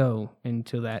going to go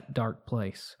into that dark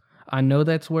place. I know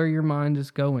that's where your mind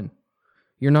is going.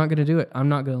 You're not going to do it. I'm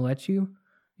not going to let you.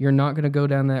 You're not going to go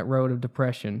down that road of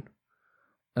depression.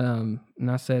 And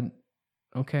I said,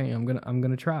 okay, I'm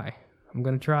going to try. I'm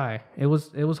going to try. It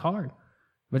was hard.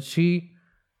 But she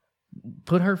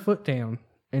put her foot down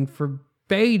and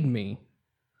forbade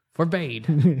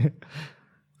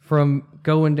from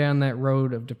going down that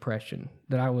road of depression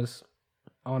that I was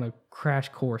on a crash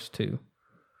course to.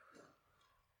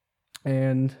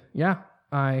 And yeah,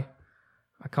 I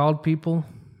called people.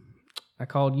 I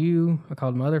called you. I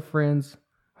called my other friends.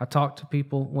 I talked to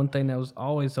people. One thing that was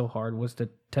always so hard was to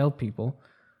tell people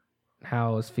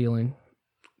how I was feeling.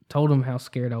 Told them how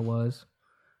scared I was.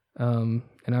 And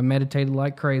I meditated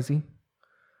like crazy.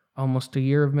 Almost a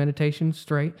year of meditation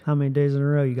straight. How many days in a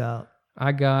row you got?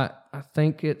 I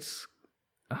think it's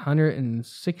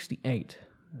 168.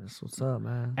 That's what's up,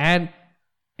 man.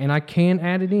 And I can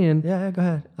add it in. Yeah, go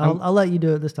ahead. I'll let you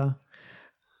do it this time.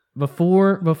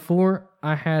 Before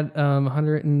I had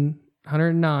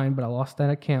 109, but I lost that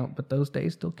account. But those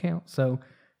days still count. So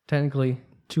technically,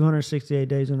 268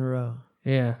 days in a row.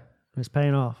 Yeah, It's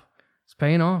paying off. It's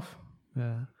paying off.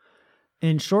 Yeah.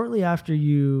 And shortly after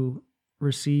you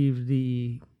received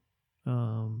the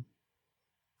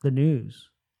news,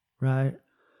 right?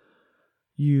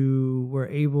 You were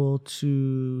able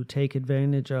to take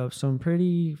advantage of some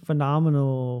pretty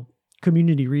phenomenal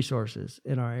community resources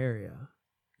in our area.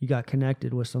 You got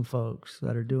connected with some folks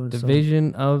that are doing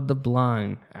Division of the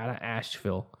Blind out of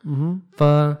Asheville. Mm-hmm.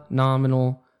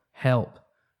 Phenomenal help.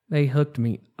 They hooked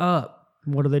me up.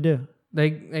 What do they do?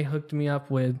 They hooked me up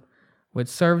with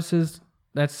services.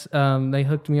 That's they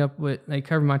hooked me up with. They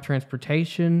covered my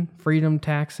transportation, Freedom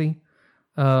Taxi,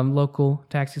 local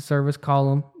taxi service.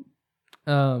 Call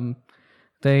them.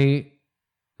 They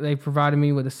provided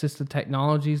me with assistive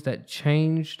technologies that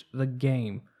changed the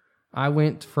game. I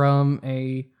went from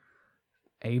a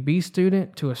B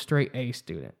student to a straight A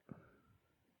student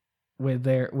with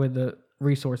the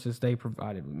resources they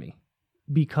provided with me.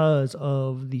 Because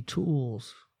of the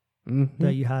tools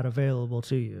that you had available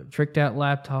to you. Tricked out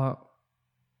laptop,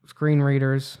 screen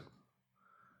readers,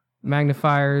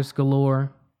 magnifiers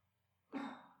galore.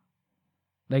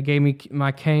 They gave me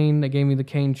my cane. They gave me the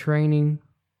cane training.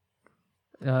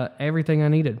 Everything I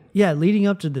needed. Yeah, leading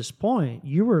up to this point,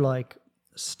 you were like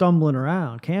stumbling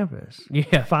around campus.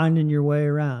 Yeah. Finding your way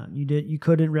around. You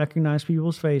couldn't recognize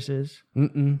people's faces.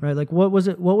 Right? Like what was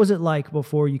it like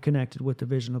before you connected with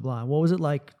Division of the Blind? What was it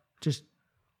like just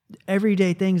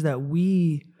everyday things that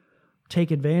we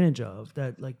take advantage of,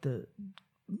 that like the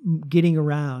getting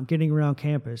around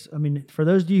campus? I mean, for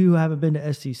those of you who haven't been to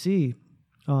STC,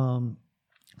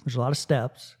 there's a lot of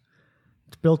steps.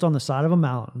 It's built on the side of a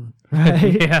mountain,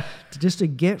 right? Yeah. Just to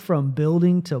get from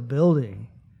building to building.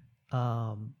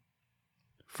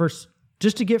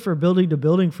 Just to get from building to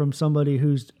building from somebody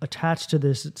who's attached to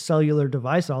this cellular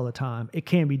device all the time, it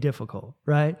can be difficult,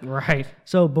 right? Right.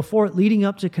 So before leading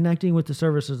up to connecting with the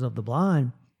services of the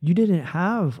blind, you didn't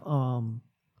have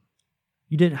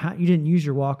you didn't use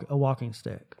a walking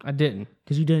stick. I didn't,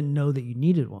 because you didn't know that you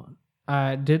needed one.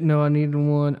 I didn't know I needed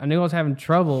one. I knew I was having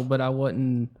trouble, but I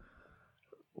wasn't.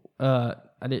 I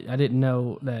didn't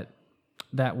know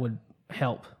that would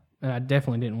help. And I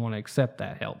definitely didn't want to accept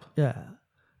that help. Yeah.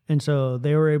 And so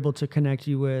they were able to connect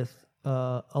you with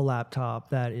a laptop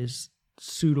that is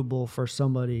suitable for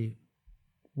somebody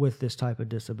with this type of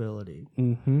disability.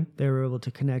 Mm-hmm. They were able to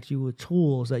connect you with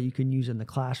tools that you can use in the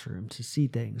classroom to see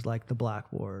things like the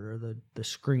blackboard or the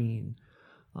screen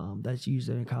that's used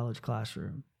in a college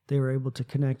classroom. They were able to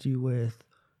connect you with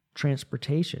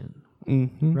transportation,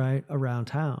 right, around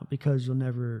town, because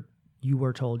you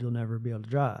were told you'll never be able to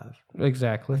drive.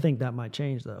 Exactly. I think that might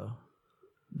change, though.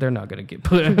 They're not going to get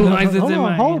put license in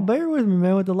my hand. Bear with me,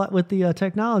 man, with the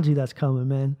technology that's coming,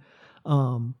 man.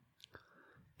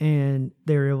 And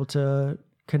they were able to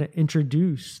kind of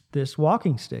introduce this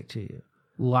walking stick to you.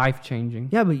 Life-changing.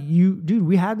 Yeah, but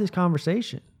we had this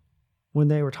conversation when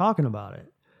they were talking about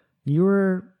it. You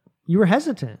were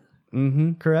hesitant,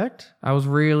 correct? I was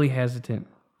really hesitant.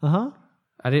 Uh-huh.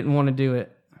 I didn't want to do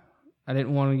it. I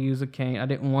didn't want to use a cane. I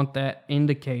didn't want that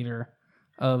indicator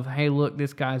of, hey, look,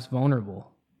 this guy's vulnerable.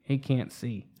 He can't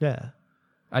see. Yeah.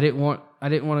 I didn't want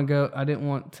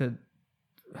to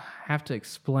have to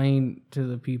explain to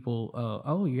the people,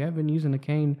 oh, you have been using a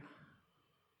cane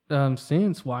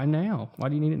since. Why now? Why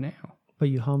do you need it now? But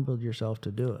you humbled yourself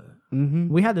to do it. Mm-hmm.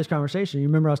 We had this conversation. You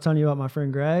remember I was telling you about my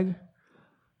friend Greg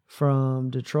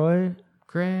from Detroit?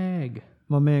 Greg.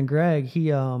 my man Greg, he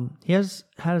has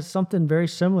something very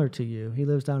similar to you. He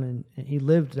lived down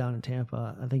in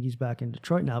Tampa. I think he's back in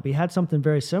Detroit now, but he had something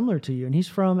very similar to you, and he's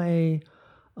from a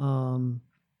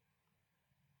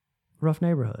rough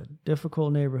neighborhood,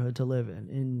 difficult neighborhood to live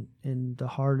in the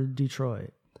heart of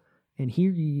Detroit. And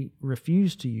he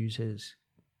refused to use his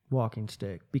walking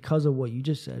stick because of what you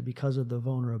just said, because of the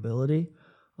vulnerability.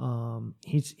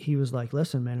 He was like,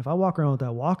 listen, man, if I walk around with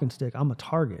that walking stick, I'm a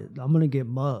target. I'm going to get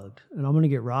mugged and I'm going to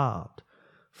get robbed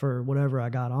for whatever I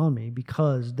got on me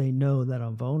because they know that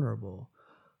I'm vulnerable.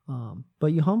 But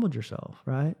you humbled yourself,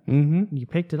 right? Mm-hmm. You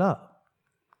picked it up.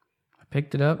 I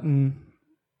picked it up and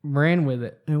ran with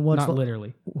it. And what's not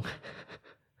literally.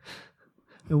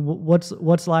 And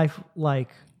what's life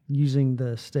like using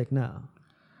the stick now?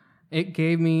 It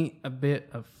gave me a bit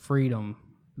of freedom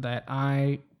that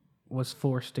I was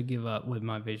forced to give up with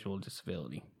my visual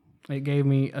disability. It gave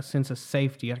me a sense of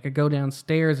safety. I could go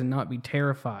downstairs and not be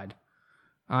terrified.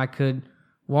 I could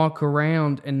walk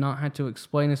around and not have to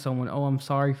explain to someone, oh, I'm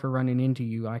sorry for running into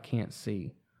you, I can't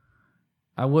see.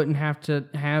 I wouldn't have to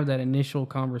have that initial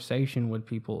conversation with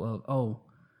people of, oh,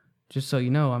 just so you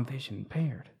know, I'm vision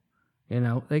impaired. You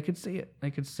know, they could see it.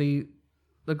 They could see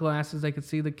the glasses, they could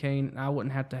see the cane. I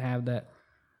wouldn't have to have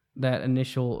that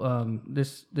initial,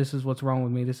 this is what's wrong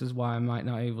with me. This is why I might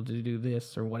not be able to do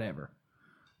this or whatever.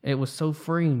 It was so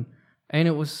freeing. And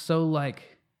it was so it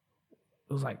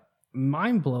was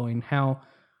mind blowing how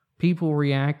people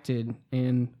reacted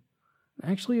in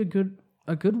actually a good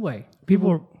way.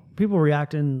 People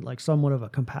react in like somewhat of a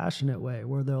compassionate way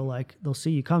where they'll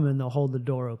see you coming, they'll hold the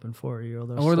door open for you,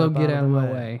 or they'll get out of the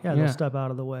way. Yeah, they'll step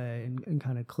out of the way and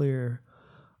kind of clear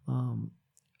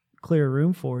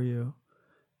room for you.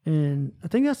 And I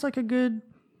think that's like a good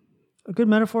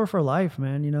metaphor for life,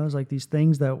 man. You know, it's like these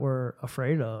things that we're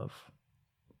afraid of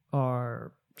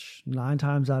are 9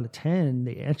 times out of 10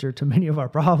 the answer to many of our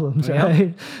problems,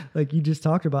 right? Like you just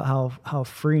talked about how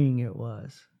freeing it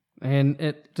was. And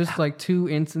it just like 2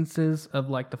 instances of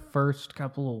like the first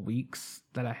couple of weeks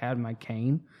that I had my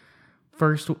cane.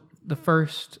 The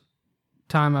first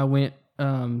time I went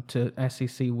to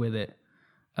SEC with it,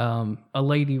 a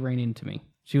lady ran into me.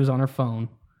 She was on her phone.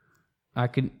 I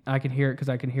could hear it because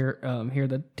I could hear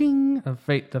the ding of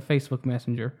the Facebook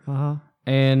Messenger. Uh-huh.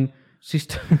 And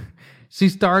she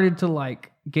started to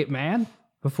like get mad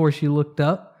before she looked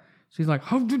up. She's like,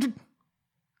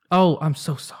 "Oh, I'm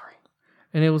so sorry."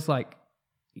 And it was like,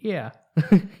 yeah,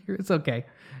 it's okay.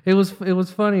 It was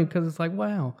funny because it's like,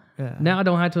 wow, now I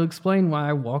don't have to explain why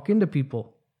I walk into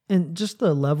people. And just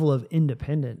the level of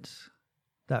independence,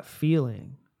 that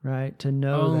feeling, right? To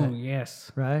know that,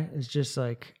 yes, right? It's just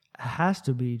like, it has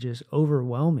to be just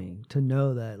overwhelming to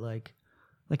know that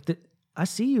I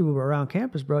see you around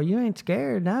campus, bro. You ain't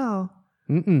scared now.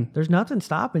 Mm-mm. There's nothing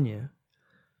stopping you.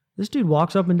 This dude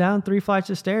walks up and down 3 flights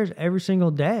of stairs every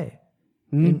single day.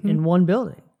 Mm-hmm. In one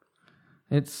building.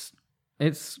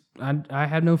 I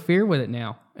have no fear with it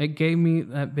now. It gave me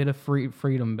that bit of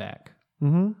freedom back.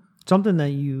 Mm-hmm. Something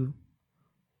that you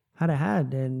had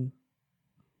in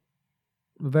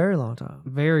a very long time.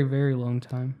 Very, very long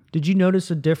time. Did you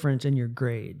notice a difference in your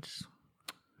grades?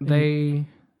 In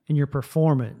your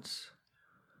performance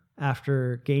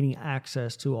after gaining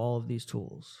access to all of these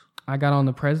tools? I got on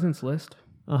the president's list.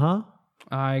 Uh-huh.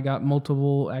 I got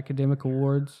multiple academic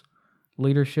awards,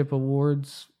 leadership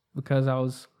awards, because I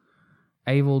was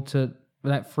able to,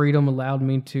 that freedom allowed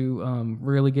me to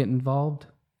really get involved.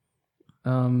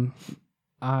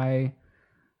 I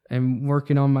am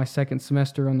working on my 2nd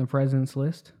semester on the president's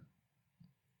list.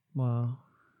 Wow.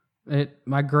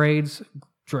 My grades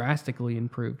drastically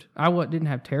improved. I didn't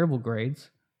have terrible grades,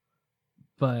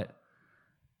 but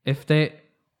if the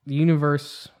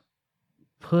universe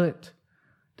put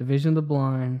Division of the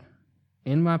Blind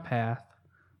in my path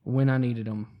when I needed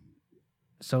them,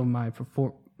 so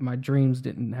my dreams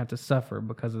didn't have to suffer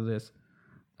because of this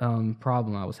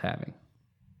problem I was having.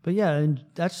 But yeah, and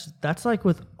that's like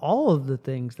with all of the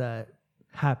things that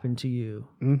happened to you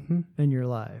in your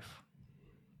life.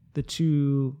 The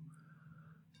 2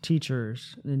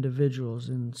 teachers, individuals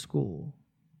in school,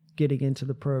 getting into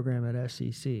the program at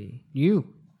SEC.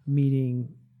 You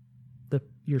meeting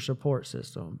your support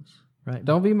systems, right?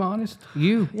 Don't be modest.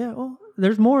 You. Yeah, well,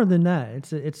 there's more than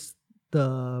that. It's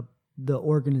the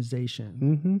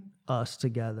organization, us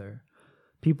together.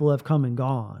 People have come and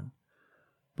gone,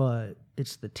 but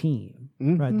it's the team,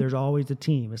 right? There's always a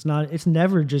team. It's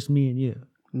never just me and you.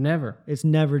 Never. It's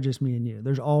never just me and you.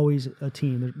 There's always a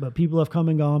team. But people have come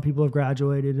and gone. People have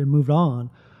graduated and moved on.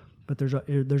 But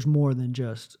there's more than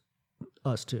just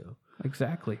us 2.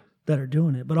 Exactly. that are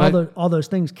doing it. But all those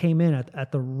things came in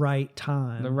at the right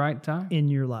time. The right time. In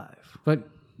your life. But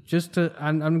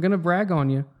I'm going to brag on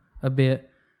you a bit.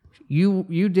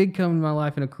 You did come in my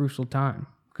life in a crucial time,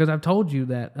 because I've told you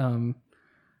that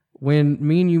when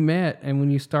me and you met and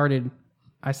when you started,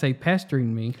 I say,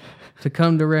 pestering me to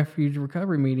come to refuge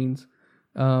recovery meetings,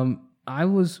 I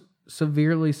was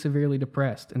severely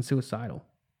depressed and suicidal.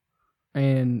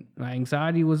 And my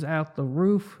anxiety was out the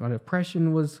roof. My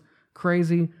depression was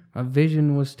crazy. My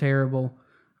vision was terrible.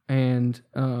 And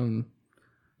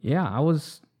I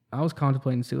was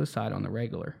contemplating suicide on the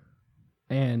regular.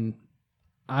 And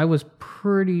I was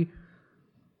pretty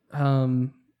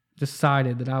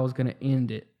decided that I was going to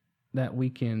end it that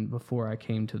weekend before I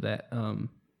came to that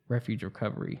refuge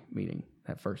recovery meeting,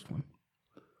 that first one.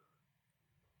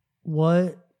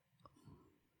 What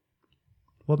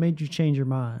made you change your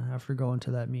mind after going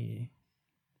to that meeting?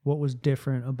 What was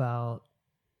different about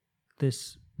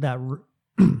about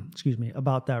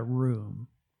that room,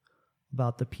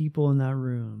 about the people in that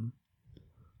room,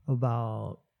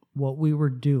 about what we were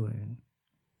doing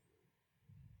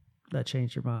that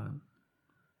changed your mind?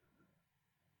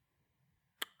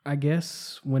 I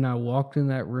guess when I walked in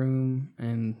that room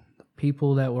and the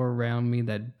people that were around me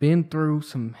that been through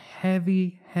some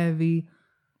heavy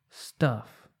stuff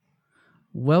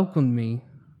welcomed me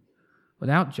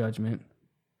without judgment,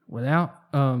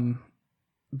 without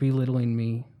belittling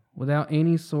me, without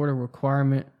any sort of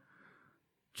requirement,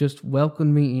 just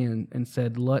welcomed me in and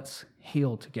said, let's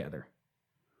heal together.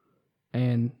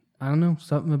 And I don't know,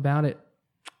 something about it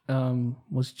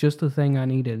was just the thing I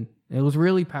needed. It was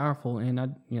really powerful, and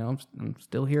I'm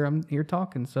still here. I'm here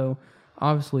talking, so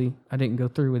obviously I didn't go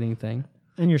through with anything.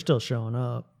 And you're still showing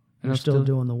up. You're still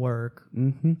doing the work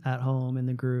at home in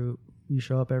the group. You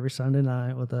show up every Sunday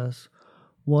night with us.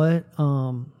 What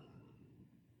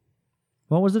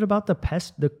was it about the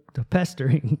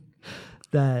pestering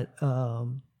that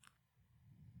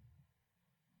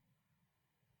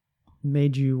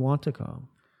made you want to come?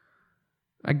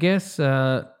 I guess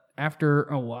after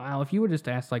a while, if you would just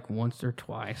ask like once or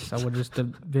twice, I would just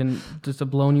have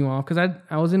blown you off, because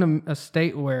I was in a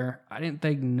state where I didn't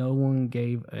think no one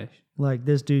gave a like,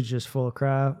 this dude's just full of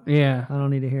crap. Yeah, I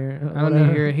don't need to hear it. I don't need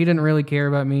to hear it. He didn't really care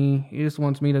about me. He just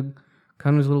wants me to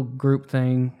come to his little group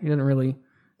thing. He didn't really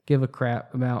give a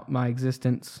crap about my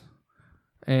existence,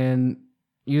 and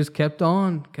you just kept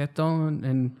on,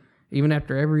 and even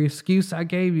after every excuse I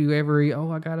gave you, I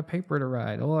got a paper to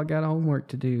write. Oh, I got homework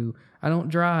to do. I don't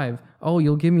drive. Oh,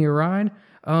 you'll give me a ride?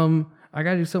 I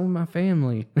got to do something with my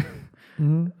family.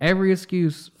 Mm-hmm. Every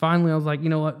excuse. Finally, I was like, you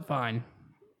know what? Fine.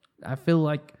 I feel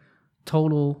like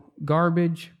total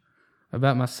garbage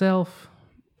about myself.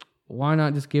 Why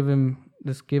not just give it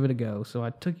a go? So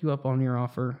I took you up on your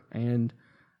offer, and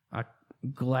I'm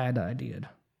glad I did.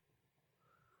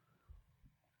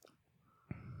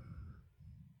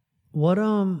 What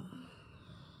I'm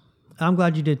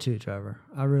glad you did too, Trevor.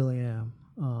 I really am.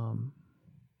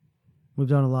 We've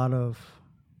done a lot of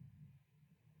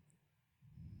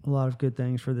good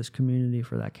things for this community,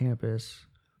 for that campus.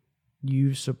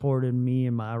 You've supported me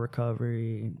in my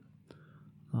recovery.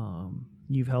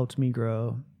 You've helped me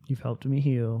grow. You've helped me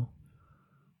heal.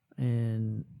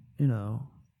 And, in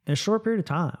a short period of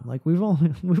time, like we've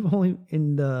only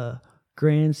in the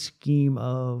grand scheme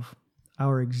of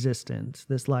our existence,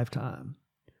 this lifetime,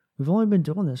 we've only been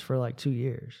doing this for like 2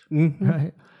 years,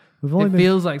 right? It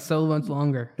feels like so much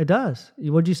longer. It does.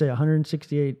 What'd you say?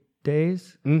 168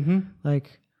 days? Mm-hmm.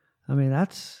 Like, I mean,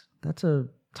 that's a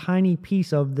tiny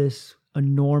piece of this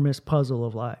enormous puzzle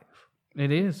of life.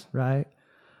 It is. Right?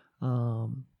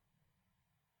 And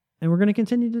we're going to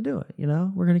continue to do it,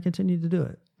 We're going to continue to do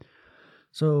it.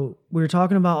 So we were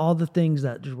talking about all the things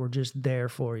that were just there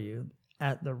for you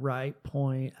at the right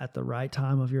point, at the right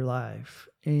time of your life.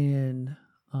 And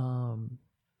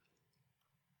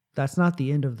that's not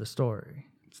the end of the story.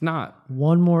 It's not.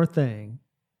 One more thing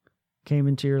came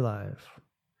into your life.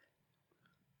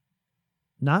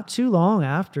 Not too long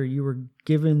after you were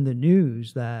given the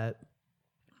news that,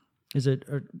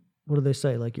 what do they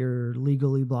say? Like, you're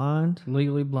legally blind?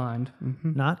 Legally blind.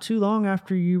 Mm-hmm. Not too long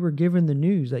after you were given the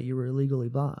news that you were legally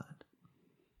blind,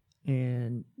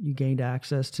 and you gained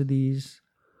access to these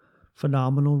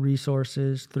phenomenal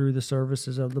resources through the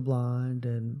services of the blind,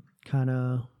 and kind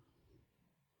of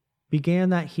began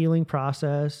that healing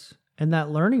process and that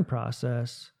learning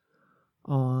process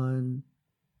on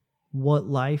what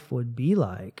life would be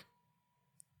like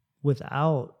with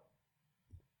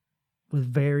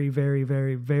very, very,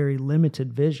 very, very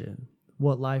limited vision,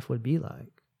 what life would be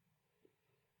like.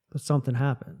 But something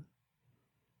happened.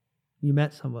 You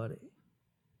met somebody.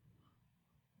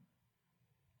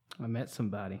 I met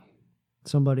somebody.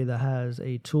 Somebody that has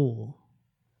a tool.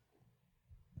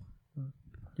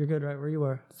 You're good right where you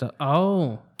were. So,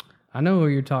 I know who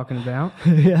you're talking about.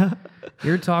 Yeah.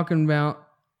 You're talking about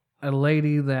a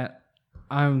lady that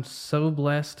I'm so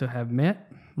blessed to have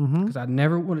met, because I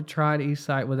never would have tried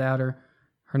eSight without her.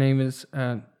 Her name is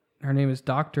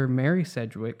Dr. Mary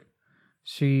Sedgwick.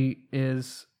 She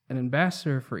is an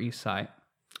ambassador for eSight,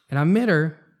 and I met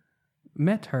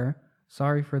her.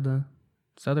 Sorry for the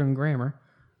Southern grammar.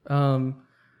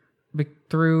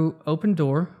 Through Open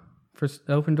Door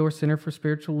Center for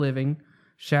Spiritual Living.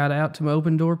 Shout out to my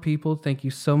Open Door people. Thank you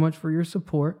so much for your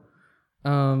support.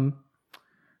 I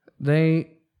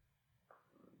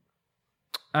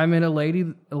met a lady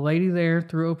there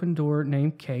through Open Door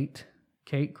named Kate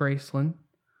Graceland.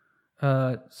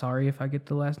 Sorry if I get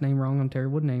the last name wrong. I'm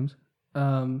terrible with names.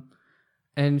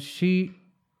 And she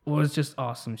was just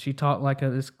awesome. She taught like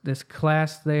this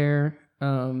class there.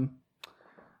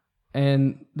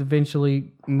 And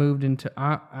eventually moved into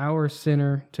our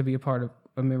center to be a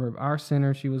member of our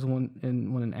center. She was one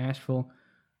in Asheville.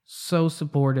 So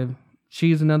supportive.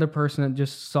 She's another person that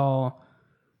just saw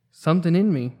something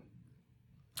in me.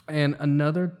 And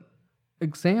another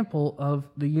example of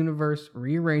the universe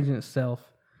rearranging itself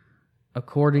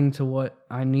according to what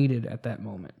I needed at that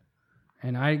moment.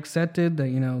 And I accepted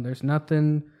that, there's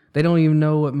nothing. They don't even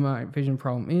know what my vision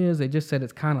problem is. They just said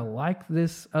it's kind of like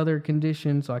this other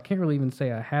condition, so I can't really even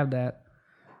say I have that.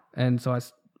 And so I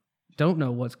don't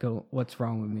know what's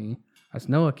wrong with me. I just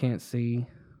know I can't see.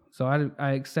 So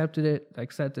I accepted it. I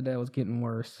accepted that it was getting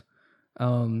worse.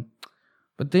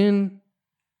 But then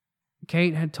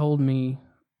Kate had told me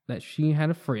that she had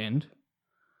a friend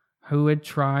who had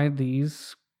tried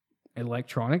these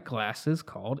electronic glasses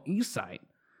called eSight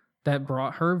that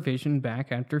brought her vision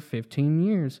back after 15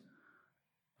 years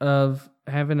of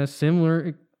having a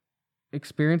similar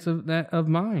experience of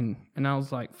mine. And I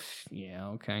was like, yeah,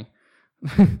 okay.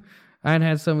 I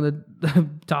had some of the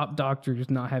top doctors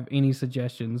not have any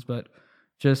suggestions, but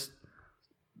just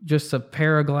a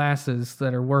pair of glasses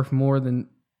that are worth more than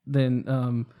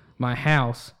my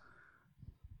house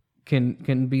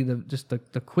can be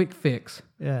the quick fix.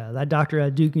 Yeah, that doctor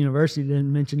at Duke University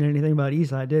didn't mention anything about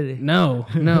eSight, did he? No.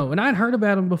 And I'd heard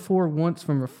about them before once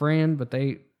from a friend, but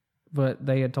they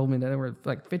had told me that they were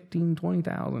like 15,000,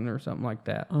 20,000 or something like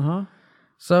that.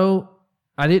 So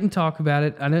I didn't talk about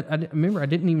it. I remember I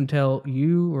didn't even tell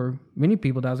you or many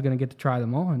people that I was going to get to try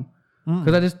them on.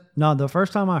 Because No, the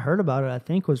first time I heard about it, I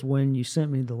think, was when you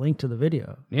sent me the link to the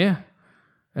video. Yeah.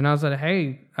 And I was like,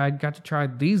 hey, I got to try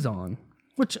these on.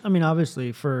 Which, I mean,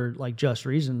 obviously for like just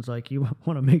reasons, like you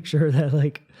want to make sure that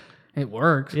like it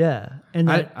works. Yeah. And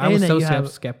that, I was so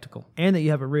skeptical. And that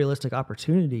you have a realistic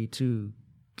opportunity to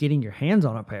getting your hands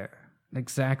on a pair.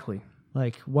 Exactly.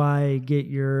 Like, why get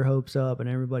your hopes up and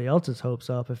everybody else's hopes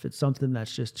up if it's something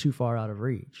that's just too far out of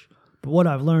reach? But what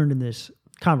I've learned in this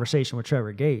conversation with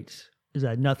Trevor Gates is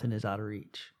that nothing is out of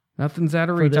reach. Nothing's out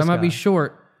of reach. I might be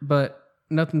short, but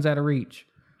nothing's out of reach.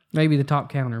 Maybe the top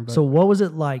counter. But. So what was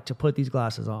it like to put these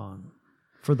glasses on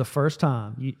for the first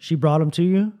time? She brought them to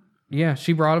you? Yeah,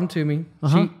 she brought them to me.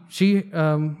 She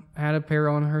had a pair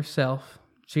on herself.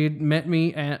 She had met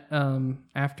me at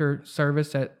after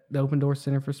service at the Open Door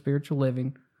Center for Spiritual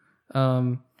Living.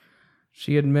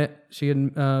 She had met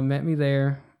me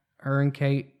there. Her and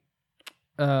Kate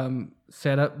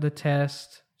set up the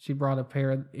test. She brought a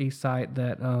pair of eSight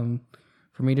that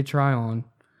for me to try on,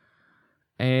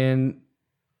 and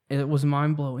it was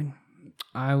mind blowing.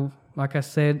 Like I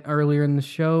said earlier in the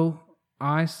show,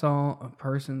 I saw a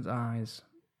person's eyes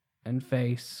and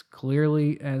face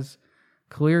clearly as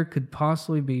clear could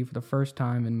possibly be for the first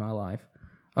time in my life.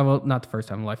 Well, not the first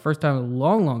time in my life. First time in a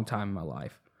long, long time in my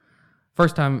life.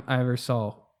 First time I ever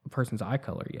saw a person's eye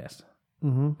color, yes.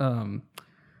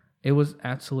 It was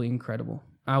absolutely incredible.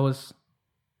 I was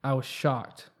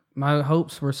shocked. My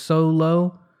hopes were so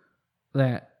low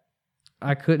that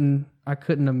I couldn't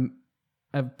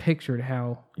have pictured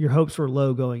how... Your hopes were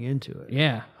low going into it.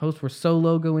 Yeah, hopes were so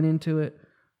low going into it,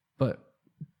 but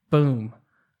boom.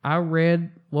 I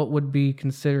read what would be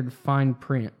considered fine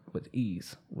print with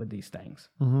ease with these things.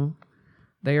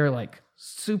 They are like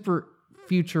super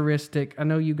futuristic. I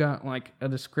know you got like a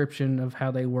description of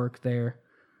how they work there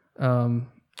on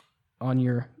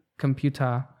your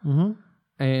computer.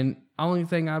 And only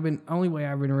way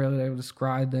I've been really able to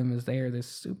describe them is they are this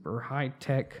super high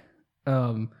tech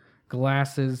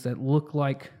glasses that look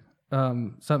like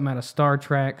something out of Star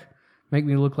Trek, make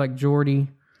me look like Geordi.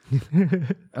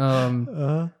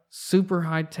 Super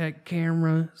high tech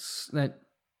cameras that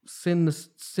send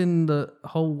the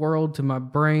whole world to my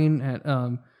brain at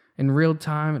in real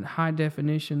time and high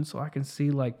definition so I can see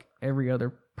like every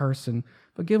other person,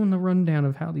 but give them the rundown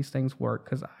of how these things work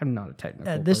because I'm not a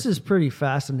technical This person. is pretty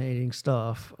fascinating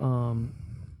stuff.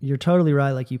 You're totally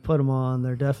right. Like you put them on,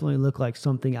 they definitely look like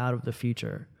something out of the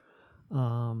future.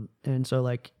 And so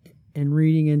like in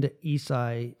reading into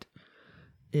eSight,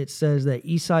 it says that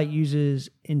eSight uses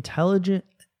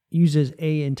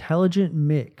a intelligent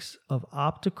mix of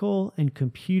optical and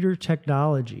computer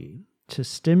technology to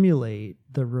stimulate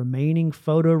the remaining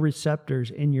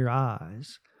photoreceptors in your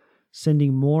eyes,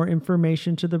 sending more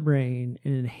information to the brain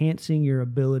and enhancing your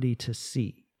ability to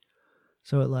see.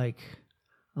 So it like,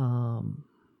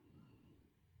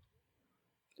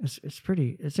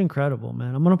 it's incredible,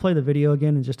 man. I'm going to play the video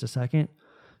again in just a second.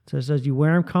 So it says you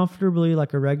wear them comfortably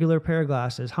like a regular pair of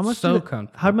glasses. How much comfortable.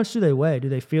 How much do they weigh? Do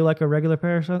they feel like a regular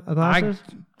pair of glasses?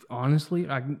 Honestly,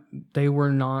 they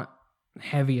were not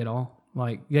heavy at all.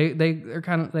 Like they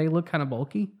look kind of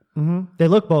bulky. Mm-hmm. They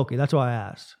look bulky. That's why I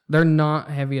asked. They're not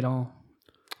heavy at all.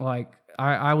 Like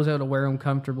I was able to wear them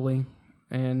comfortably,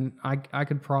 and I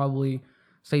could probably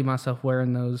see myself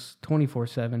wearing those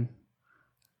 24/7.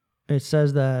 It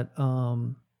says that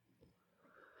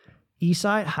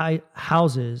eSight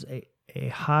houses a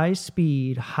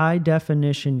high-speed,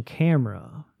 high-definition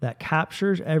camera that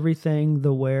captures everything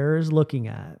the wearer is looking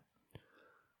at.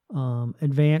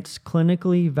 Advanced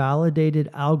clinically validated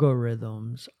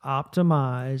algorithms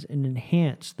optimize and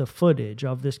enhance the footage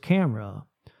of this camera.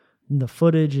 And the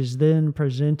footage is then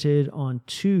presented on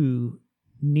 2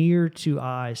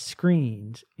 near-to-eye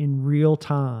screens in real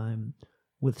time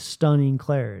with stunning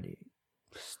clarity.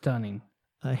 Stunning.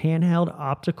 A handheld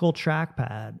optical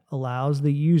trackpad allows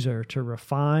the user to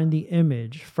refine the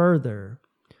image further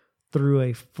through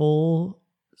a full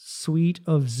suite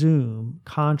of zoom,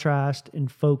 contrast,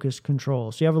 and focus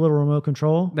control. So you have a little remote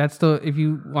control? If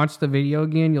you watch the video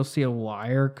again, you'll see a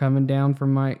wire coming down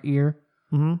from my ear.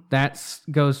 Mm-hmm. That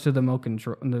goes to the remote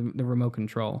control. The remote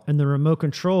control. And the remote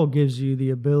control gives you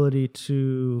the ability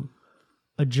to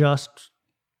adjust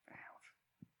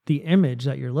the image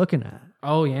that you're looking at.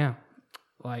 Oh yeah,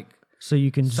 like so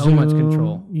you can so zoom, much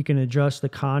control. You can adjust the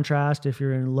contrast if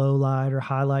you're in low light or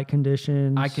high light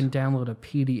conditions. I can download a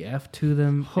PDF to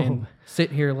them and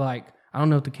sit here like I don't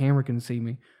know if the camera can see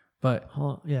me, but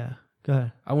yeah, go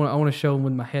ahead. I want to show them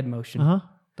with my head motion.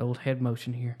 The old head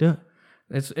motion here. Do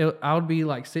it. I would be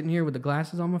like sitting here with the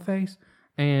glasses on my face,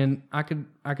 and I could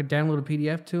download a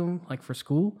PDF to them like for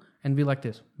school and be like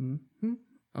this. Mm-hmm.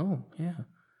 Oh yeah.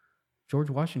 George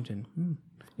Washington,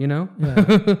 you know,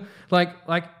 yeah. like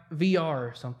VR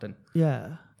or something.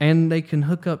 Yeah, and they can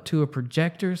hook up to a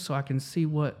projector so I can see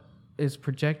what is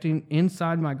projecting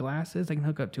inside my glasses. They can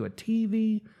hook up to a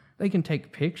TV. They can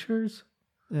take pictures.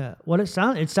 Yeah,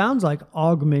 it sounds like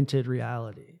augmented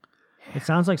reality. Yeah. It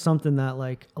sounds like something that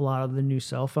like a lot of the new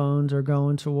cell phones are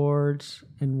going towards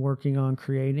and working on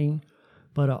creating,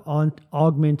 but an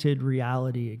augmented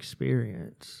reality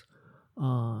experience.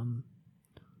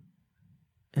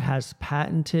 It has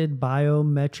patented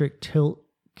biometric tilt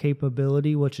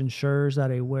capability, which ensures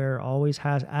that a wearer always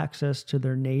has access to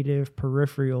their native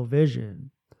peripheral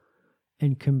vision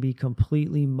and can be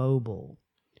completely mobile.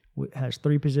 It has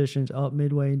 3 positions, up,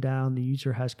 midway, and down. The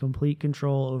user has complete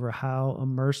control over how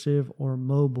immersive or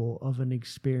mobile of an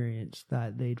experience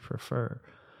that they'd prefer.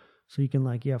 So you can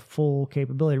full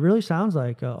capability. It really sounds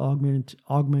like an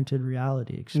augmented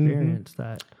reality experience. Mm-hmm.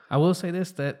 That I will say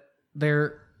this, that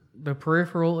the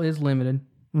peripheral is limited.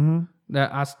 Mm-hmm.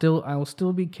 That I will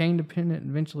still be cane dependent,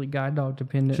 eventually guide dog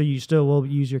dependent. So you still will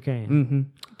use your cane mm-hmm.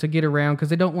 to get around because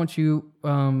they don't want you.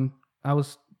 I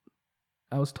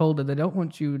was told that they don't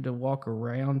want you to walk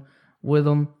around with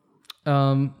them,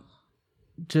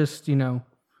 just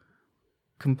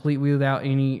completely without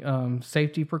any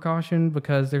safety precaution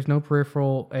because there's no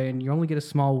peripheral and you only get a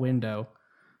small window.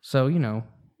 So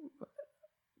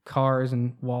cars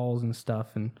and walls and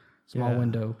stuff and. Small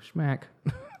window, schmack.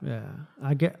 Yeah,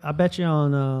 I bet you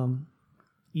on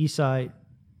eSight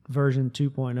version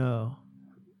 2.0,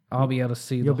 I'll be able to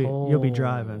see you'll be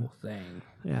driving thing.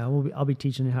 Yeah, I'll be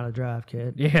teaching you how to drive,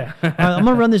 kid. Yeah. I'm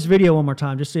gonna run this video one more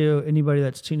time, just so anybody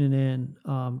that's tuning in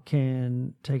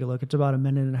can take a look. It's about 1.5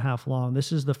 minutes long.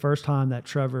 This is the first time that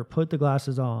Trevor put the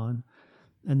glasses on,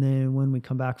 and then when we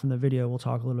come back from the video, we'll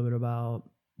talk a little bit about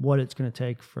what it's gonna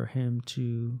take for him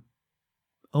to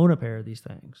own a pair of these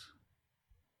things.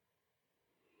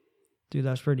 Dude,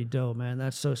 that's pretty dope, man.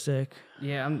 That's so sick.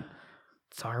 Yeah, I'm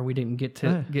sorry we didn't get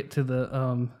to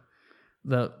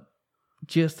the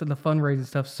gist of the fundraising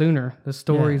stuff sooner. The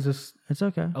stories is it's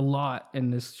okay. A lot in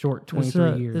this short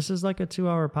 23 years. This is like a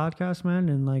 2-hour podcast, man,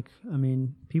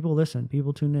 and people listen,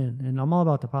 people tune in, and I'm all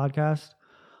about the podcast.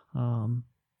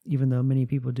 Even though many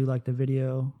people do like the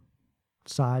video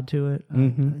side to it,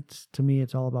 it's to me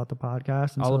it's all about the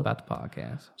podcast. And all about the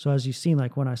podcast. So as you've seen,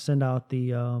 like when I send out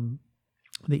the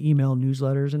email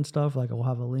newsletters and stuff, like we'll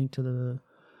have a link to the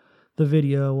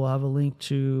video, we'll have a link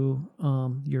to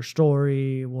your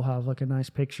story, we'll have like a nice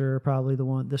picture, probably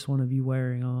this one of you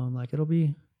wearing them. Like it'll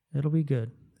be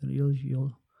good.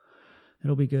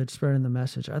 It'll be good spreading the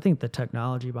message. I think the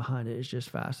technology behind it is just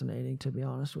fascinating, to be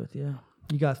honest with you.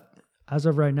 You got, as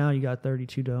of right now, you got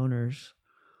 32 donors,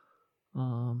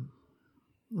 a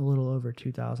little over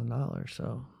 $2,000.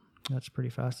 So that's pretty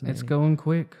fascinating. It's going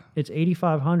quick. It's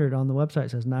 8,500 on the website.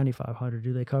 It says 9,500.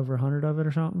 Do they cover 100 of it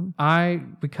or something?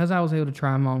 Because I was able to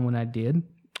try them on when I did.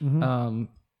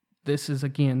 This is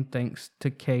again thanks to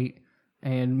Kate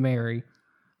and Mary.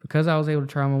 Because I was able to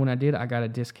try them on when I did, I got a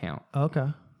discount. Okay.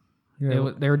 They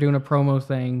were doing a promo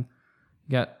thing.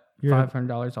 Got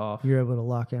 $500 off. You're able to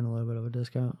lock in a little bit of a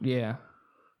discount. Yeah.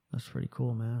 That's pretty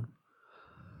cool, man.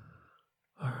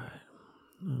 All right.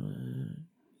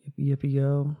 Yippee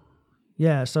yo.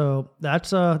 Yeah, so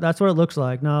that's what it looks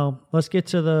like. Now, let's get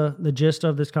to the gist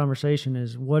of this conversation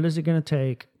is what is it going to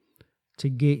take to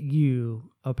get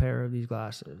you a pair of these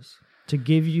glasses? To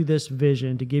give you this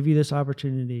vision, to give you this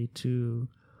opportunity to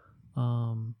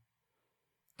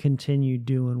continue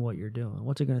doing what you're doing.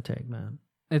 What's it going to take, man?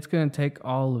 It's going to take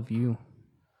all of you.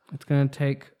 It's going to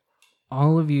take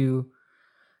all of you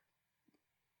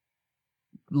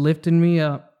lifting me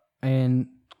up and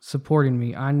supporting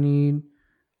me. I need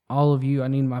all of you. I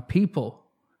need my people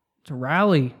to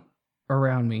rally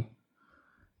around me,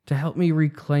 to help me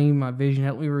reclaim my vision,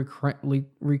 help me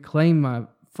reclaim my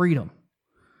freedom.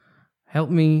 Help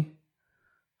me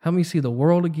see the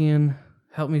world again.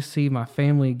 Help me see my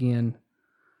family again.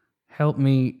 Help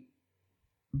me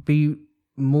be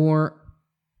more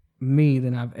me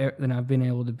than I've been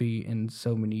able to be in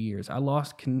so many years. I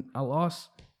lost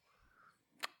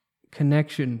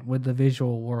connection with the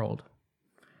visual world,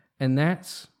 and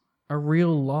that's a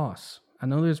real loss. I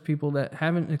know there's people that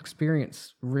haven't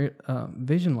experienced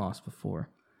vision loss before.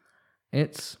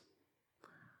 It's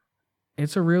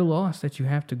a real loss that you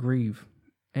have to grieve,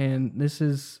 and this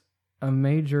is a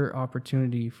major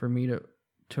opportunity for me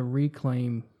to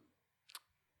reclaim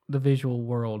the visual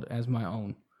world as my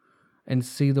own and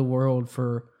see the world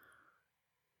for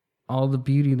all the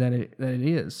beauty that it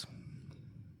is.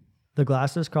 The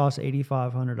glasses cost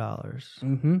 $8,500.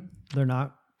 Mm-hmm. They're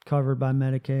not covered by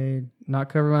Medicaid. Not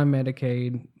covered by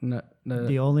Medicaid.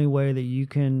 The only way that you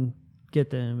can get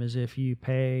them is if you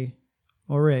pay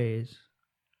or raise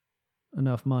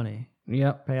enough money.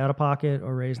 Yep. Pay out of pocket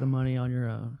or raise the money on your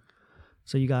own.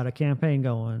 So you got a campaign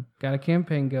going. Got a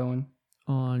campaign going.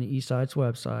 On Eastside's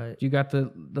website. You got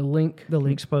the link? The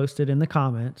link's posted in the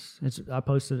comments. I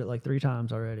posted it like 3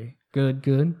 times already. Good.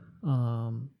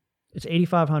 It's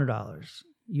 $8,500.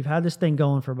 You've had this thing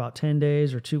going for about 10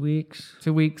 days or 2 weeks.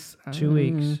 2 weeks. 2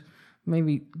 weeks.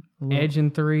 Maybe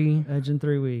edging 3. Edging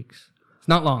 3 weeks. It's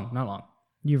not long.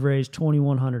 You've raised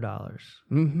 $2,100.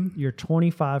 Mm-hmm. You're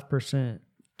 25%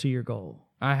 to your goal.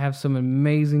 I have some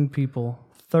amazing people.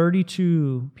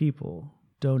 32 people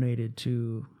donated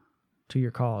to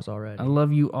your cause already. I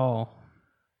love you all.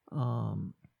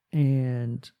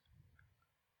 And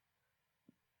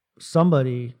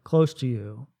somebody close to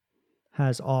you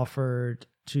has offered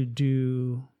to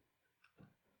do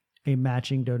a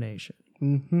matching donation.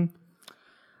 Mm-hmm.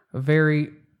 A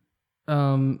very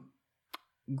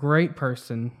great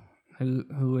person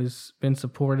who has been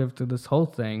supportive through this whole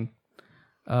thing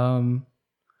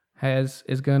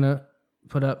is gonna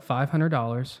put up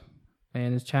 $500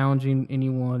 and is challenging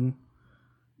anyone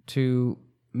to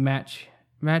match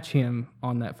him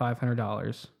on that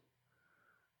 $500,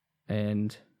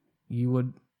 and you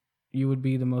would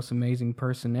be the most amazing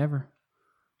person ever.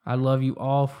 I love you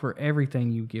all for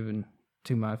everything you've given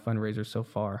to my fundraiser so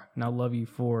far, and I love you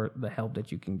for the help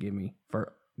that you can give me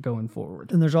for going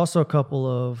forward. And there's also a couple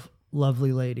of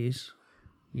lovely ladies.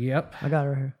 Yep. I got it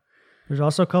right here. There's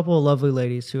also a couple of lovely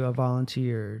ladies who have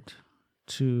volunteered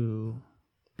to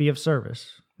be of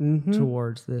service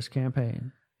towards this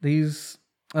campaign. These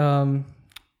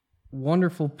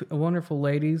wonderful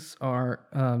ladies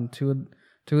are two of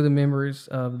the members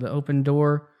of the Open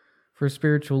Door for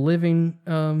Spiritual Living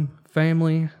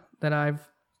family that I've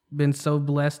been so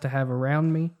blessed to have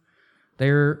around me.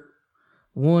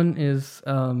 One is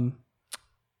an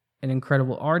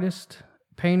incredible artist,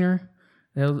 painter,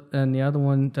 and the other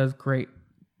one does great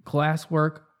glass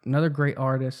work, another great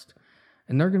artist,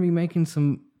 and they're going to be making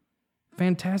some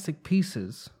fantastic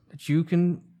pieces that you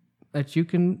can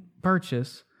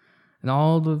purchase, and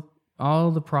all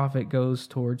the profit goes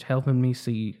towards helping me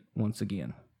see once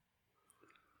again.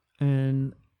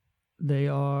 and they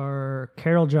are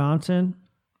Carol Johnson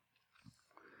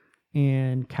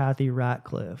and Kathy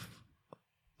Ratcliffe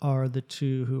are the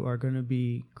two who are going to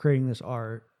be creating this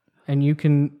art. And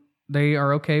they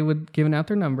are okay with giving out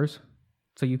their numbers,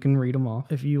 so you can read them off.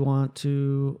 If you want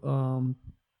to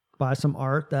buy some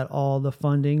art, that all the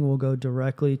funding will go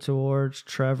directly towards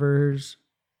Trevor's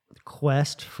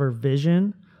quest for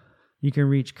vision. You can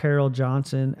reach Carol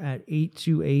Johnson at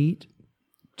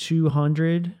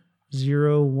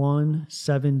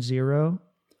 828-200-0170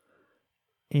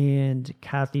 and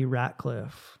Kathy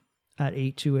Ratcliffe at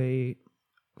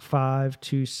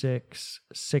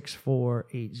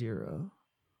 828-526-6480.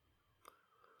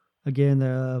 Again,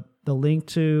 the link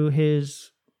to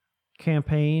his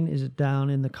campaign is down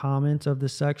in the comments of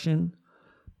this section.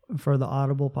 For the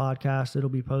Audible podcast, it'll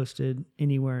be posted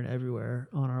anywhere and everywhere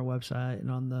on our website and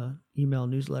on the email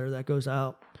newsletter that goes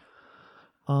out.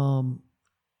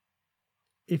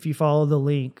 If you follow the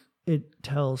link, it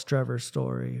tells Trevor's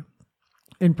story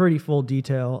in pretty full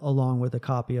detail, along with a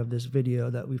copy of this video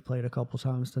that we've played a couple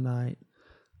times tonight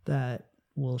that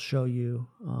will show you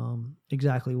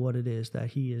exactly what it is that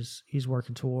he's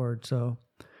working toward. So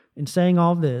in saying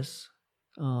all this,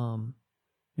 I'm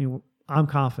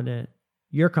confident.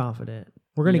 You're confident.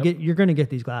 You're gonna get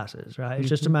these glasses, right? It's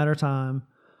just a matter of time.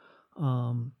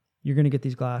 You're gonna get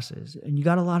these glasses, and you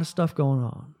got a lot of stuff going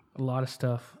on. A lot of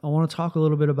stuff. I want to talk a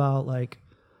little bit about like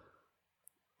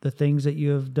the things that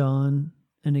you have done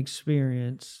and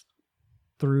experienced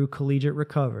through collegiate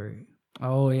recovery.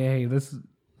 Oh yeah, this is a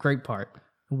great part.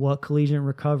 What collegiate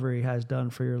recovery has done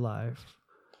for your life.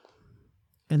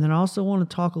 And then I also want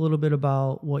to talk a little bit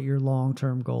about what your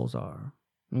long-term goals are.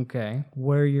 Okay.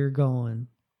 Where you're going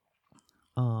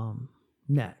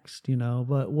next,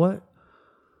 but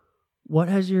what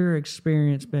has your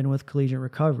experience been with collegiate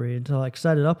recovery? And to like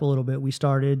set it up a little bit, we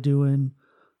started doing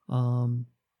some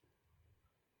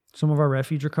of our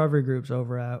refuge recovery groups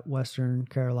over at Western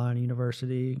Carolina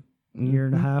University a year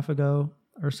and a half ago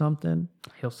or something.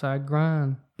 Hillside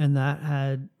Grind. And that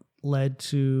had led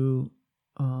to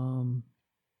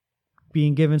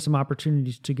being given some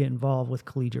opportunities to get involved with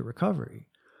collegiate recovery.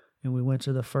 And we went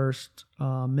to the first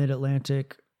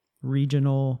Mid-Atlantic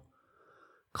Regional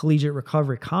Collegiate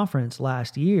Recovery Conference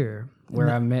last year. Where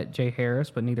I met Jay Harris,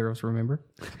 but neither of us remember.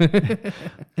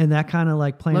 And that kind of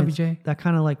like planted, Love you, Jay. That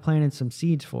kind of like planted some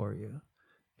seeds for you.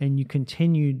 And you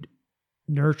continued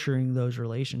nurturing those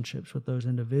relationships with those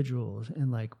individuals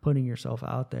and like putting yourself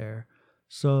out there.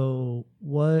 So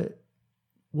what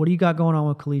do you got going on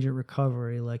with collegiate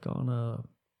recovery, like on a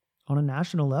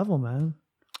national level, man?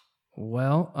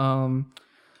 Well,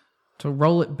 to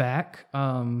roll it back,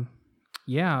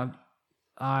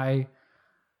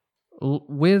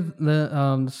 with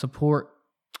the support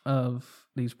of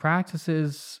these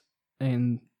practices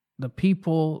and the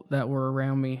people that were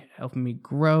around me helping me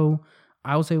grow,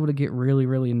 I was able to get really,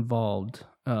 really involved.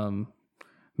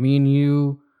 Me and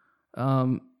you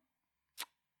put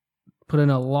in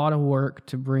a lot of work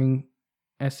to bring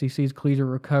SCC's collegiate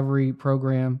recovery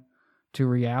program to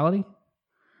reality.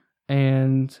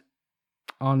 And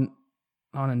on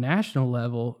a national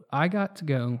level, I got to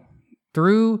go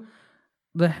through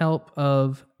the help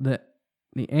of the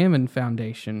Ammon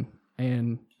Foundation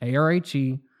and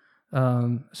ARHE,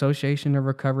 Association of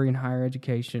Recovery in Higher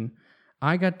Education.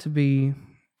 I got to be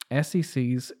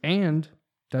SCC's and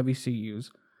WCU's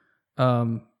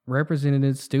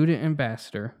representative student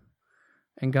ambassador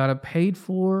and got a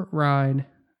paid-for ride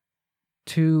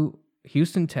to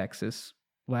Houston, Texas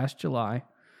last July.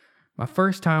 My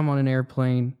first time on an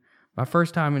airplane, my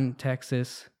first time in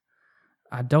Texas.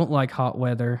 I don't like hot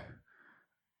weather,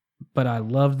 but I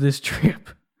loved this trip.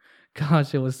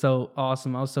 Gosh, it was so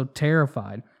awesome. I was so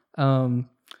terrified. I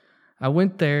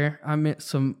went there. I met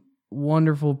some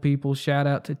wonderful people. Shout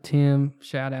out to Tim.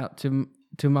 Shout out to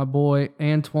my boy,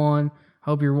 Antoine.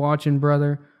 Hope you're watching,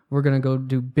 brother. We're going to go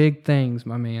do big things,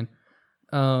 my man.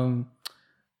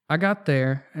 I got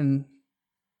there and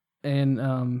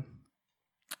I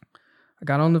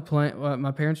got on the plane. Well,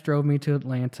 my parents drove me to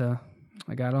Atlanta.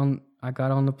 I got on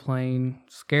the plane,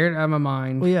 scared out of my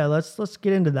mind. Well, yeah, let's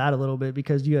get into that a little bit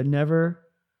because you had never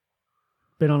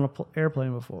been on an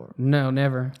airplane before. No,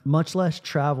 never. Much less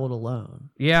traveled alone.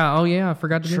 Yeah. Oh, yeah. I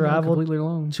forgot to be completely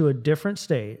alone. To a different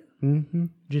state. Mm-hmm.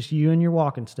 Just you and your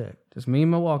walking stick. Just me and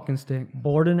my walking stick.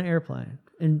 Board in an airplane,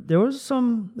 and there was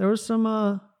some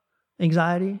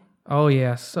anxiety. Oh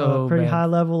yeah, so pretty bad. high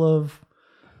level of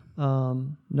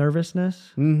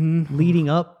nervousness leading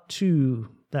up to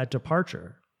that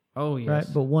departure. Oh yes. Right,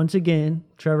 but once again,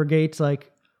 Trevor Gates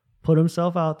like put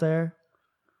himself out there,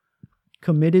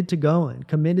 committed to going,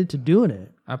 committed to doing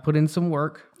it. I put in some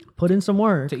work Put in some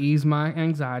work. to ease my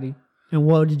anxiety. And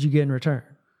what did you get in return?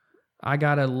 I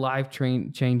got a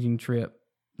life-changing trip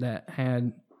that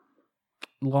had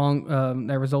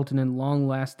that resulted in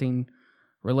long-lasting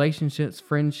relationships,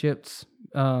 friendships,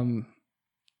 so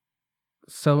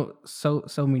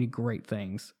many great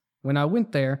things. When I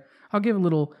went there, I'll give a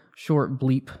little short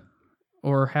bleep,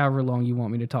 or however long you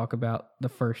want me to talk about the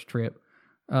first trip.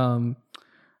 I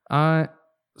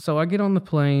get on the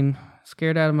plane,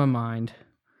 scared out of my mind,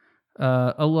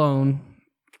 alone,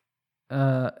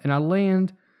 and I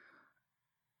land.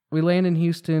 We land in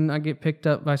Houston. I get picked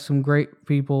up by some great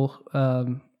people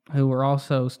who were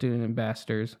also student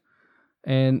ambassadors,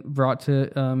 and brought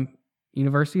to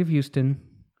University of Houston.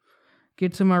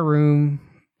 Get to my room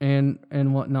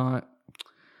and whatnot,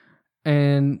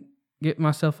 and get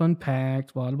myself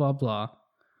unpacked. Blah blah blah.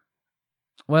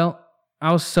 Well,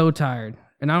 I was so tired,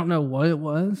 and I don't know what it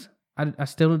was. I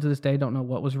still to this day don't know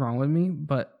what was wrong with me,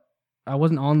 but I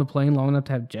wasn't on the plane long enough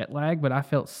to have jet lag. But I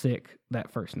felt sick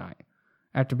that first night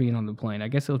after being on the plane. I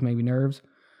guess it was maybe nerves,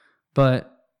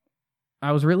 but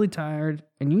I was really tired.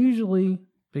 And usually,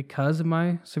 because of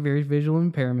my severe visual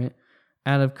impairment,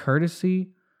 out of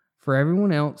courtesy for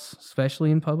everyone else,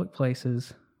 especially in public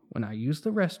places, when I use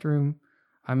the restroom,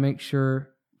 I make sure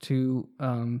to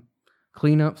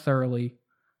clean up thoroughly.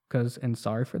 And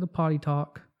sorry for the potty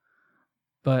talk,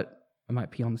 but I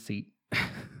might pee on the seat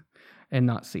and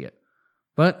not see it.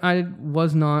 But I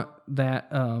was not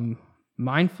that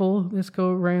mindful this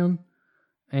go around,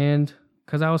 and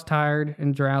because I was tired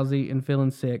and drowsy and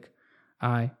feeling sick,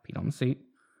 I peed on the seat,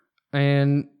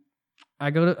 and I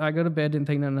go to bed, didn't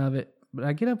think nothing of it. But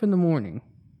I get up in the morning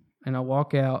and I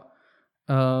walk out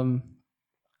of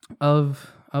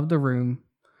the room.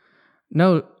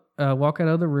 Walk out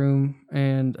of the room,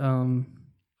 and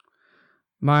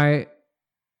my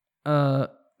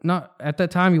not at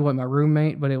that time he wasn't my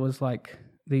roommate, but it was like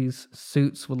these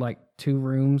suits with like 2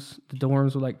 rooms. The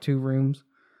dorms were like 2 rooms,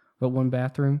 but 1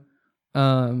 bathroom.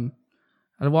 I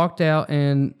walked out,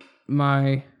 and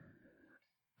my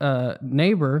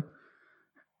neighbor,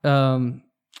 who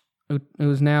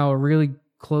was now a really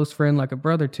close friend, like a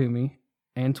brother to me,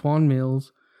 Antoine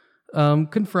Mills,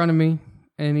 confronted me,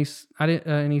 and he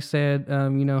said,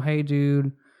 hey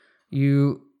dude,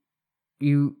 you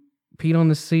peed on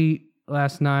the seat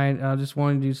last night. I just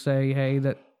wanted to say, hey,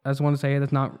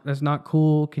 that's not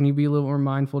cool. Can you be a little more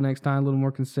mindful next time, a little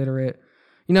more considerate?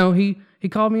 He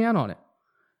called me out on it.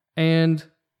 And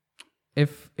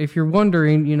if you're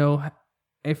wondering,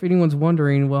 if anyone's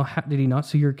wondering, well, did he not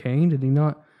see your cane?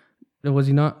 Was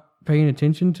he not paying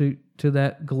attention to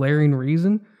that glaring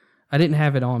reason? I didn't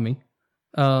have it on me.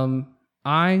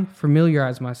 I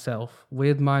familiarize myself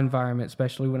with my environment,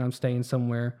 especially when I'm staying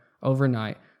somewhere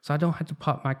overnight, so I don't have to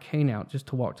pop my cane out just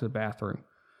to walk to the bathroom.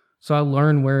 So I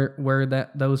learn where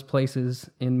those places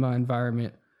in my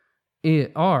environment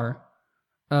are.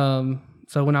 So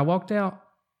when I walked out,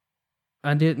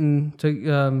 I didn't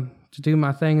to do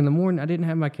my thing in the morning. I didn't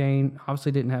have my cane.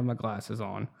 Obviously, didn't have my glasses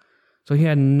on. So he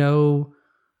had no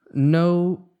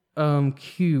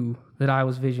cue that I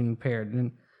was vision impaired,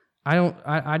 and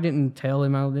I didn't tell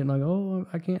him. I didn't like, oh,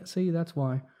 I can't see. That's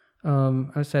why.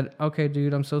 I said, okay,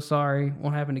 dude, I'm so sorry.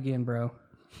 Won't happen again, bro.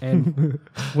 And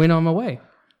went on my way.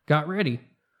 Got ready.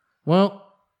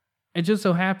 Well, it just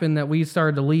so happened that we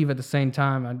started to leave at the same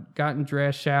time. I'd gotten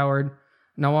dressed, showered,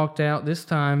 and I walked out this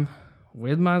time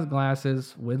with my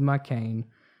glasses, with my cane,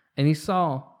 and he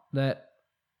saw that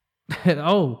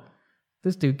oh,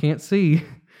 this dude can't see.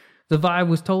 The vibe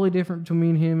was totally different between me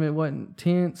and him. It wasn't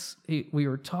tense. We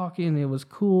were talking. It was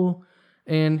cool,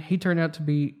 and he turned out to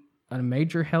be a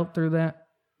major help through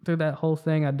that whole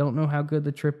thing. I don't know how good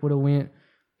the trip would have went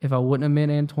if I wouldn't have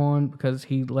met Antoine, because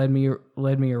he led me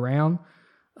around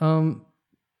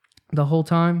the whole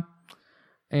time.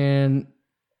 And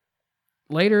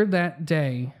later that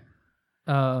day,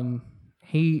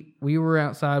 we were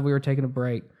outside. We were taking a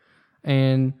break,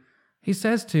 and he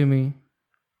says to me,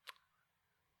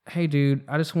 hey, dude,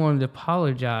 I just wanted to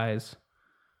apologize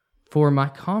for my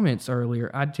comments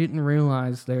earlier. I didn't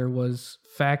realize there was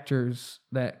factors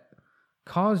that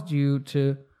caused you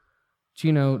to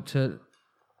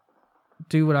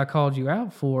do what I called you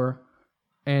out for,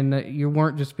 and that you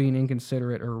weren't just being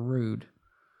inconsiderate or rude.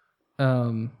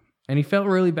 And he felt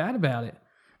really bad about it.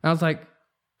 And I was like,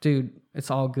 dude,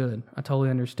 it's all good. I totally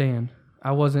understand.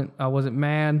 I wasn't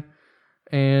mad,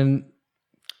 and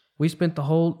we spent the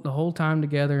whole time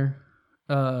together,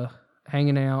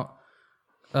 hanging out,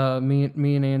 me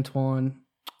and Antoine,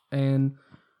 and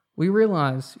we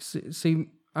realized. See,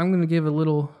 I'm going to give a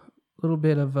little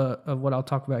bit of what I'll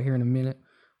talk about here in a minute.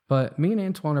 But me and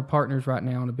Antoine are partners right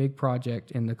now on a big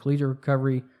project in the Collegiate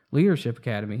Recovery Leadership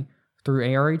Academy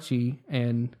through ARHE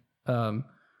and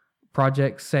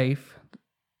Project Safe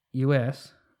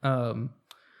US.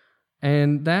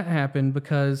 And that happened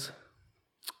because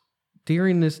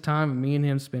during this time of me and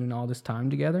him spending all this time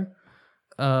together,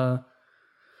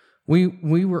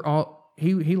 we were all,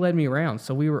 he led me around.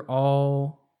 So we were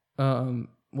all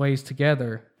ways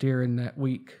together during that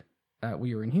week that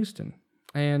we were in Houston.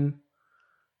 And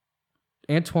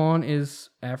Antoine is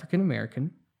African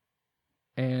American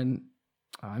and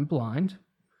I'm blind.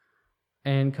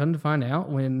 And come to find out,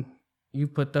 when you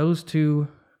put those two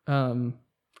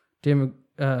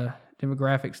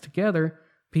demographics together,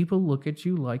 people look at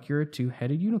you like you're a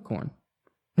two-headed unicorn.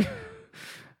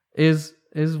 is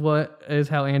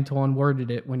how Antoine worded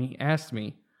it when he asked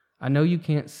me, I know you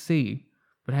can't see,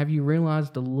 but have you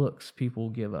realized the looks people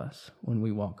give us when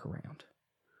we walk around?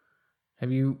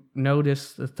 Have you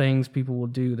noticed the things people will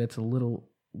do that's a little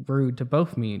rude to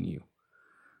both me and you?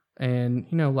 And,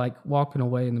 you know, like walking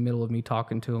away in the middle of me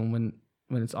talking to them when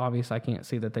it's obvious I can't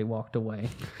see that they walked away.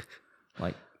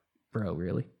 Like, bro,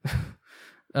 really?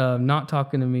 Not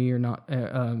talking to me or not,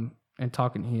 and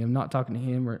talking to him, not talking to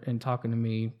him and talking to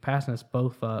me, passing us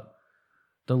both up,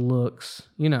 the looks,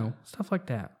 you know, stuff like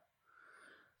that.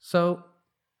 So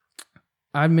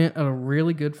I met a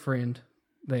really good friend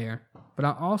there, but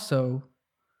I also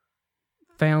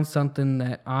found something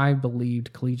that I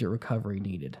believed collegiate recovery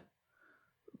needed.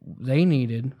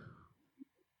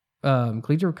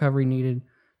 Collegiate recovery needed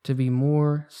to be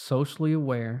more socially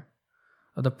aware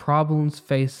of the problems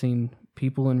facing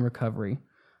people in recovery,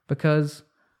 because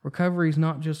recovery is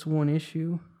not just one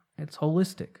issue, it's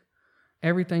holistic.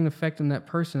 Everything affecting that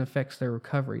person affects their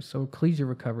recovery, so collegiate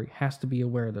recovery has to be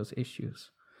aware of those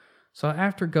issues. So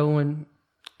after going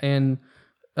and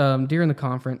during the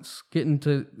conference, getting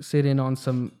to sit in on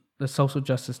the social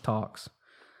justice talks,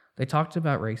 they talked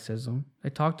about racism, they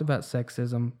talked about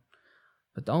sexism,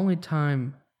 but the only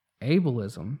time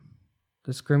ableism,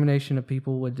 discrimination of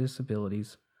people with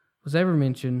disabilities, was ever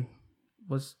mentioned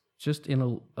was just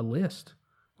in a list,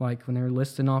 like when they were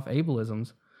listing off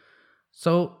ableisms.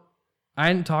 So I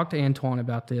hadn't talked to Antoine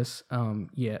about this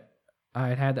yet. I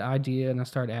had the idea and I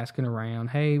started asking around,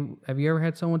 hey, have you ever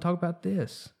had someone talk about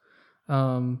this?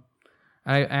 I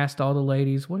asked all the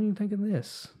ladies, what do you think of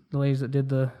this? The ladies that did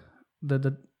the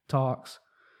talks.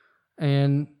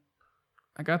 And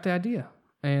I got the idea.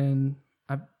 And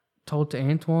I told to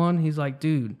Antoine, he's like,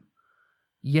 dude,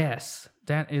 yes,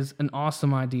 that is an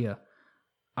awesome idea.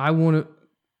 I want to,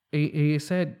 he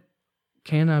said,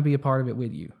 can I be a part of it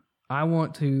with you? I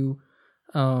want to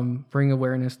bring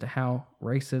awareness to how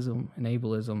racism and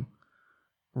ableism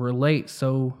relate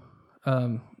so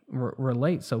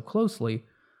closely,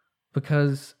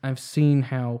 because I've seen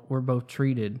how we're both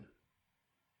treated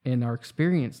in our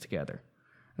experience together.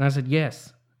 And I said,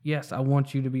 yes, I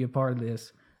want you to be a part of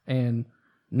this. And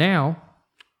now,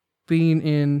 being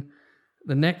in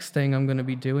the next thing I'm going to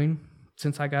be doing,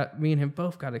 since me and him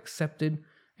both got accepted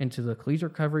into the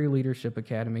Collegiate Recovery Leadership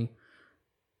Academy,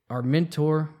 our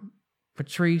mentor,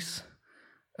 Patrice,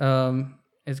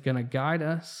 is going to guide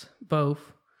us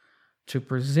both to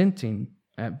presenting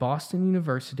at Boston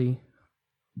University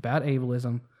about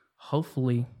ableism,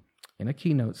 hopefully in a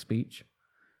keynote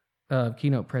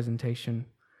presentation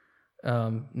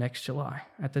next July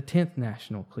at the 10th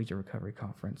National Collegiate Recovery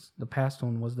Conference. The past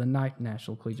one was the 9th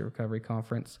National Collegiate Recovery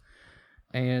Conference.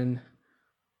 And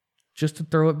just to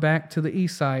throw it back to the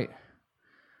eSight,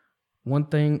 one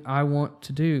thing I want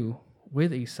to do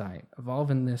with eSight,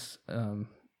 evolving this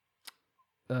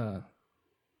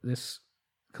this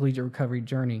collegiate recovery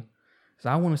journey, is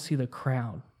I want to see the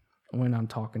crowd when I'm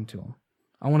talking to them.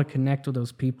 I want to connect with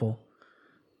those people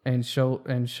and show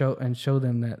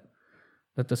them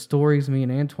that the stories me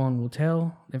and Antoine will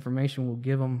tell, the information we'll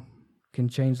give them, can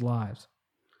change lives,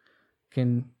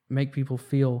 can make people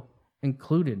feel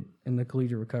included in the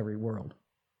collegiate recovery world.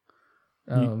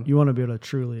 You want to be able to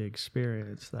truly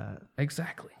experience that.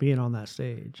 Exactly. Being on that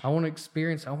stage. I want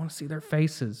to see their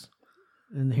faces.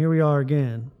 And here we are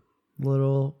again,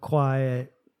 little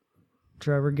quiet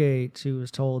Trevor Gates, who was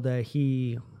told that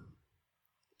he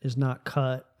is not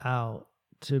cut out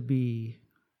to be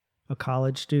a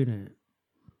college student,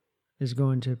 is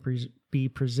going to be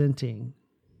presenting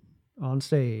on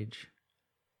stage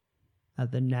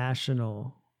at the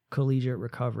National Collegiate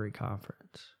Recovery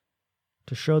Conference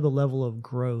to show the level of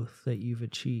growth that you've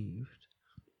achieved,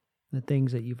 the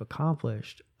things that you've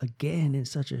accomplished, again, in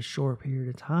such a short period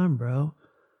of time, bro.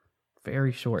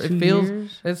 Very short. 2 It feels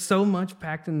years? it's so much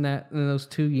packed in those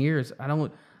 2 years. I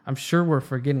I'm sure we're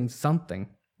forgetting something.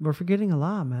 We're forgetting a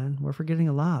lot, man. We're forgetting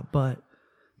a lot. But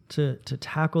to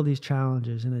tackle these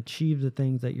challenges and achieve the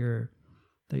things that you're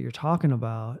talking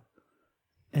about,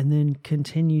 and then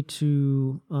continue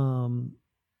to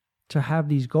have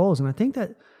these goals. And I think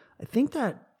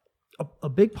that a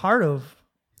big part of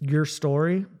your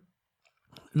story,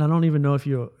 and I don't even know if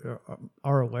you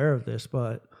are aware of this,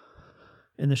 but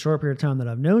in the short period of time that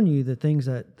I've known you, the things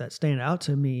that stand out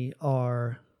to me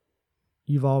are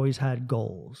you've always had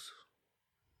goals,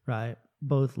 right?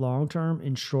 Both long-term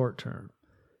and short-term.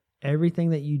 Everything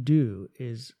that you do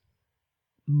is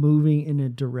moving in a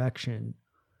direction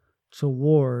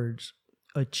towards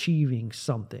achieving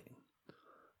something.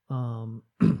 I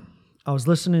was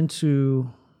listening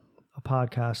to a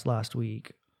podcast last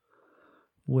week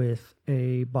with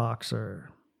a boxer.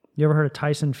 You ever heard of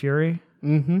Tyson Fury?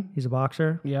 Mm-hmm. He's a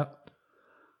boxer. Yep.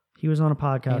 He was on a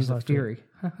podcast last Fury.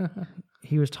 week.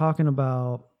 He was talking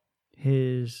about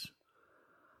his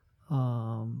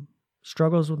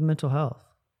struggles with mental health.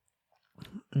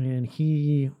 And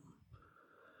he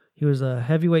was a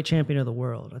heavyweight champion of the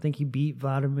world. I think he beat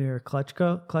Vladimir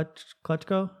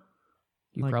Klitschko.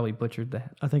 You probably butchered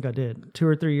that. I think I did. 2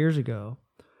 or 3 years ago.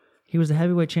 He was the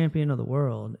heavyweight champion of the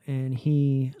world, and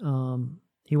he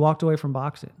walked away from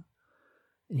boxing,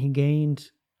 and he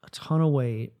gained a ton of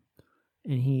weight,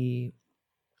 and he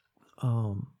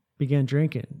began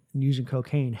drinking and using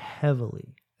cocaine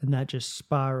heavily, and that just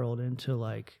spiraled into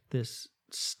like this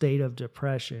state of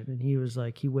depression. And he was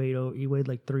like, he weighed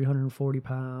like 340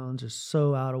 pounds, just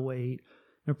so out of weight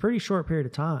in a pretty short period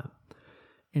of time.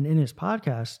 And in his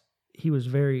podcast, he was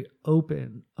very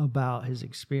open about his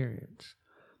experience.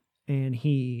 And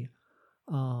he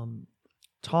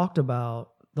talked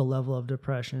about the level of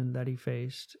depression that he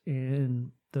faced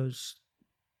and those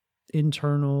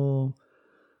internal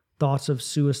thoughts of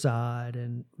suicide,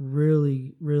 and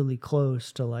really, really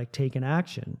close to like taking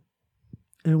action.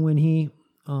 And when he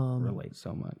Relate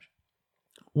so much.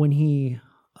 When he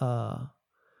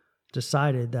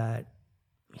decided that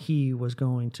he was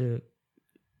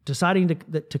deciding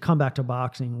to come back to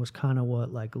boxing was kind of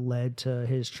what like led to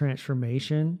his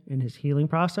transformation in his healing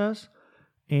process.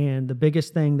 And the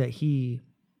biggest thing that he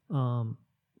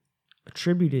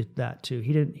attributed that to,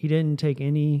 he didn't take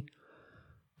any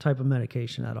type of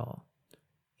medication at all.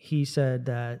 He said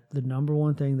that the number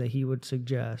one thing that he would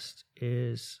suggest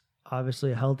is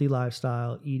obviously a healthy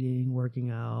lifestyle, eating,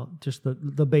 working out, just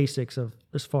the basics of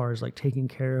as far as like taking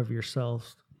care of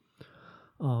yourself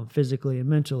physically and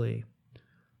mentally.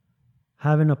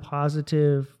 Having a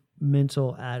positive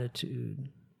mental attitude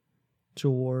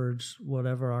towards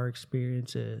whatever our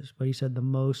experience is. But he said the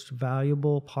most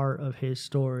valuable part of his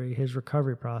story, his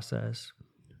recovery process,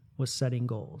 was setting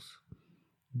goals.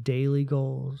 Daily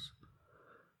goals,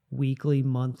 weekly,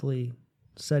 monthly,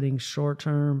 setting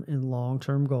short-term and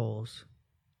long-term goals,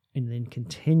 and then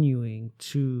continuing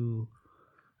to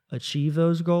achieve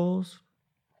those goals,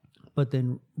 but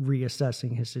then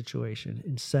reassessing his situation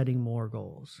and setting more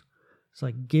goals. It's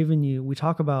like giving you, we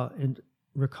talk about in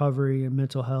recovery and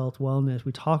mental health, wellness,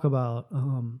 we talk about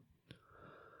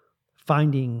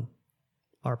finding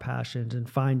our passions and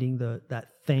finding that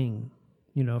thing.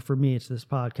 You know, for me, it's this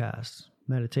podcast,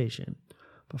 meditation,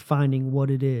 but finding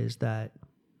what it is that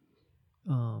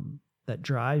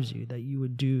drives you, that you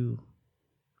would do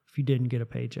if you didn't get a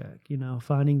paycheck, you know,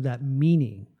 finding that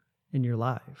meaning in your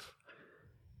life.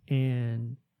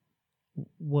 And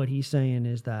what he's saying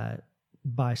is that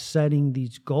by setting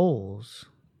these goals,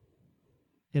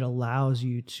 it allows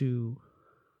you to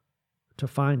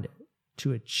find it,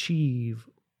 to achieve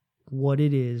what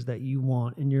it is that you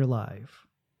want in your life.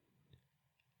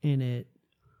 And it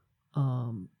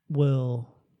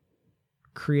will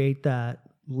create that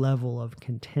level of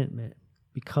contentment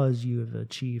because you have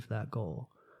achieved that goal,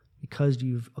 because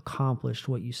you've accomplished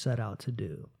what you set out to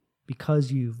do,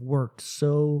 because you've worked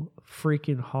so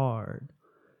freaking hard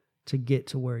to get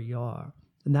to where you are.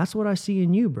 And that's what I see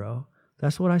in you, bro.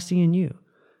 That's what I see in you.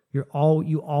 You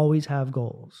always have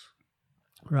goals,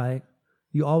 right?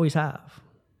 You always have.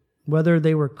 Whether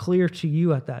they were clear to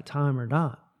you at that time or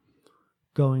not.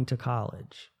 Going to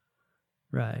college,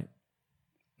 right?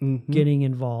 Mm-hmm. Getting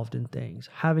involved in things,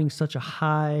 having such a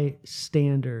high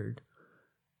standard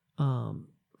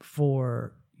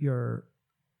for your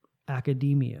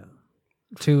academia.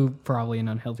 To probably an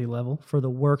unhealthy level. For the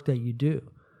work that you do.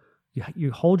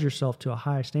 You hold yourself to a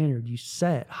high standard. You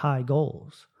set high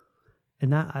goals.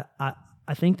 And that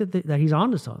I think that he's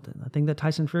onto something. I think that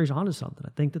Tyson Fury's onto something.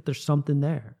 I think that there's something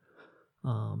there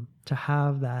to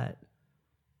have that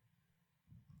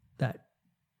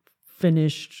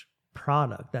finished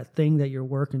product, that thing that you're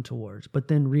working towards, but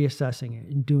then reassessing it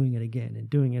and doing it again and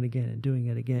doing it again and doing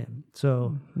it again.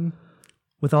 So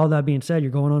with all that being said,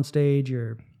 you're going on stage,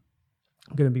 you're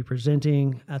going to be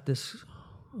presenting at this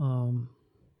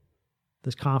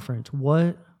this conference.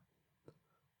 What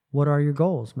are your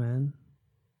goals, man?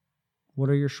 What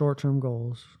are your short-term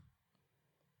goals?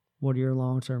 What are your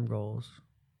long-term goals?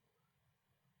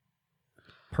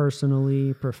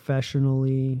 Personally,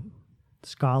 professionally,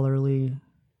 scholarly?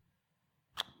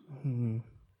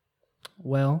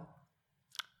 Well,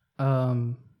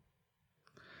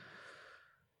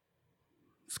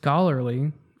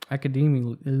 scholarly,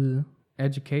 academically,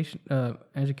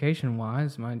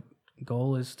 education-wise, my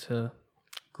goal is to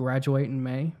graduate in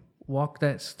May, walk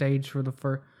that stage for the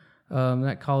first,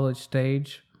 that college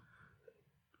stage,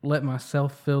 let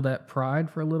myself feel that pride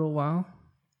for a little while,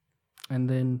 and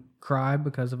then cry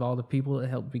because of all the people that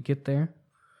helped me get there.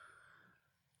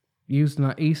 Used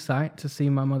my e-sight to see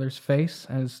my mother's face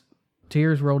as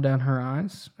tears roll down her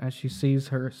eyes as she sees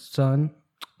her son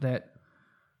that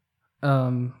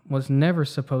was never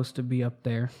supposed to be up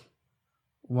there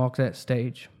walk that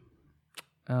stage.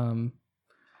 And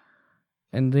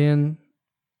then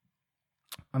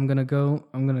I'm gonna go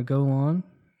on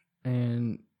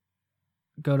and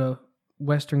go to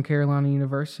Western Carolina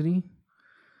University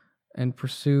and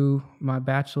pursue my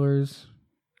bachelor's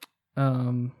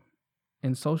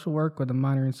in social work with a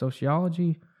minor in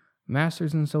sociology,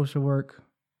 master's in social work,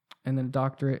 and then a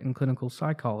doctorate in clinical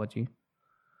psychology.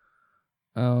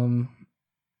 And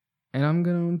I'm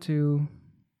going to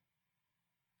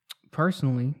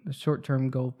personally, the short-term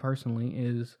goal personally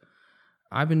is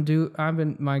my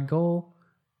goal,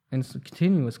 and it's a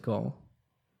continuous goal,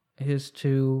 is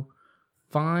to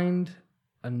find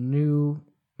a new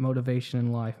motivation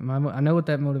in life. I know what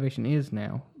that motivation is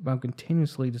now, but I'm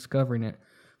continuously discovering it.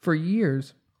 For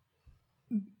years,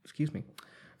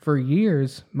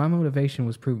 my motivation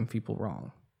was proving people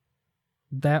wrong.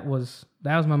 That was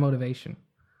my motivation.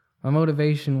 My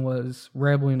motivation was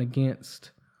rebelling against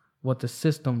what the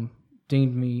system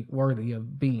deemed me worthy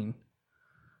of being.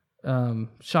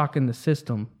 Shocking the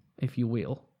system, if you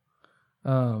will.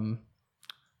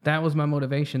 That was my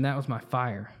motivation. That was my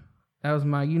fire. That was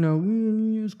my,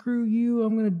 screw you,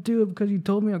 I'm going to do it because you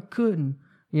told me I couldn't,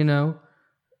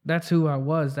 That's who I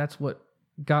was. That's what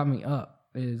got me up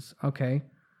is, okay,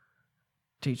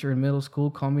 teacher in middle school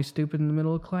called me stupid in the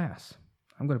middle of class.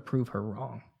 I'm going to prove her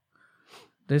wrong.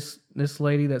 This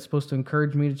lady that's supposed to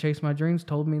encourage me to chase my dreams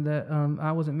told me that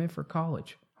I wasn't meant for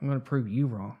college. I'm going to prove you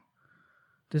wrong.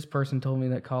 This person told me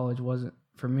that college wasn't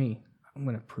for me. I'm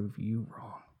going to prove you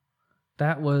wrong.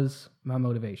 That was my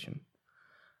motivation.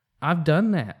 I've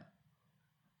done that.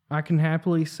 I can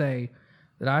happily say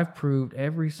that I've proved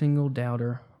every single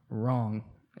doubter wrong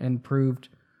and proved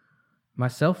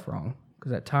myself wrong.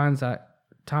 Because at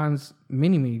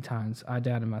many times, I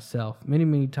doubted myself.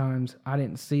 Many times, I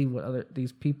didn't see what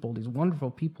these wonderful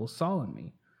people saw in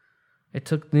me. It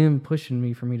took them pushing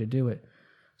me for me to do it.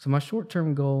 So my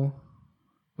short-term goal,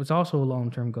 was also a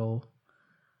long-term goal,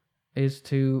 is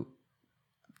to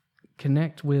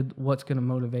connect with what's going to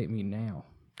motivate me now.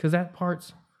 Because that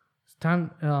part's it's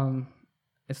time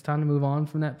to move on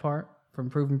from that part, from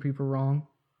proving people wrong.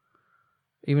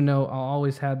 Even though I'll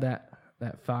always have that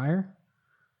fire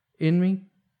in me,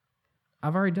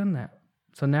 I've already done that.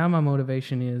 So now my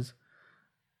motivation is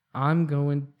I'm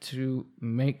going to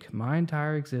make my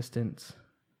entire existence,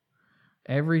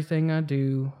 everything I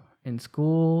do in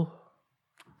school,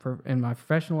 in my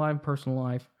professional life, personal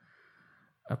life,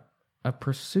 a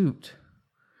pursuit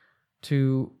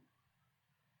to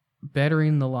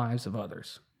bettering the lives of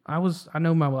others. I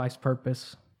know my life's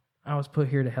purpose. I was put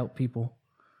here to help people.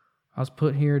 I was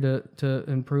put here to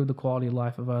improve the quality of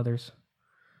life of others.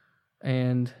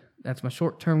 And that's my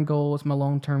short-term goal. It's my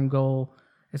long-term goal.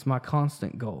 It's my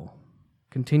constant goal,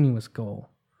 continuous goal.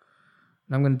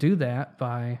 And I'm going to do that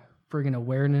by bringing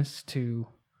awareness to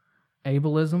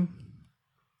ableism.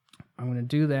 I'm going to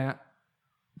do that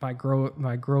by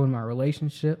growing my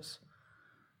relationships,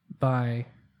 by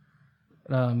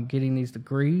getting these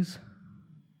degrees,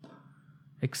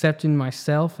 accepting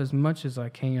myself as much as I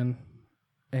can,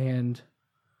 and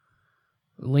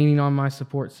leaning on my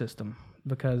support system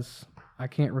because I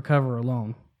can't recover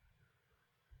alone.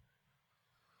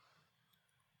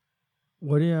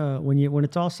 What do you when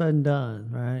it's all said and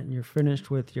done, right? And you're finished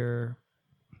with your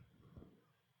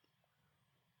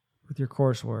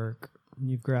coursework, and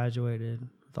you've graduated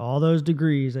with all those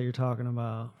degrees that you're talking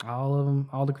about, all of them,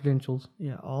 all the credentials.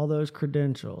 Yeah, all those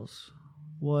credentials.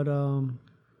 What do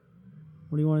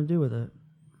you want to do with it?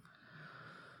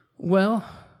 Well,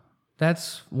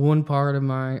 that's one part of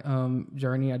my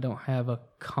journey. I don't have a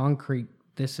concrete,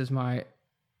 this is my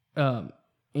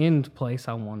end place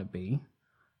I want to be.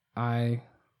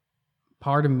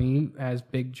 Part of me has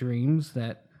big dreams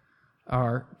that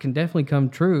can definitely come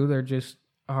true. They're just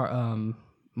are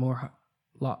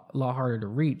lot harder to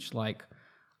reach. Like,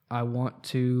 I want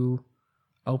to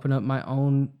open up my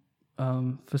own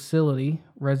facility,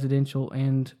 residential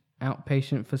and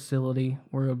outpatient facility,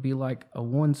 where it'll be like a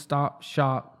one-stop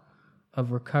shop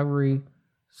of recovery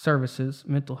services,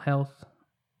 mental health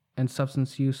and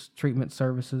substance use treatment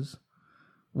services,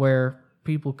 where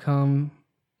people come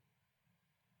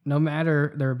no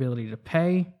matter their ability to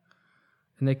pay,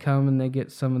 and they come and they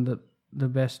get some of the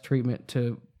best treatment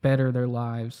to better their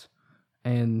lives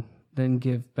and then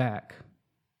give back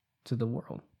to the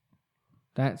world.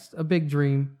 That's a big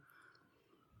dream.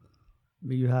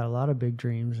 But you had a lot of big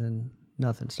dreams and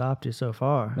nothing stopped you so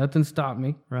far. Nothing stopped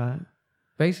me. Right.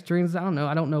 Basic dreams, I don't know.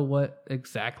 I don't know what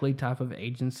exactly type of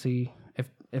agency.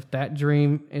 If that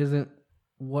dream isn't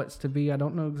what's to be, I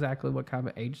don't know exactly what kind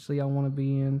of agency I want to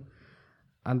be in.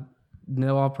 I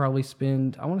know I'll probably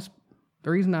the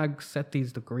reason I set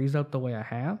these degrees up the way I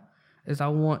have is I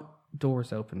want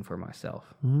doors open for myself.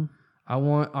 Mm-hmm. I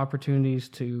want opportunities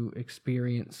to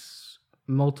experience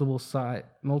multiple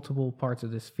parts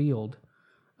of this field.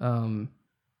 So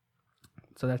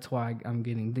that's why I'm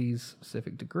getting these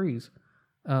specific degrees.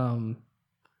 And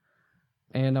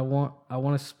I want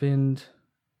to spend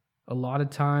a lot of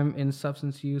time in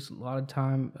substance use, a lot of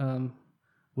time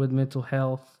with mental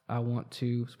health. I want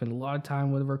to spend a lot of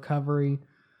time with recovery.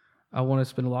 I want to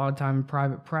spend a lot of time in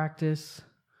private practice.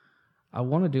 I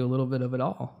want to do a little bit of it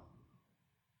all.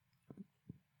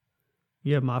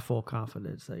 You have my full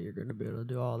confidence that you're going to be able to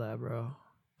do all that, bro.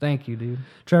 Thank you, dude.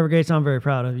 Trevor Gates, I'm very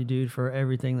proud of you, dude, for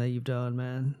everything that you've done,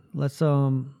 man. Let's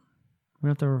we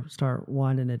have to start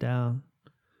winding it down.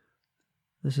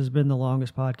 This has been the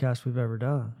longest podcast we've ever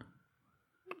done.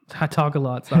 I talk a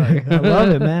lot, sorry. I love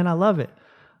it, man. I love it.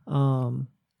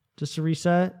 Just to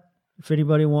reset, if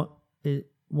anybody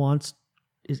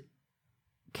is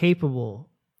capable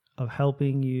of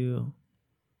helping you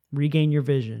regain your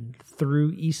vision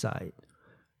through eSight,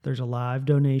 there's a live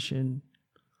donation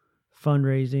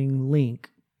fundraising link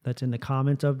that's in the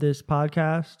comments of this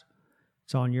podcast.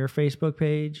 It's on your Facebook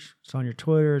page. It's on your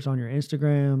Twitter. It's on your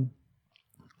Instagram.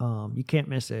 You can't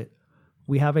miss it.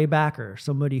 We have a backer,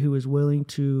 somebody who is willing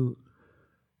to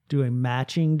do a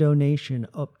matching donation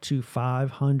up to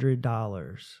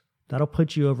 $500. That'll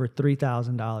put you over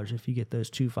 $3,000 if you get those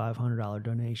two $500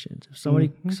 donations.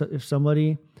 If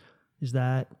somebody is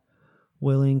that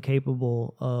willing,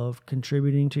 capable of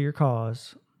contributing to your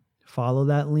cause, follow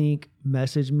that link,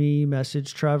 message me,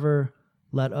 message Trevor,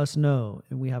 let us know.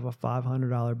 And we have a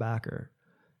 $500 backer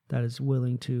that is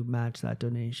willing to match that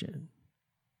donation.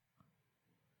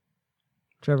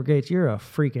 Trevor Gates, you're a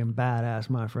freaking badass,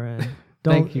 my friend.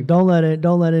 Thank you. Don't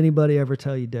let anybody ever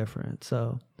tell you different.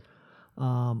 So,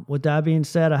 with that being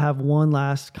said, I have one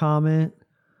last comment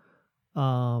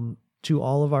to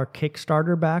all of our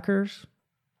Kickstarter backers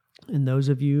and those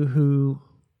of you who,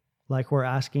 like we're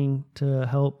asking to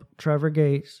help Trevor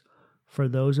Gates, for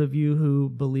those of you who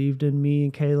believed in me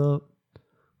and Caleb,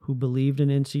 who believed in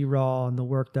NC Raw and the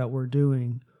work that we're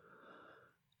doing,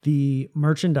 the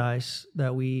merchandise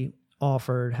that we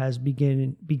offered has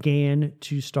began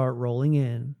to start rolling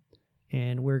in,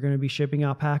 and we're going to be shipping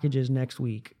out packages next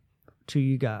week to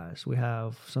you guys. We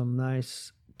have some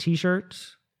nice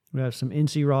t-shirts, we have some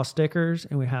NC Raw stickers,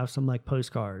 and we have some like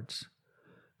postcards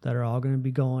that are all going to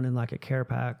be going in like a care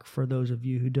pack for those of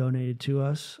you who donated to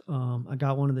us. I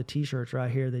got one of the t-shirts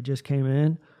right here. They just came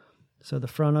in. So the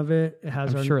front of it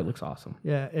has I'm sure it looks awesome.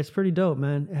 Yeah, it's pretty dope,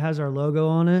 man. It has our logo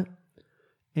on it.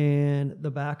 And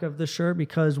the back of the shirt,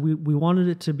 because we wanted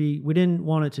it to be, we didn't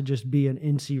want it to just be an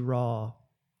NC Raw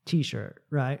t-shirt,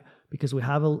 right? Because we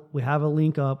have a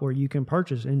link up where you can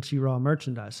purchase NC Raw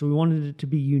merchandise. So we wanted it to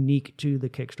be unique to the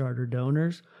Kickstarter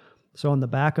donors. So on the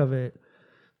back of it,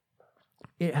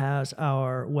 it has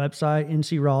our website,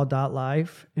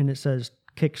 ncraw.life, and it says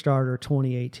Kickstarter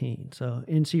 2018. So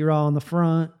NC Raw on the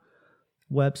front,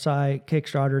 website,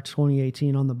 Kickstarter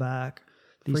 2018 on the back.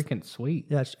 Freaking sweet.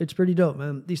 Yeah, it's pretty dope,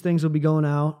 man. These things will be going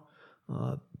out.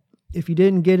 If you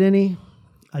didn't get any,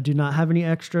 I do not have any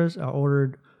extras. I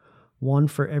ordered one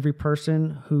for every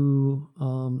person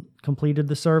who completed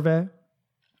the survey.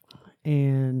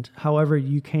 And however,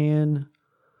 you can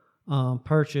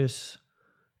purchase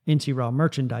NC Raw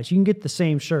merchandise. You can get the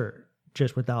same shirt,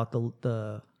 just without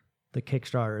the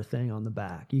Kickstarter thing on the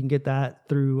back. You can get that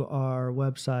through our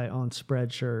website on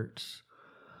Spreadshirts.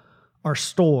 Our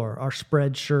store, our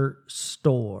Spreadshirt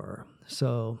store.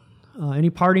 So Any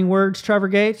parting words, Trevor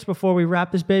Gates, before we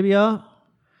wrap this baby up?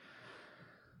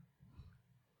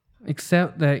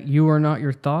 Accept that you are not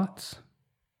your thoughts,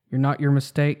 you're not your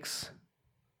mistakes,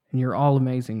 and you're all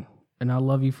amazing. And I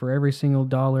love you for every single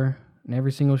dollar and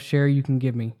every single share you can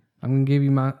give me. I'm going to give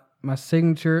you my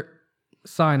signature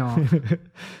sign off.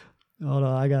 Hold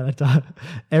on, I got to talk.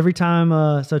 Every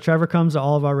time, so Trevor comes to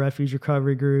all of our refuge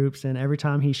recovery groups, and every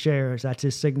time he shares, that's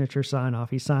his signature sign off.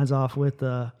 He signs off with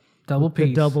the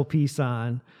double P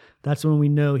sign. That's when we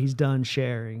know he's done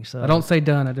sharing. So I don't say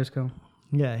done, I just go.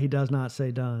 Yeah, he does not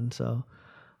say done. So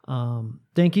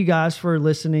thank you guys for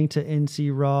listening to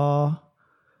NC Raw,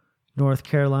 North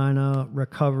Carolina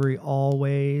Recovery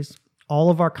Always. All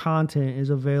of our content is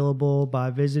available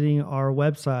by visiting our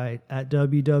website at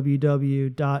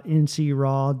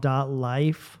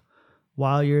www.ncraw.life.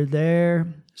 While you're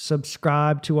there,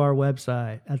 subscribe to our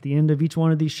website. At the end of each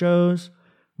one of these shows,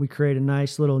 we create a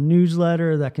nice little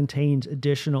newsletter that contains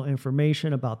additional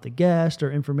information about the guest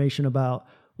or information about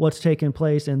what's taking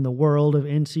place in the world of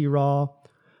NC Raw.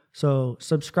 So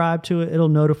subscribe to it. It'll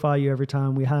notify you every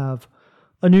time we have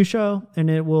a new show, and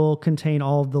it will contain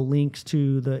all of the links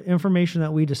to the information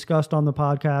that we discussed on the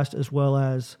podcast, as well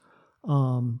as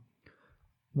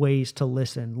ways to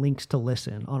listen, links to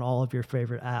listen on all of your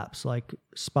favorite apps like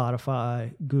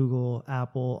Spotify, Google,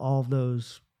 Apple, all of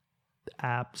those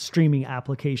streaming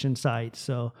application sites.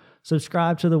 So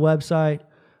subscribe to the website.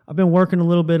 I've been working a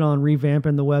little bit on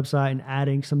revamping the website and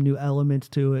adding some new elements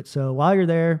to it. So while you're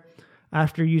there,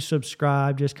 after you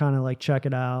subscribe, just kind of like check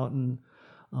it out and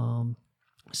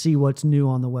see what's new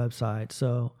on the website.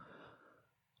 So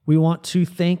we want to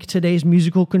thank today's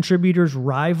musical contributors,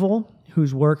 Rival,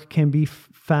 whose work can be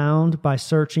found by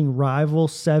searching Rival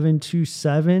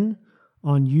 727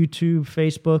 on YouTube,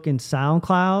 Facebook, and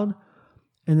SoundCloud.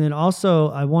 And then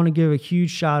also, I want to give a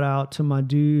huge shout out to my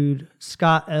dude,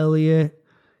 Scott Elliott.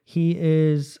 He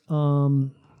is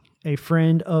a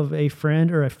friend of a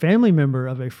friend, or a family member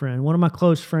of a friend. One of my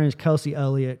close friends, Kelsey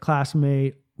Elliott,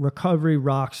 classmate, recovery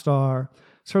rock star.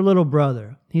 It's her little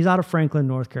brother. He's out of Franklin,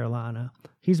 North Carolina.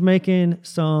 He's making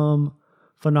some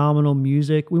phenomenal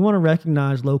music. We want to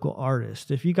recognize local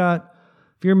artists. If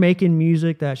you're making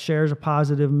music that shares a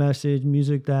positive message,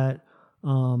 music that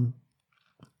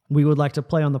we would like to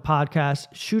play on the podcast,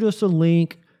 shoot us a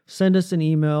link, send us an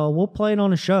email. We'll play it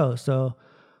on a show. So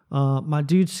my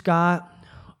dude Scott,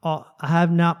 I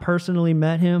have not personally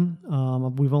met him.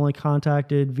 We've only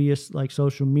contacted via like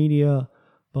social media,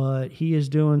 but he is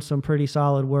doing some pretty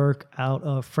solid work out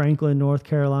of Franklin, North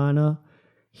Carolina.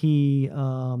 He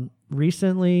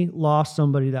recently lost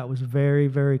somebody that was very,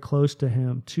 very close to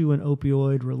him to an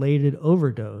opioid-related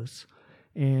overdose.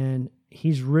 And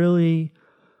he's really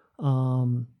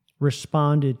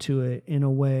responded to it in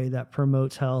a way that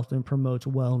promotes health and promotes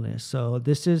wellness. So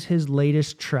this is his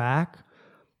latest track.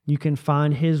 You can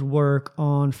find his work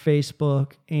on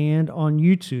Facebook and on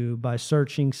YouTube by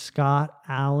searching Scott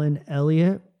Allen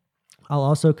Elliott. I'll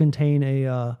also contain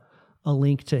a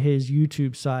link to his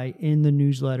YouTube site in the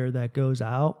newsletter that goes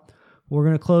out. We're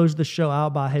going to close the show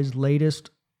out by his latest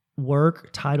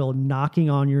work titled Knocking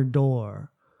on Your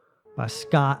Door by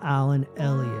Scott Allen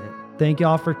Elliott. Thank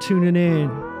y'all for tuning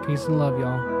in. Peace and love,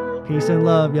 y'all. Peace and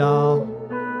love, y'all.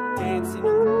 Dancing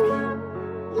on the beat.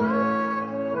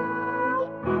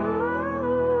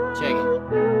 Check it.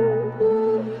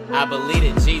 I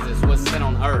believe that Jesus was sent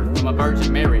on earth from a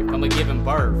Virgin Mary, from a given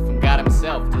birth, from God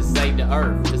himself to save the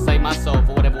earth, to save my soul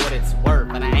for whatever what it's worth.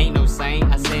 And I ain't no saint,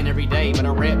 I sin every day, but I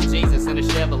rep Jesus in a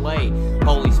Chevrolet.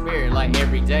 Holy Spirit, like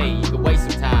every day, you could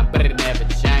waste some time, but it'll never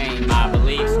change. My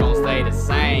beliefs gon' stay the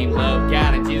same. Love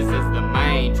God and Jesus is the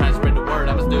main. Trying to spread the word,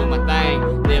 I was doing my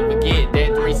thing. Never forget that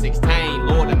 316.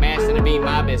 Lord, I'm asking to be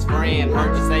my best friend.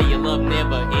 Heard you say your love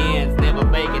never ends, never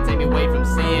fake it, take me away from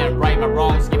sin. Right my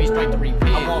wrongs, give me strength to repent.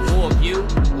 I want more of you,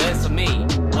 less of me.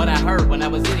 What I heard when I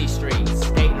was in these streets,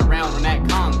 skating around on that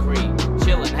concrete,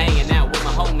 chilling, hanging out with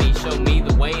my homies, show me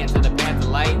the way into the path of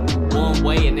light. One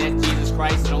way, and that's Jesus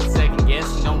Christ. Don't second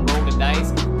guess, and don't roll the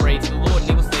dice. Pray to the Lord, and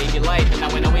he will save your life. And now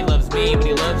I know he loves me, but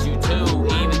he loves you too.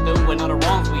 Even through all the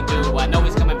wrongs we do, I know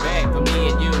he's coming back for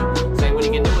me and you. Say what he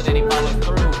can do, and then he follows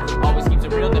through. Always keeps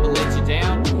it real, never lets you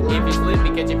down. If you slip,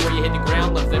 he catch you before you hit the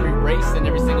ground. Loves every race and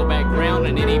every single background,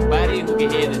 and anybody who can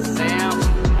hear the sound.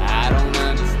 I don't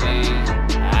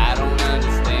understand. I don't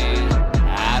understand.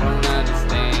 I don't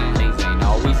understand. Things ain't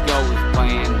always go as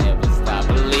planned. Never stop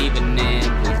believing in.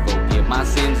 Please forgive my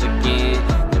sins again.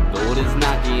 The Lord is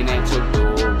knocking at your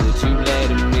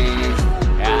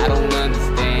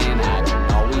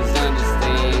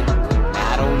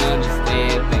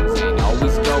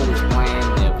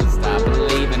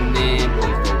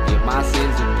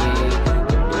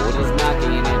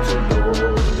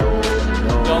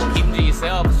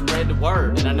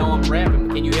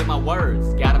my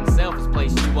words. God himself has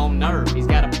placed you on earth. He's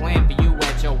got a plan for you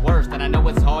at your worst. And I know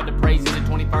it's hard to praise in the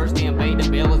 21st. He invade the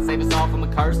bill and save us all from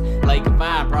a curse. Lake of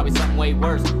fire, probably something way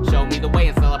worse. Show me the way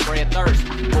and still I pray a thirst.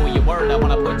 For your word, I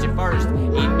wanna put you first.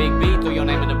 Eating Big B through your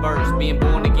name in the verse. Being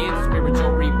born again,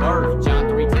 spiritual rebirth. John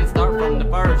 3:10, start from the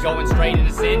verse. Going straight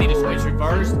into sin, need to switch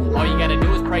reverse. All you gotta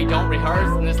do is pray, don't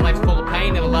rehearse. And this life's full of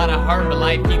pain and a lot of hurt. But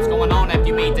life keeps going on after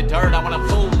you meet the dirt. I wanna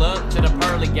pull up to the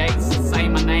pearly gates. Say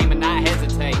my name and not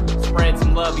hesitate. Spread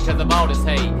some love because of all this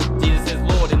hate. Jesus is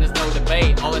Lord and there's no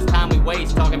debate. All this time we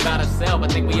waste talking about ourselves. I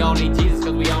think we all need Jesus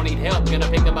cause we all need help. Gonna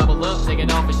pick the Bible up, take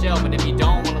it off a shelf. And if you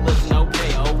don't wanna listen,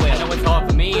 okay, oh well. I know it's hard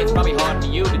for me, it's probably hard for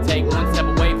you to take one step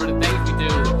away from the things we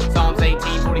do. Psalms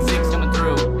 18:46 coming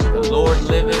through. The Lord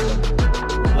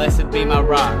liveth, blessed be my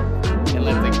rock, and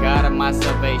let the God of my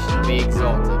salvation be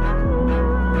exalted.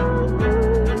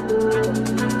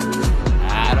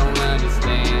 I don't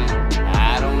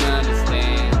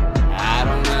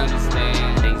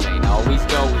understand. Things ain't always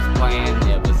go as planned.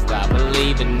 Never stop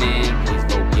believing in. Please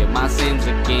forgive my sins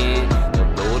again. The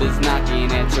Lord is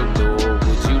knocking at your door.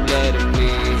 Would you let him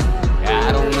in?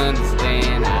 I don't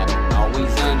understand. I don't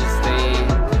always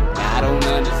understand. I don't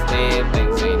understand.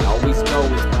 Things ain't always go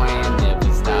as planned.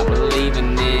 Never stop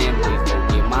believing in. Please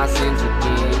forgive my sins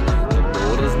again. The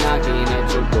Lord is knocking at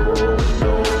your door.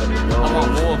 I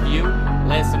want more of you,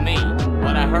 less of me.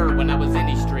 What I heard when I was in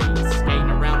these streets, skating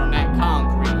around on that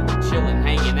concrete, chilling,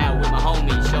 hanging out with my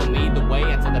homies. Show me the way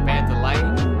into the path of light.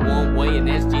 One way, and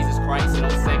that's Jesus Christ. And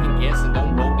don't second guess and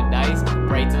don't roll the dice.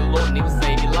 Pray to the Lord and he will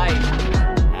save your life.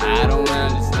 I don't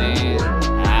understand.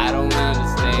 I don't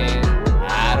understand.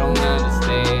 I don't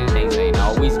understand. Things ain't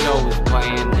always go as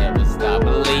planned. Never stop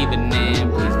believing in.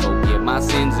 Please forgive my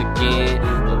sins again.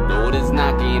 The Lord is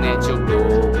knocking at your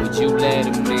door. Would you let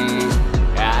him in?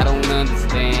 I don't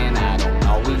understand. I don't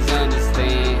always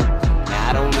understand.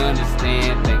 I don't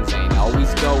understand. Things ain't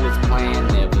always go as planned.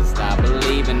 Never stop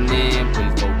believing in.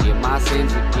 Please forgive my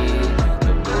sins again.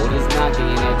 The Lord is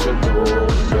knocking at your door.